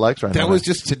got a lot of likes right now. That was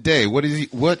just today. What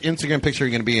Instagram picture are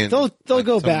you going to be in? They'll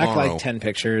go back tomorrow? like 10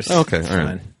 pictures. Okay, It's all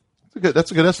right. fine.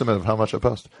 That's a good estimate of how much I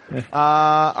post.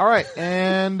 All right,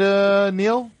 and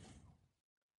Neil.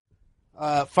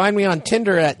 Find me on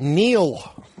Tinder at Neil.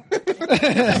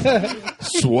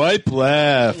 Swipe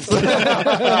left.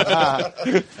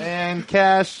 And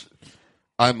Cash.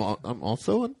 I'm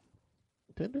also on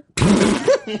Tinder.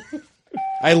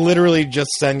 I literally just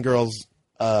send girls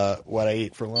what I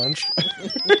eat for lunch,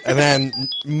 and then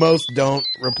most don't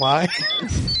reply.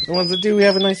 The ones that do, we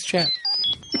have a nice chat.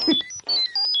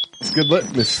 It's good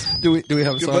litmus. Do we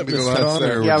have a Good song to litmus go out test on?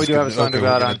 there. Or we're Yeah, we just do have a gonna- song to okay,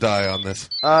 go out we're gonna on. Die on this.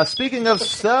 Speaking of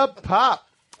Sub Pop,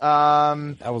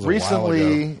 That was a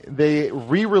recently they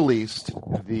re-released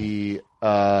the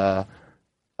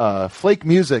Flake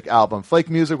Music album. Flake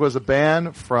Music was a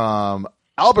band from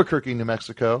Albuquerque, New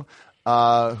Mexico,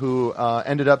 who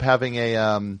ended up having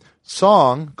a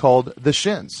song called The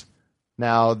Shins.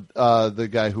 Now, the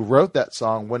guy who wrote that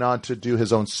song went on to do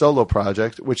his own solo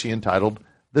project, which he entitled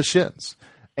The Shins.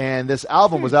 And this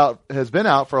album has been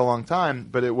out for a long time,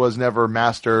 but it was never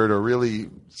mastered or really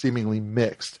seemingly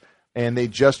mixed. And they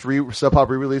just Sub Pop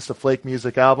re-released the Flake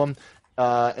Music album,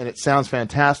 and it sounds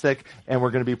fantastic. And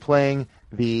we're going to be playing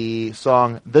the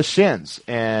song "The Shins,"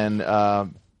 and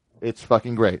it's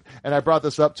fucking great. And I brought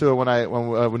this up to it when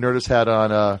Nerdist had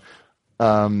on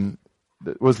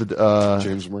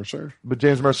James Mercer. but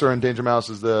James Mercer and Danger Mouse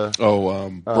is the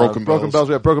Broken Bells.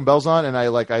 We have Broken Bells on, and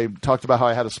I talked about how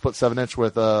I had a split 7-inch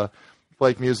with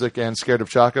Flake Music and Scared of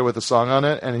Chaka with a song on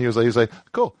it, and he was like,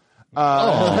 cool.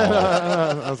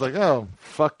 I was like, oh,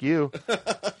 fuck you.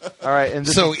 All right, and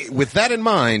So, with that in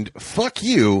mind, fuck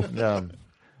you.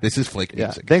 This is Flake yeah.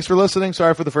 Music. Thanks for listening.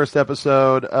 Sorry for the first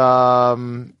episode.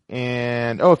 And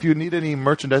if you need any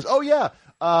merchandise,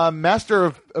 Master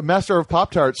of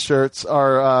Pop-Tarts shirts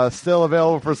are still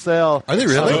available for sale. Are they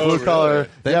really? Blue collar.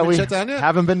 They haven't we shut down yet?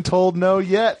 haven't been told no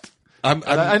yet. I'm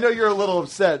I know you're a little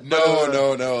upset. No,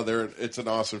 but, it's an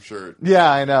awesome shirt.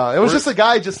 Yeah, I know. It was just a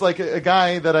guy, a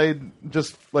guy that I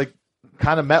just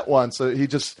kind of met once. So he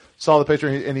just saw the picture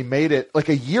and he made it like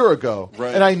a year ago,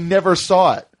 Right. and I never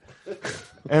saw it,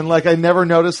 and I never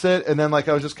noticed it. And then I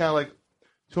was just kind of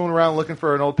tooling around looking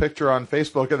for an old picture on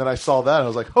Facebook, and then I saw that, and I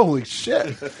was like, holy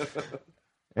shit.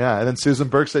 Yeah, and then Susan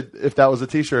Burke said if that was a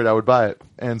T-shirt, I would buy it,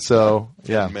 and so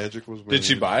yeah. Magic was. Did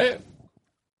she buy it?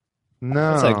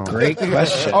 No, That's a great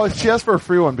question. Oh, she asked for a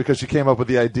free one because she came up with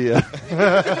the idea.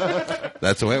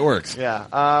 That's the way it works. Yeah.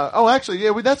 Actually,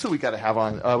 that's who we got to have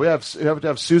on. We have to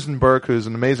have Susan Burke, who's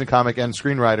an amazing comic and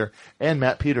screenwriter, and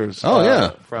Matt Peters. Oh, yeah.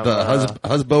 from The husband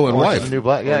and Orange wife. is the New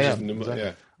Black. Yeah, Orange is yeah. the New Black,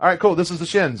 yeah. All right, cool. This is The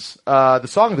Shins. The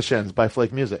song The Shins by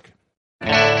Flake Music.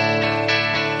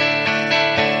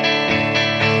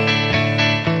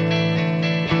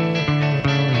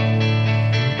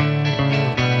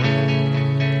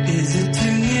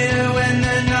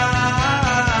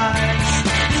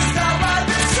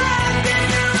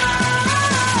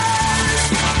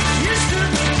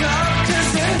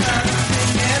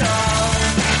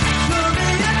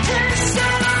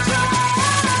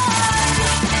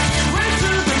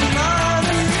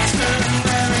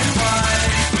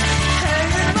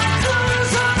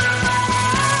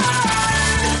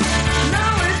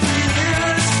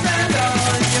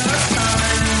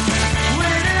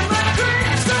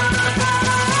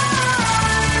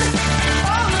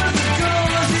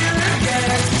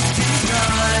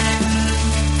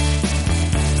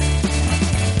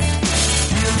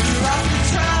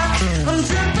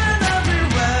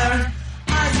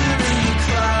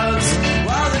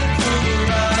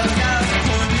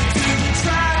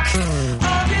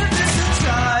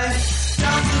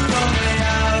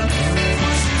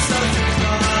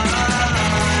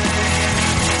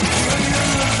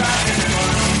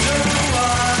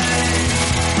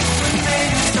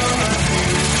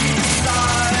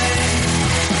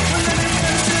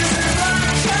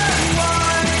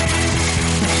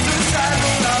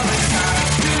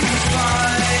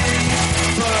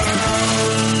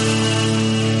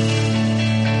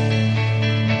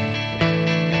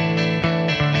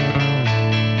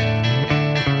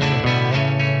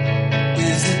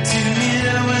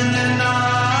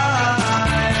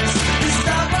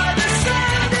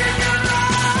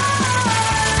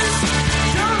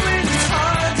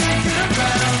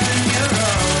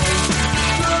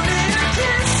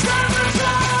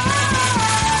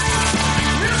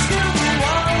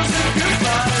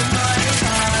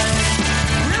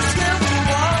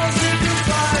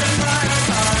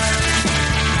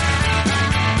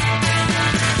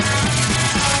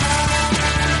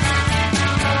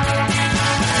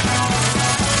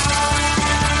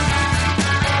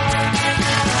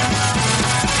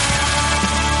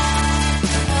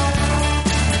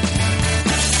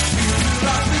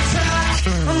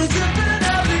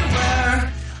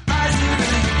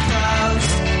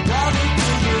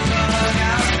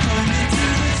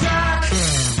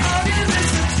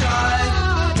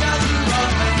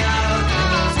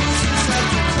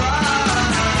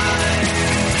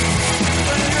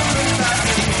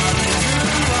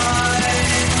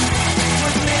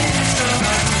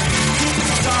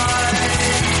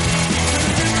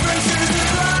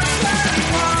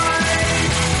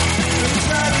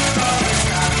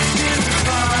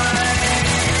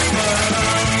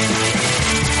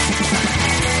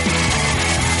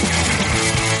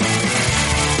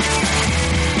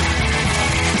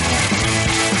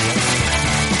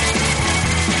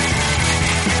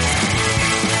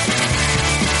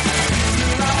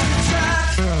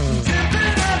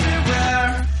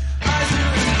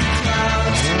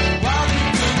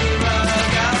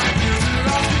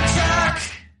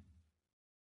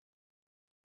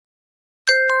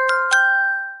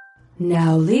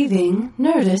 Now leaving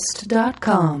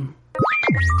Nerdist.com.